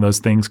and letting those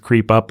things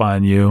creep up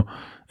on you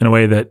in a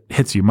way that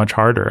hits you much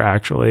harder,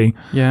 actually.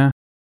 Yeah,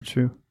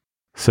 true.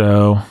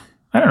 So,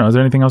 I don't know. Is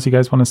there anything else you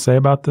guys want to say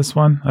about this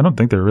one? I don't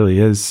think there really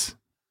is.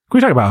 Can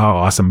we talk about how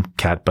awesome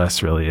Cat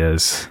Bus really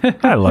is?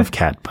 I love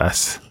Cat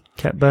Bus.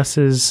 Cat Bus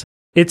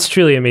it's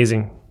truly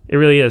amazing. It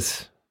really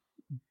is.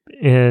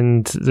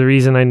 And the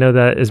reason I know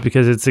that is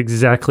because it's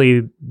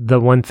exactly the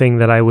one thing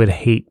that I would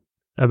hate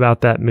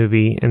about that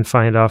movie and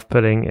find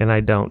off-putting, and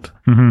I don't.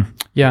 Mm-hmm.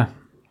 Yeah.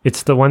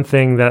 It's the one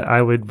thing that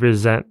I would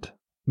resent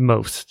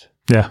most.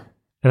 Yeah.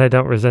 And I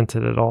don't resent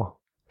it at all.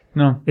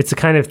 No. It's the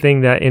kind of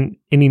thing that in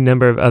any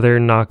number of other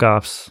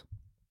knockoffs,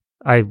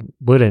 I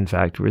would in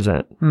fact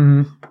resent.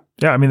 Mm-hmm.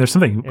 Yeah, I mean, there's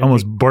something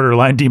almost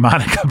borderline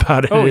demonic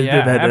about it. Oh,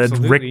 yeah, that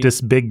absolutely.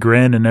 rictus big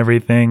grin and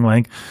everything.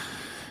 Like,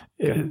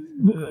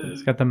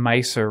 It's got the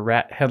mice or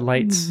rat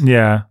headlights.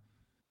 yeah,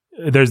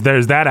 there's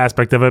that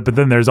aspect of it, but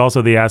then there's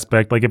also the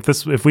aspect, like,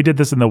 if we did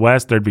this in the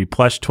West, there'd be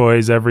plush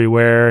toys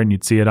everywhere, and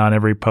you'd see it on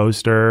every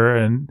poster,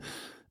 and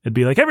it'd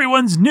be like,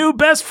 everyone's new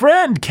best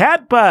friend,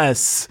 Cat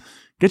Bus.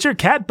 Get your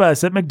Cat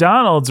Bus at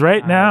McDonald's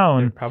right now.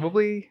 There And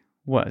probably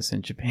was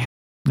in Japan.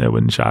 It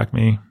wouldn't shock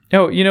me.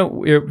 Oh,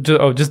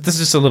 just this is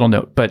just a little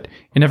note, but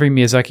in every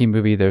Miyazaki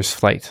movie, there's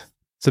flight.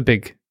 It's a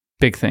big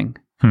thing.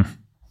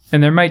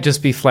 And there might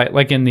just be flight,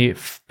 like in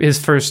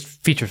his first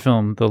feature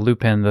film, the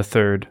Lupin the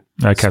Third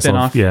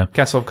spin-off,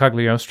 Castle of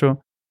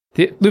Cagliostro.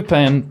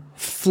 Lupin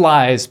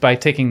flies by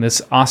taking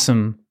this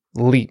awesome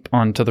leap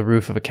onto the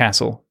roof of a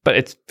castle,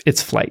 but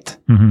it's flight.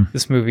 Mm-hmm.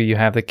 This movie, you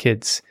have the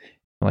kids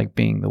like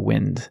being the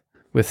wind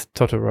with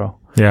Totoro.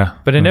 Yeah,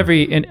 but in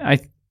every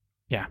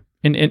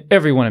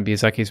one of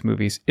Miyazaki's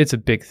movies, it's a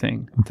big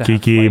thing.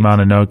 Kiki,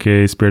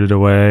 Mononoke, Spirited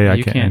Away.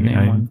 You can't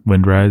name one.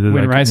 Wind Rises.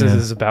 Wind Rises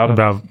is about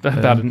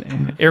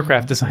an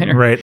aircraft designer,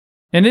 right?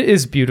 And it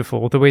is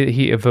beautiful the way that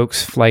he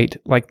evokes flight,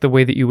 like the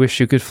way that you wish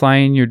you could fly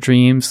in your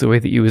dreams, the way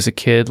that you as a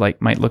kid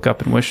like might look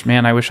up and wish,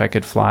 man, I wish I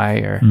could fly.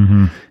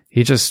 Or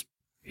he just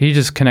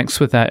connects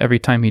with that every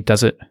time he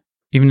does it,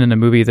 even in a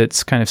movie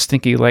that's kind of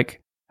stinky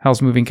like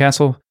Howl's Moving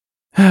Castle.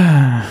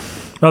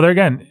 Well, there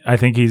again, I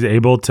think he's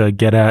able to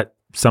get at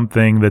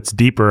something that's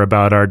deeper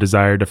about our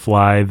desire to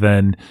fly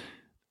than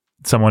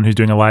someone who's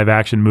doing a live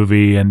action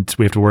movie, and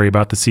we have to worry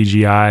about the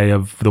CGI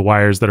of the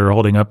wires that are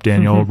holding up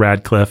Daniel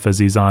Radcliffe as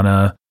he's on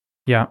a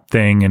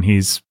thing, and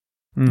he's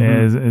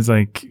is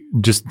like,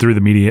 just through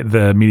the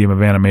medium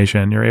of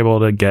animation, you're able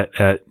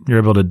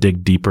to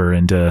dig deeper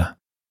into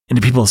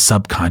people's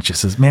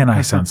subconsciouses. Man,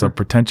 I sound so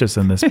pretentious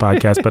in this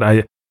podcast, but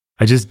I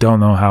just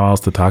don't know how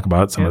else to talk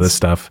about some of this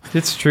stuff.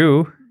 It's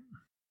true.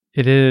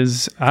 It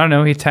is. I don't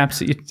know.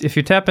 If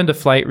you tap into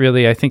flight,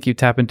 really, I think you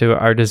tap into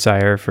our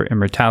desire for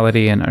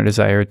immortality and our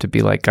desire to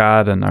be like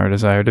God and our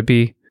desire to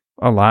be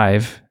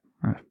alive.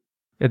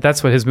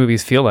 That's what his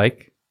movies feel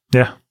like.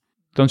 Yeah.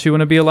 Don't you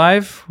want to be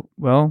alive?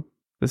 Well,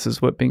 this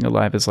is what being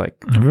alive is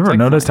like. Have you ever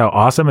noticed how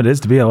awesome it is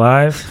to be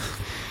alive?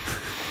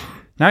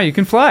 Now you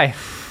can fly.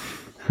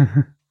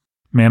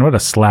 Man, what a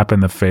slap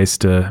in the face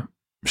to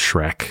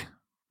Shrek.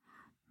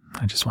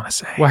 I just want to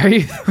say. Why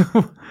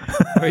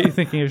are you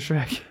thinking of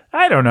Shrek?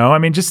 I don't know. I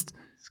mean, just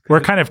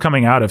we're kind of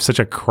coming out of such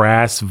a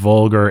crass,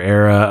 vulgar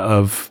era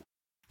of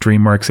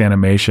DreamWorks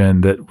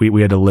animation that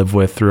we had to live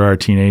with through our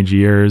teenage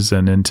years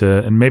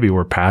and maybe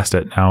we're past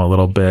it now a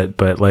little bit,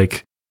 but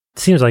like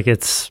seems like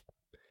it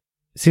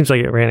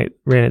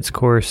ran its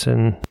course,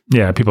 and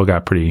yeah, people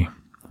got pretty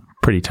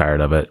tired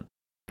of it.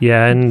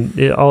 Yeah,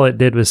 and all it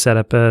did was set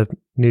up a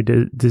new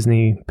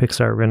Disney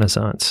Pixar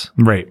renaissance,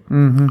 right?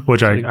 Mm-hmm.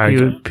 Which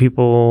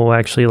people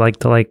actually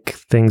like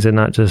things and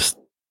not just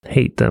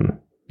hate them.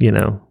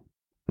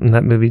 And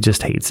that movie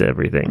just hates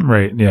everything.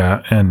 Right.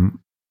 Yeah. And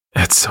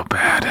it's so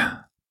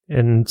bad.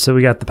 And so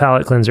we got the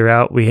palate cleanser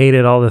out. We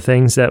hated all the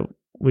things that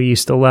we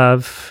used to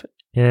love.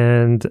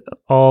 And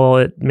all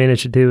it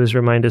managed to do is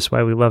remind us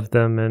why we love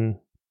them and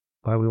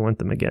why we want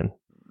them again.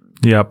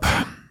 Yep.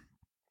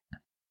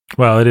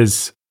 Well, it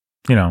is,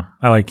 I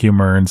like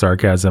humor and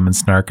sarcasm and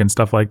snark and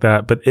stuff like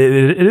that. But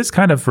it is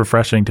kind of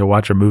refreshing to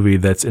watch a movie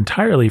that's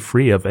entirely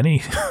free of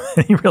any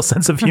real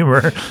sense of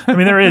humor. I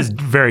mean, there is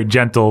very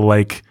gentle,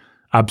 like,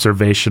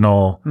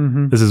 observational,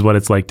 this is what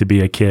it's like to be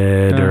a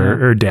kid,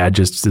 or dad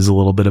just is a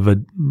little bit of a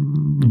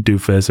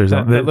doofus or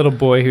something. That little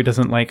boy who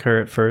doesn't like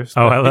her at first.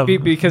 Oh, I love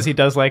because he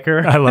does like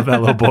her. I love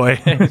that little boy.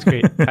 He's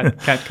great.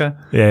 Katka.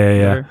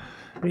 Yeah.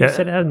 You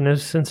said it had no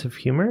sense of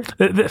humor?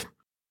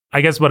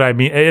 I guess what I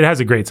mean, it has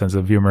a great sense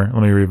of humor.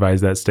 Let me revise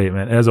that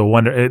statement. It has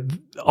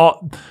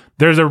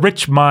there's a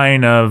rich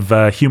mine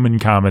of human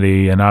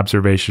comedy and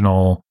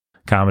observational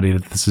comedy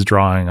that this is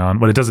drawing on.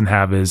 What it doesn't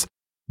have is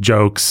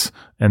jokes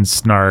and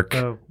snark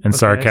and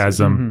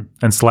sarcasm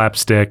and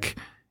slapstick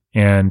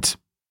and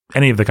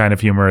any of the kind of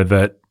humor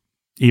that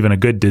even a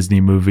good Disney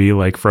movie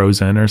like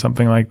Frozen or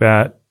something like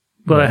that.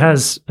 Well, it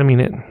has,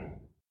 it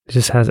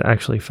just has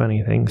actually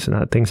funny things,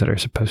 not things that are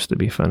supposed to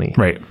be funny.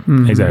 Right.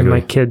 Exactly. And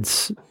my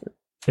kids,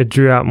 it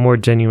drew out more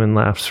genuine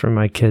laughs from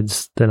my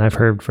kids than I've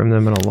heard from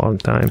them in a long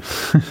time.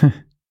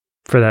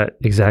 For that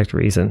exact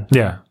reason.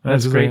 Yeah.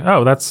 That's great.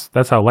 Oh, that's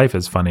how life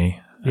is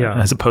funny. Yeah.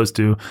 As opposed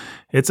to,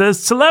 it's a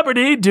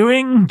celebrity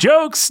doing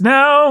jokes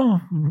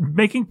now,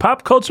 making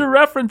pop culture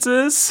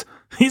references.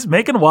 He's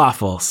making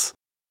waffles.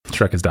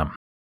 Shrek is dumb.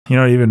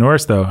 Even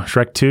worse though.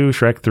 Shrek 2,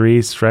 Shrek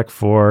 3, Shrek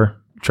 4,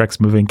 Shrek's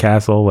Moving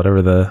Castle, whatever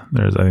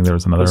I think there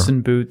was another. Puss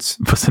in Boots.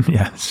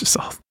 Yeah, it's just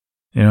all,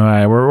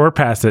 we're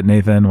past it,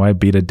 Nathan. Why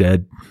beat a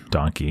dead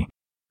donkey?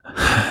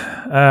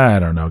 I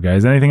don't know,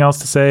 guys. Anything else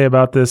to say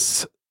about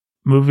this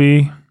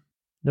movie?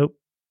 Nope.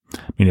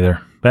 Me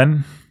neither.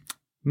 Ben?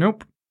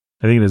 Nope.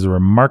 I think it is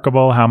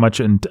remarkable how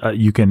much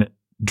you can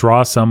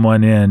draw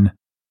someone in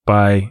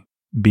by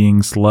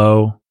being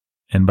slow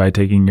and by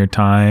taking your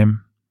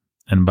time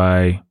and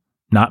by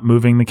not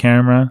moving the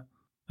camera.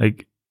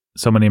 Like,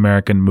 so many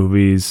American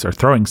movies are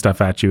throwing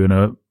stuff at you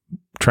and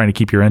trying to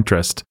keep your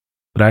interest.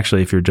 But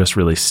actually, if you're just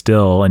really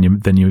still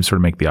and then you sort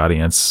of make the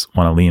audience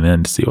want to lean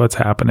in to see what's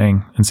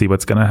happening and see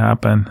what's going to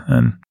happen.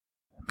 And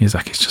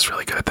Miyazaki's just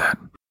really good at that.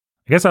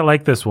 I guess I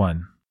like this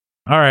one.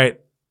 All right.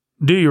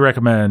 Do you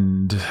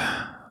recommend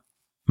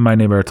My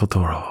Neighbor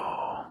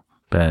Totoro,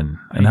 Ben?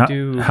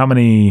 And how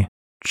many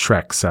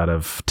Shreks out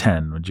of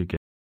 10 would you get?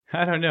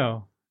 I don't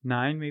know.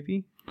 9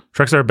 maybe?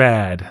 Shreks are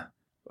bad.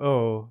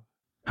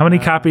 How many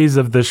copies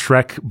of the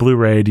Shrek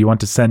Blu-ray do you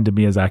want to send to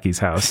Miyazaki's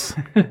house?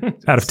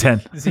 Out of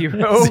 10.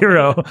 0.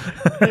 0.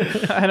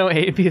 I don't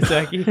hate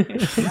Miyazaki.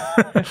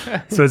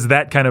 So it's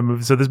that kind of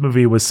movie. So this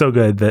movie was so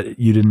good that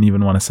you didn't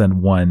even want to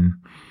send one.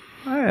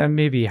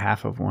 Maybe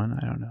half of one.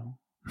 I don't know.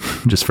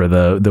 Just for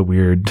the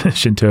weird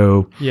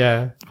Shinto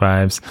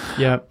vibes.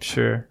 Yep,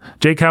 sure.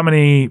 Jake, how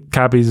many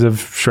copies of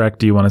Shrek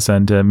do you want to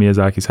send to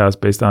Miyazaki's house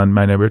based on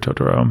My Neighbor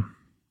Totoro?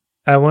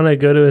 I want to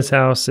go to his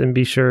house and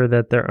be sure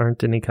that there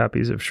aren't any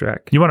copies of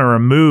Shrek. You want to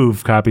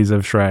remove copies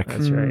of Shrek.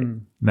 That's right.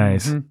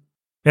 Nice.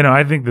 Mm-hmm.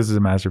 I think this is a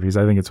masterpiece.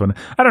 I think it's one.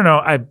 I don't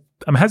know.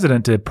 I'm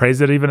hesitant to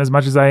praise it even as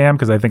much as I am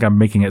because I think I'm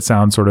making it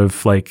sound sort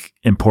of like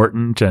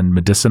important and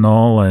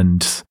medicinal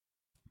and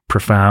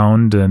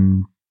profound,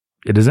 and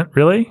it isn't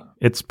really.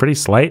 It's pretty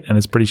slight and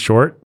it's pretty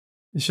short.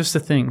 It's just a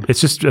thing. It's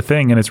just a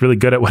thing, and it's really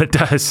good at what it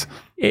does.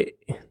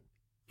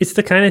 It's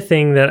the kind of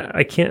thing that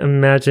I can't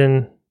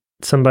imagine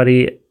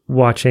somebody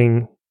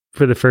watching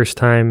for the first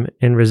time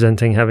and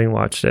resenting having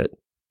watched it.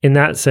 In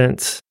that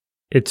sense,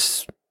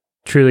 it's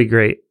truly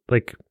great.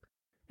 Like,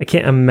 I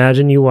can't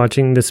imagine you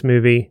watching this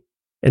movie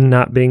and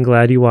not being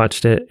glad you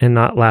watched it and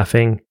not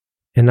laughing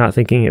and not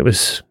thinking it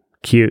was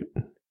cute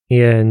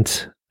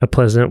and a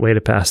pleasant way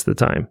to pass the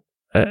time.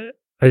 I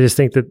just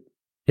think that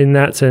in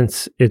that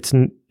sense, it's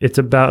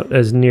about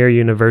as near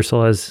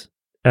universal as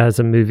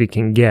a movie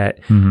can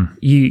get. Mm-hmm.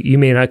 You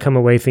may not come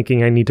away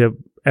thinking I need to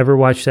ever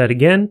watch that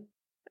again.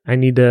 I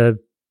need to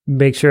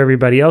make sure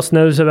everybody else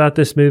knows about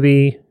this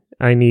movie.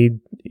 I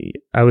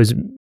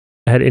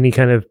had any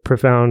kind of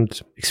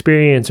profound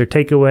experience or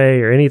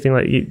takeaway or anything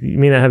like you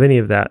may not have any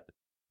of that.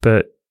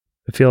 But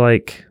I feel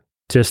like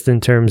just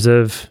in terms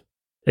of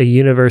a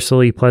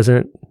universally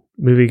pleasant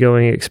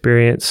movie-going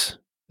experience,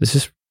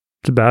 it's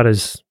about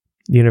as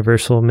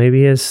universal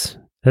maybe as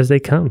they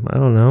come. I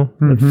don't know.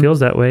 Mm-hmm. It feels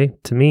that way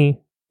to me.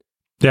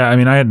 Yeah, I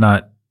mean, I had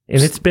not.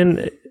 And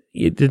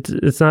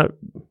it's not,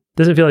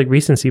 doesn't feel like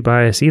recency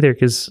bias either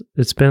because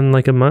it's been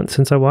like a month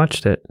since I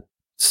watched it.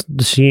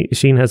 The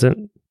sheen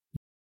hasn't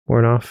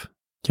worn off.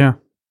 Yeah.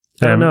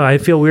 I don't know. I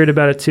feel weird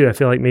about it too. I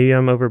feel like maybe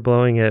I'm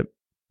overblowing it,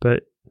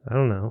 but I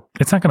don't know.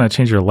 It's not going to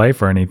change your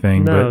life or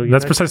anything, No, but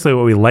that's precisely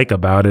what we like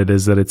about it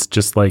is that it's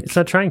just like... It's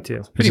not trying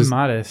to. Pretty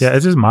modest. Yeah,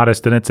 it's just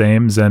modest in its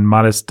aims and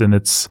modest in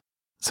its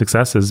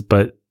successes,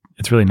 but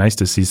it's really nice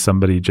to see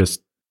somebody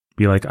just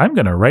be like, I'm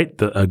going to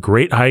write a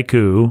great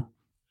haiku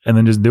and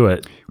then just do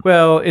it.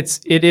 Well,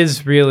 it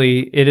is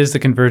the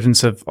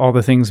convergence of all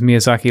the things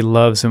Miyazaki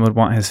loves and would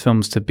want his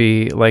films to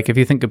be. Like, if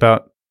you think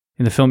about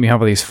in the film, you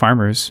have all these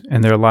farmers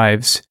and their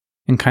lives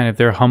and kind of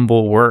their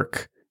humble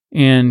work.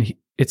 And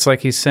it's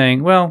like he's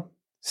saying, well,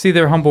 see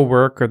their humble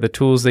work or the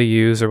tools they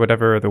use or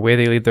whatever, or the way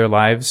they lead their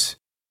lives,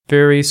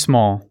 very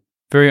small,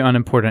 very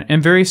unimportant,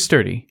 and very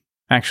sturdy,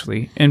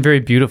 actually, and very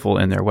beautiful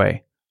in their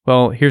way.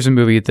 Well, here's a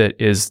movie that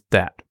is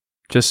that.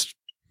 Just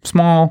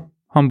small,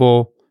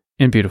 humble,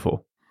 and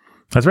beautiful.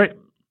 That's right.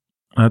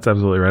 That's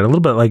absolutely right. A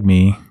little bit like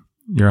me.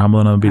 You're a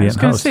humble and obedient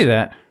host. I was going to say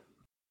that.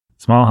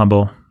 Small,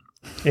 humble,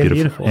 And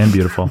beautiful. And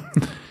beautiful.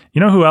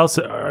 You know who else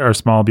are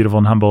small, beautiful,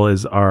 and humble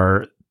is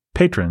our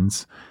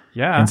patrons.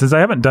 Yeah. And since I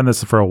haven't done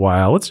this for a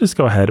while, let's just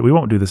go ahead. We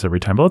won't do this every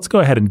time, but let's go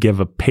ahead and give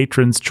a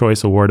Patron's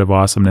Choice Award of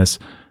Awesomeness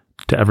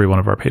to every one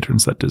of our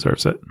patrons that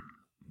deserves it.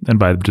 And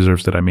by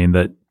deserves it, I mean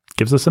that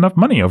gives us enough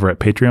money over at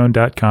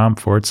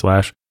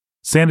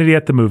patreon.com/Sanity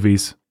at the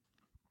Movies.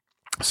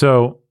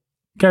 So,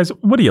 guys,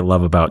 what do you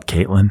love about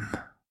Caitlin?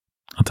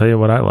 I'll tell you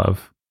what I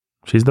love.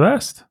 She's the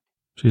best.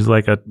 She's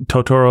like a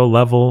Totoro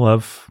level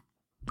of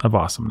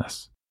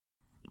awesomeness.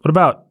 What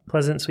about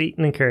Pleasant, sweet,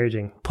 and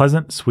encouraging.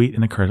 pleasant, sweet,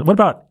 and encouraging? What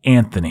about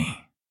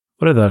Anthony?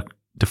 What are the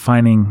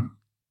defining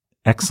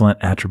excellent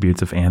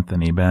attributes of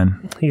Anthony,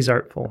 Ben? He's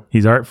artful.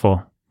 He's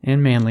artful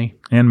And manly.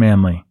 and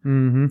manly.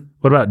 Mm-hmm.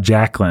 What about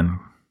Jacqueline?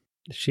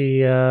 Is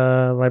she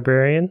a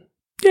librarian?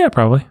 Yeah,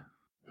 probably.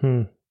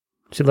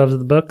 She loves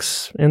the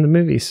books and the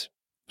movies.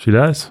 She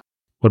does.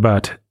 What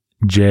about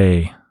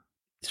Jay?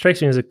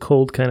 Strikes me as a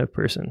cold kind of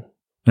person.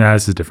 Nah,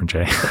 this is a different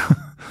Jay.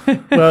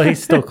 Well,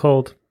 he's still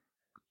cold.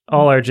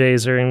 All our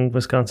Jays are in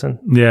Wisconsin.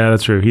 Yeah,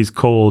 that's true. He's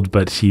cold,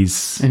 but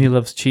he's... And he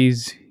loves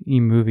cheesy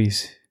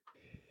movies.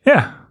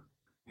 Yeah.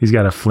 He's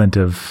got a flint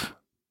of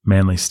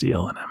manly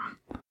steel in him.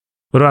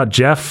 What about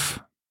Jeff?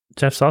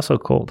 Jeff's also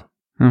cold.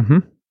 Mm-hmm.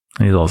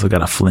 And he's also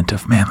got a flint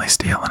of manly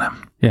steel in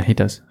him. Yeah, he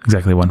does.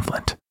 Exactly one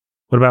flint.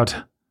 What about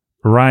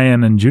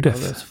Ryan and All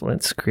Judith? those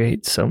flints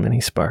create so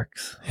many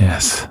sparks.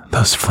 Yes,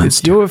 those flints.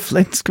 It's your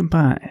flints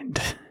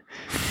combined.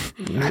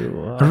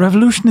 A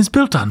revolution is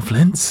built on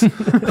flints.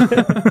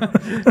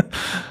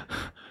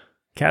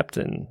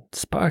 Captain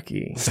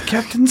Sparky. It's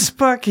Captain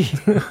Sparky.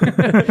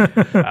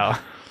 Wow.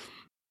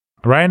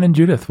 Ryan and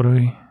Judith, what do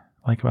we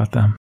like about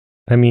them?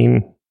 I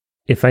mean,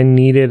 if I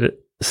needed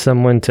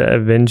someone to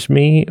avenge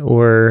me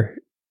or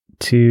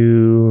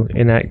to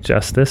enact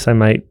justice, I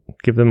might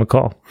give them a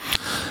call.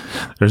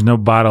 There's no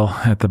bottle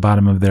at the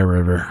bottom of their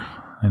river.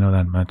 I know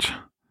that much.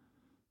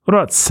 What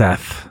about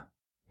Seth?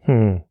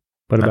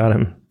 What about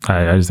him?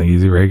 I just think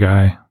he's a great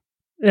guy.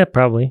 Yeah,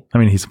 probably. I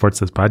mean, he supports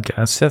this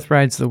podcast. Seth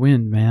rides the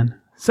wind, man.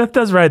 Seth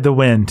does ride the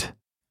wind.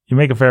 You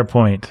make a fair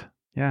point.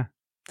 Yeah.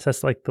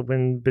 Seth's like the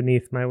wind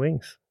beneath my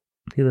wings.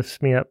 He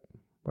lifts me up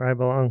where I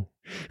belong.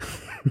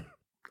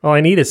 All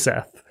I need is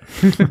Seth.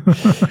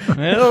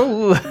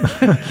 Well,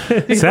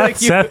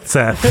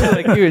 Seth.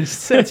 like you and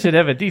Seth should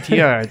have a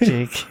DTR,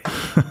 Jake.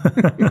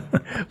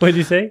 What'd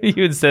you say?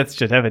 You and Seth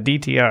should have a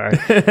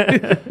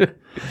DTR.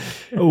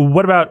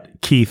 What about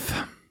Keith?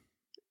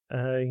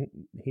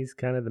 He's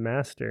kind of the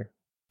master.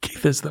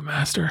 Keith is the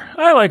master.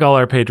 I like all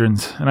our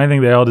patrons, and I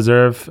think they all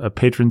deserve a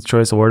Patron's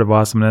Choice Award of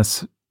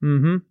Awesomeness.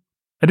 Mm-hmm.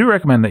 I do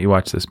recommend that you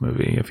watch this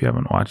movie if you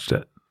haven't watched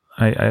it.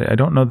 I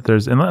don't know that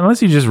there's,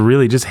 unless you just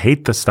really just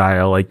hate the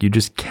style, like you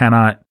just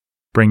cannot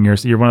bring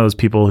you're one of those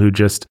people who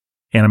just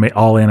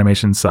all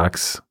animation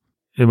sucks.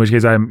 In which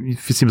case, it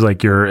seems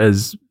like you're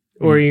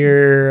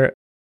you're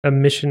a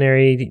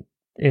missionary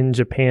in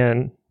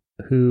Japan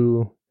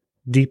who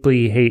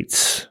deeply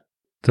hates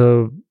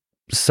the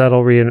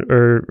subtle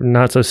or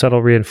not so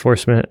subtle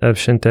reinforcement of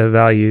Shinto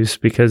values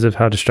because of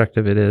how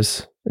destructive it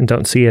is, and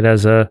don't see it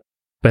as a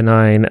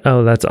benign,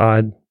 oh, that's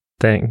odd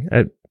thing.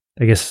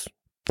 I guess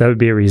that would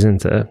be a reason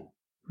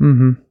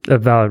a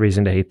valid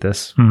reason to hate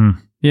this. Mm-hmm.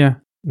 Yeah.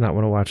 Not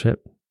want to watch it.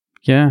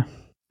 Yeah.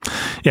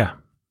 Yeah.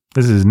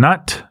 This is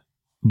not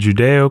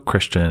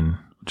Judeo-Christian,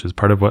 which is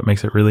part of what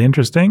makes it really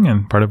interesting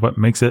and part of what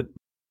makes it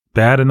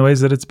bad in the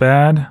ways that it's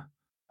bad.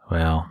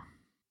 Well,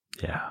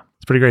 yeah.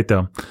 It's pretty great,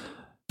 though.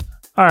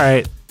 All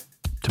right.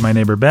 To my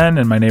neighbor Ben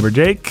and my neighbor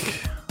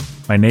Jake,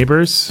 my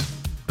neighbors,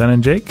 Ben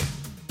and Jake,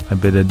 I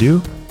bid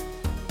adieu.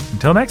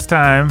 Until next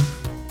time.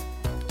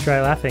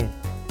 Try laughing.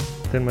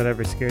 Then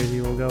whatever scares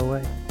you will go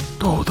away.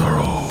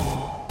 Totoro.